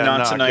 Sorry, yeah, not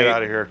nah, tonight." Get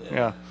out of here."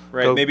 Yeah.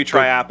 right? Go- Maybe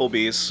try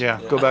Applebee's. Yeah,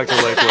 go back to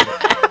Lakewood.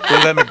 Go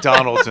to that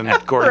McDonald's in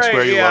Gordon Right,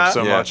 Square you yeah. love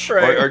so Yeah. much.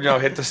 Right. Or no,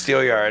 hit the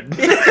Steelyard.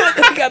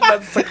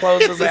 That's the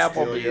closest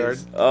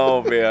Applebee's.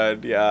 Oh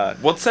man, yeah.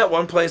 What's that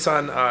one place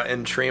on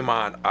in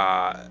Tremont?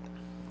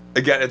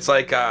 Again, it's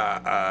like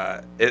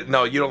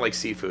no, you don't like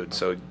seafood,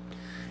 so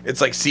it's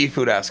like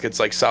seafood-esque. It's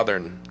like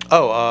southern.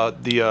 Oh,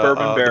 the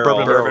Bourbon Barrel.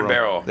 Bourbon Bourbon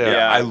Barrel. Barrel.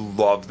 Yeah. I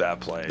love that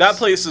place. That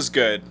place is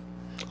good.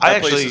 I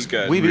That place actually, is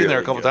good. we've been there a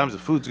Really couple good. times. The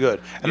food's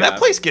good, and Yeah. that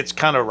place gets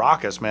kind of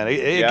raucous, man.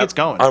 It Yep. gets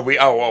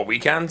going.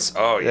 Weekends?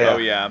 Oh yeah. Oh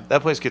yeah.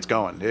 That place gets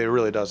going. It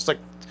really does. It's like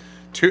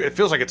two. It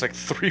feels like it's like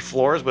 3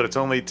 floors, but it's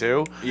only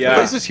 2. Yeah. The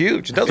place is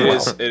huge. It does It well.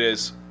 is. It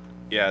is.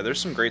 Yeah, there's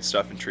some great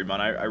stuff in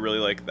Tremont. I really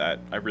like that.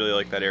 I really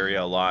like that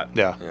area a lot.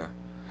 Yeah. Yeah.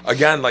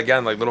 Again, like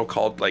little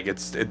cult, like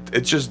it's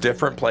just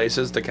different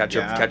places to catch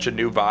a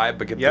new vibe,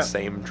 but get the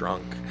same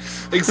drunk.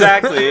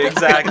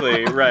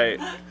 Exactly, right.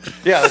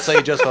 Yeah, that's how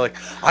you just felt like,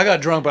 I got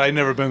drunk, but I'd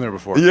never been there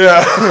before.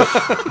 Yeah,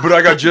 but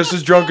I got just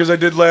as drunk as I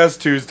did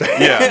last Tuesday.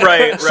 Yeah,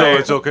 right. So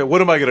it's okay.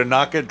 What am I gonna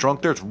not get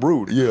drunk there? It's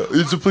rude. Yeah,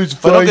 it's a place.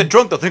 If I don't get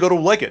drunk, they'll think I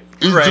don't like it.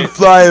 It's a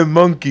flying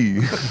monkey.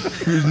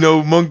 There's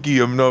no monkey.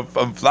 I'm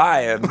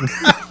flying.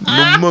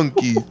 No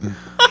monkey.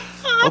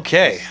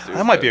 Okay,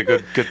 that might be a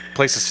good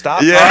place to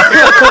stop. Yeah.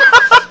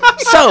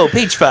 So,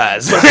 Peach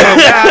Fuzz. Where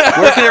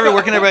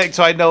can everybody?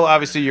 So I know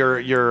obviously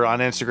you're on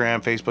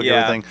Instagram, Facebook,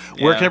 everything.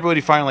 Where can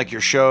everybody find like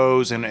your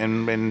shows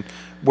and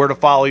where to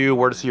follow you,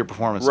 where to see your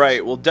performances?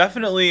 Right. Well,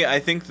 definitely, I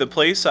think the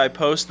place I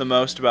post the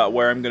most about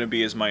where I'm going to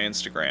be is my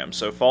Instagram.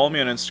 So follow me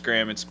on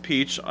Instagram. It's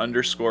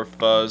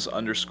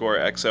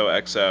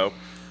peach_fuzz_XOXO.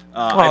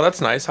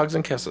 That's nice. Hugs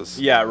and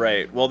kisses. Yeah,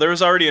 right. Well, there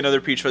was already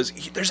another Peach Fuzz.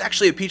 There's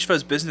actually a Peach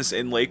Fuzz business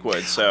in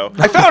Lakewood, so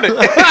I found it.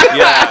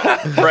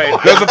 yeah, right.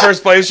 That was the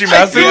first place you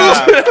messaged?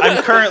 Yeah,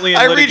 I'm currently in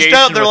litigation. I reached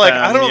out. They're with like,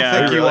 them. I don't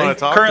think you want to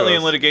talk. Currently to in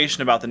us.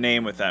 litigation about the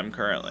name with them.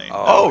 Currently.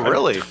 Oh,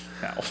 really?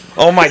 No.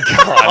 Oh my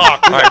god.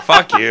 All right,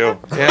 fuck you.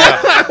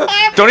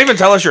 Yeah. Don't even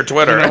tell us your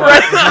Twitter.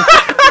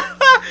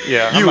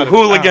 Yeah. You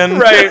hooligan.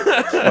 Right.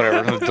 Whatever.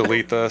 I'm gonna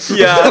delete this.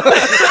 Yeah.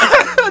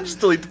 Just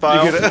delete the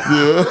file. I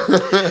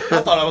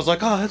thought I was like,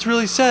 oh, that's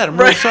really sad. I'm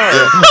really sorry.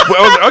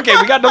 Well, okay,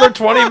 we got another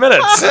 20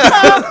 minutes.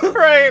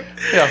 Right.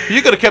 Yeah.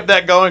 You could have kept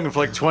that going for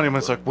like 20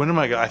 minutes. Like, when am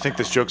I going? I think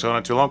this joke's going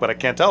on too long, but I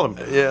can't tell them.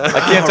 Yeah. I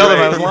can't tell them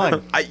I was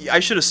lying. I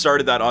should have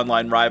started that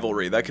online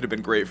rivalry. That could have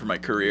been great for my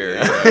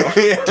career.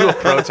 Do a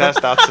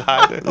protest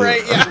outside.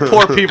 Right. Yeah.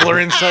 Poor people are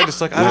inside,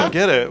 just like, I don't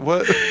get it.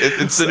 What?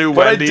 It's the new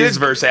But I Wendy's did-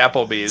 versus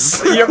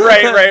Applebee's. Yeah.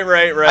 Right.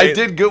 I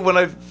did good when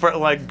I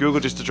like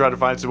Googled just to try to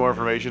find some more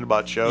information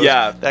about shows.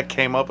 Yeah. That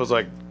came up. I was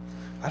like,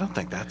 I don't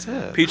think that's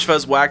it. Peach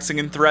Fuzz waxing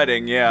and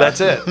threading. Yeah.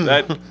 That's it.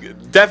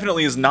 That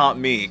definitely is not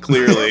me.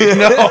 Clearly.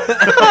 No.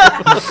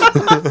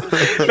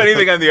 If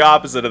anything, I'm the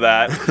opposite of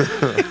that.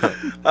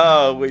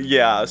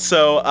 Yeah.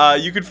 So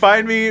you can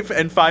find me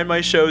and find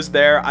my shows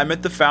there. I'm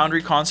at the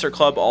Foundry Concert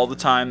Club all the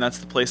time. That's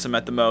the place I'm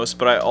at the most.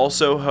 But I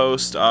also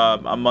host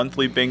a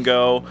monthly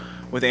bingo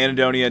with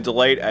Anadonia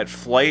Delight at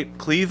Flight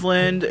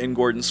Cleveland in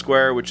Gordon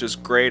Square, which is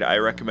great. I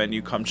recommend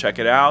you come check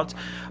it out.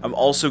 I'm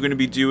also going to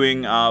be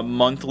doing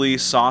monthly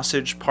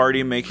sausage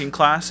party making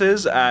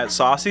classes at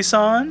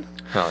Saucy-san.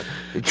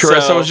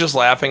 Carissa So- was just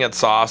laughing at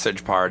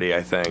Sausage Party,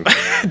 I think.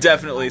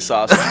 Definitely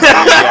sausage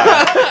party,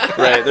 yeah.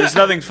 Right. There's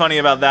nothing funny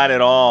about that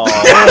at all.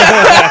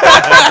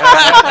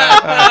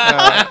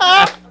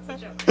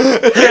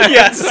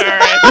 Yes. All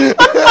right.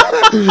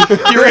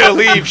 You're gonna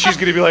leave. She's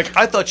gonna be like,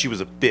 I thought she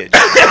was a bitch.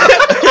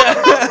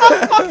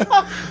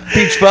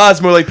 Peach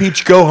Fuzz, more like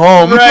Peach, go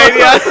home. Right.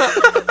 Yeah.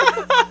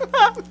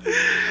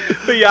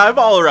 But yeah, I'm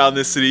all around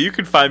this city. You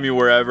can find me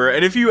wherever.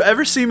 And if you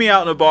ever see me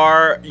out in a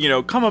bar,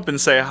 come up and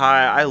say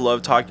hi. I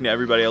love talking to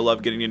everybody. I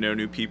love getting to know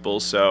new people.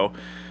 So,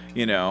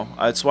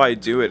 that's why I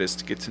do it, is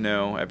to get to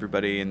know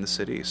everybody in the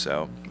city.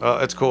 So,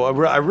 It's cool.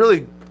 I'm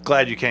really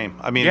glad you came.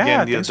 I mean,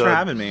 yeah, again, thanks for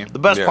having me. The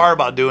best Yeah. part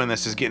about doing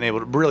this is being able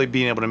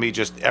to meet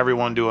just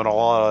everyone doing a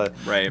lot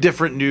of Right.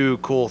 different new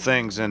cool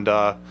things, and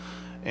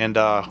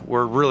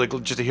we're really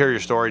just to hear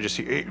your story.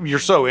 You're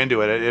so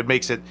into it. It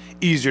makes it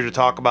easier to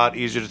talk about,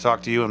 easier to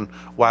talk to you, and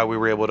why we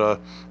were able to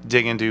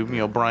dig into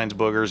Brian's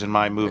boogers in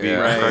my movie,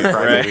 Yeah.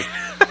 Cry Movie.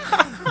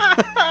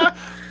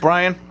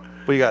 Brian,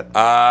 what you got?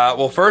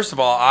 Well, first of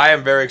all, I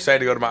am very excited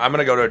to go to I'm going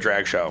to go to a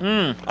drag show.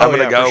 I'm going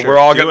to yeah, go. for sure. We're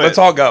all Do good. it. Let's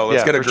all go.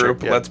 Let's Yeah, get a for sure,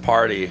 group. yeah. Let's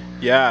party.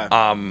 yeah.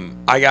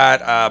 I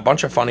got a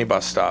bunch of Funny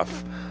Bus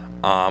stuff.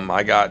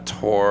 I got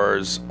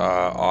tours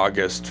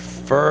August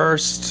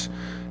 1st.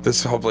 This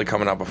is hopefully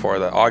coming up before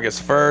that.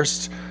 August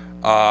 1st,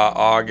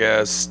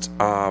 August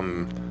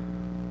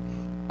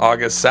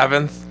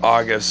 7th,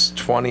 August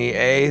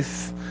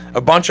 28th,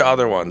 a bunch of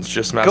other ones.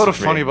 Just message Go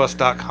to me.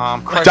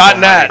 funnybus.com.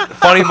 .net.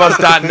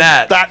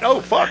 Funnybus.net.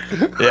 Oh, fuck.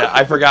 Yeah,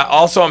 I forgot.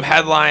 Also, I'm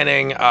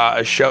headlining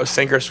a show,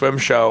 Sink or Swim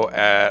show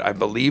at, I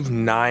believe,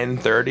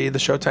 9:30. The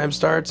showtime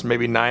starts,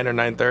 maybe 9 or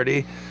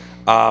 9:30.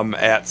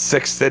 At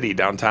Six City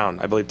downtown.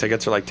 I believe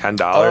tickets are like $10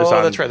 Oh,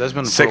 on that's right. That's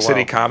been for a while.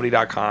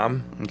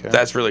 sixcitycomedy.com. Okay.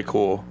 That's really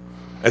cool.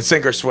 And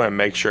Sink or Swim,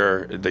 make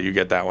sure that you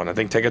get that one. I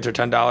think tickets are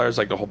 $10.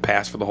 Like the whole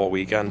pass for the whole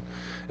weekend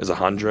is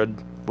 $100.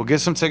 We'll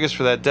get some tickets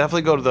for that.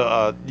 Definitely go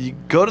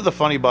to the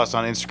Funny Bus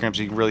on Instagram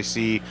so you can really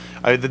see.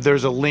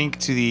 There's a link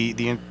to the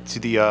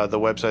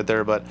website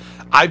there, but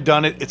I've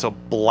done it. It's a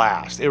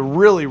blast. It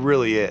really,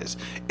 really is.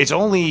 It's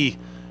only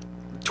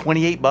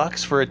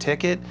 $28 for a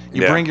ticket.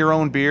 You Yeah. bring your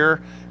own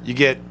beer. You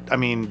get,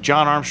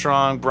 John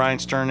Armstrong, Brian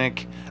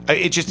Sternick.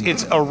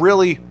 It's a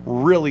really,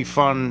 really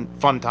fun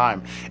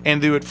time.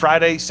 And do it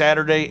Friday,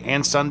 Saturday,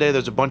 and Sunday.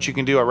 There's a bunch you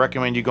can do. I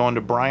recommend you going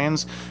to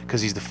Brian's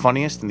because he's the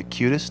funniest and the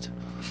cutest.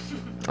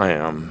 I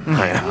am.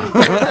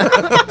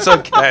 It's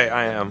okay.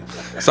 I am.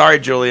 Sorry,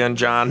 Julia and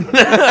John.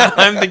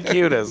 I'm the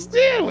cutest.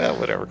 Yeah, well,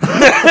 whatever.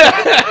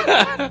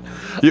 I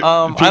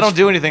don't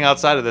do anything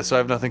outside of this, so I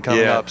have nothing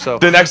coming up. So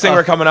the next thing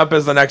we're coming up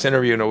is the next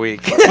interview in a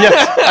week.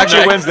 yes,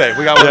 actually Wednesday.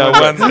 We got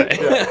one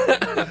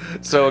Wednesday.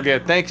 So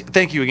again,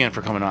 thank you again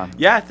for coming on.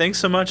 Yeah, thanks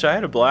so much. I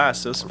had a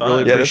blast. It was fun.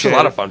 Really Yeah, this is a appreciate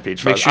lot it. of fun,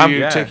 Peach Make Fuzz. sure you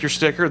Yeah. take your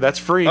sticker. That's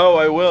free. Oh,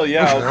 I will.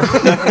 Yeah,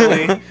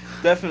 I'll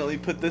definitely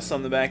put this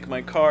on the back of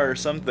my car or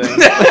something.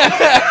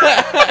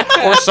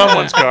 Or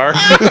someone's car. Or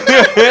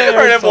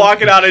if I'm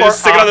walking out, I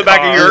just stick it on the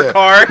back of your Yeah.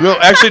 car. No,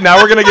 actually, now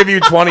we're gonna give you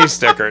 20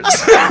 stickers.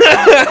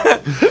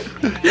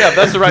 Yeah, if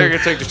that's the route you're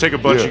gonna take. Just take a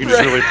bunch. Yeah. You can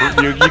just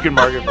really you can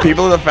market.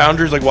 People are the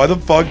founders like, why the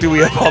fuck do we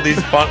have all these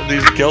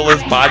these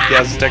guiltless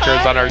podcast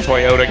stickers on our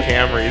Toyota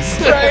Camrys?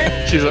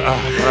 She's like,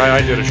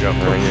 I did a show.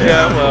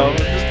 Yeah, well,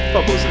 just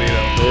publicity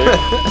though.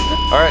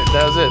 All right,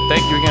 that was it.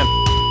 Thank you again.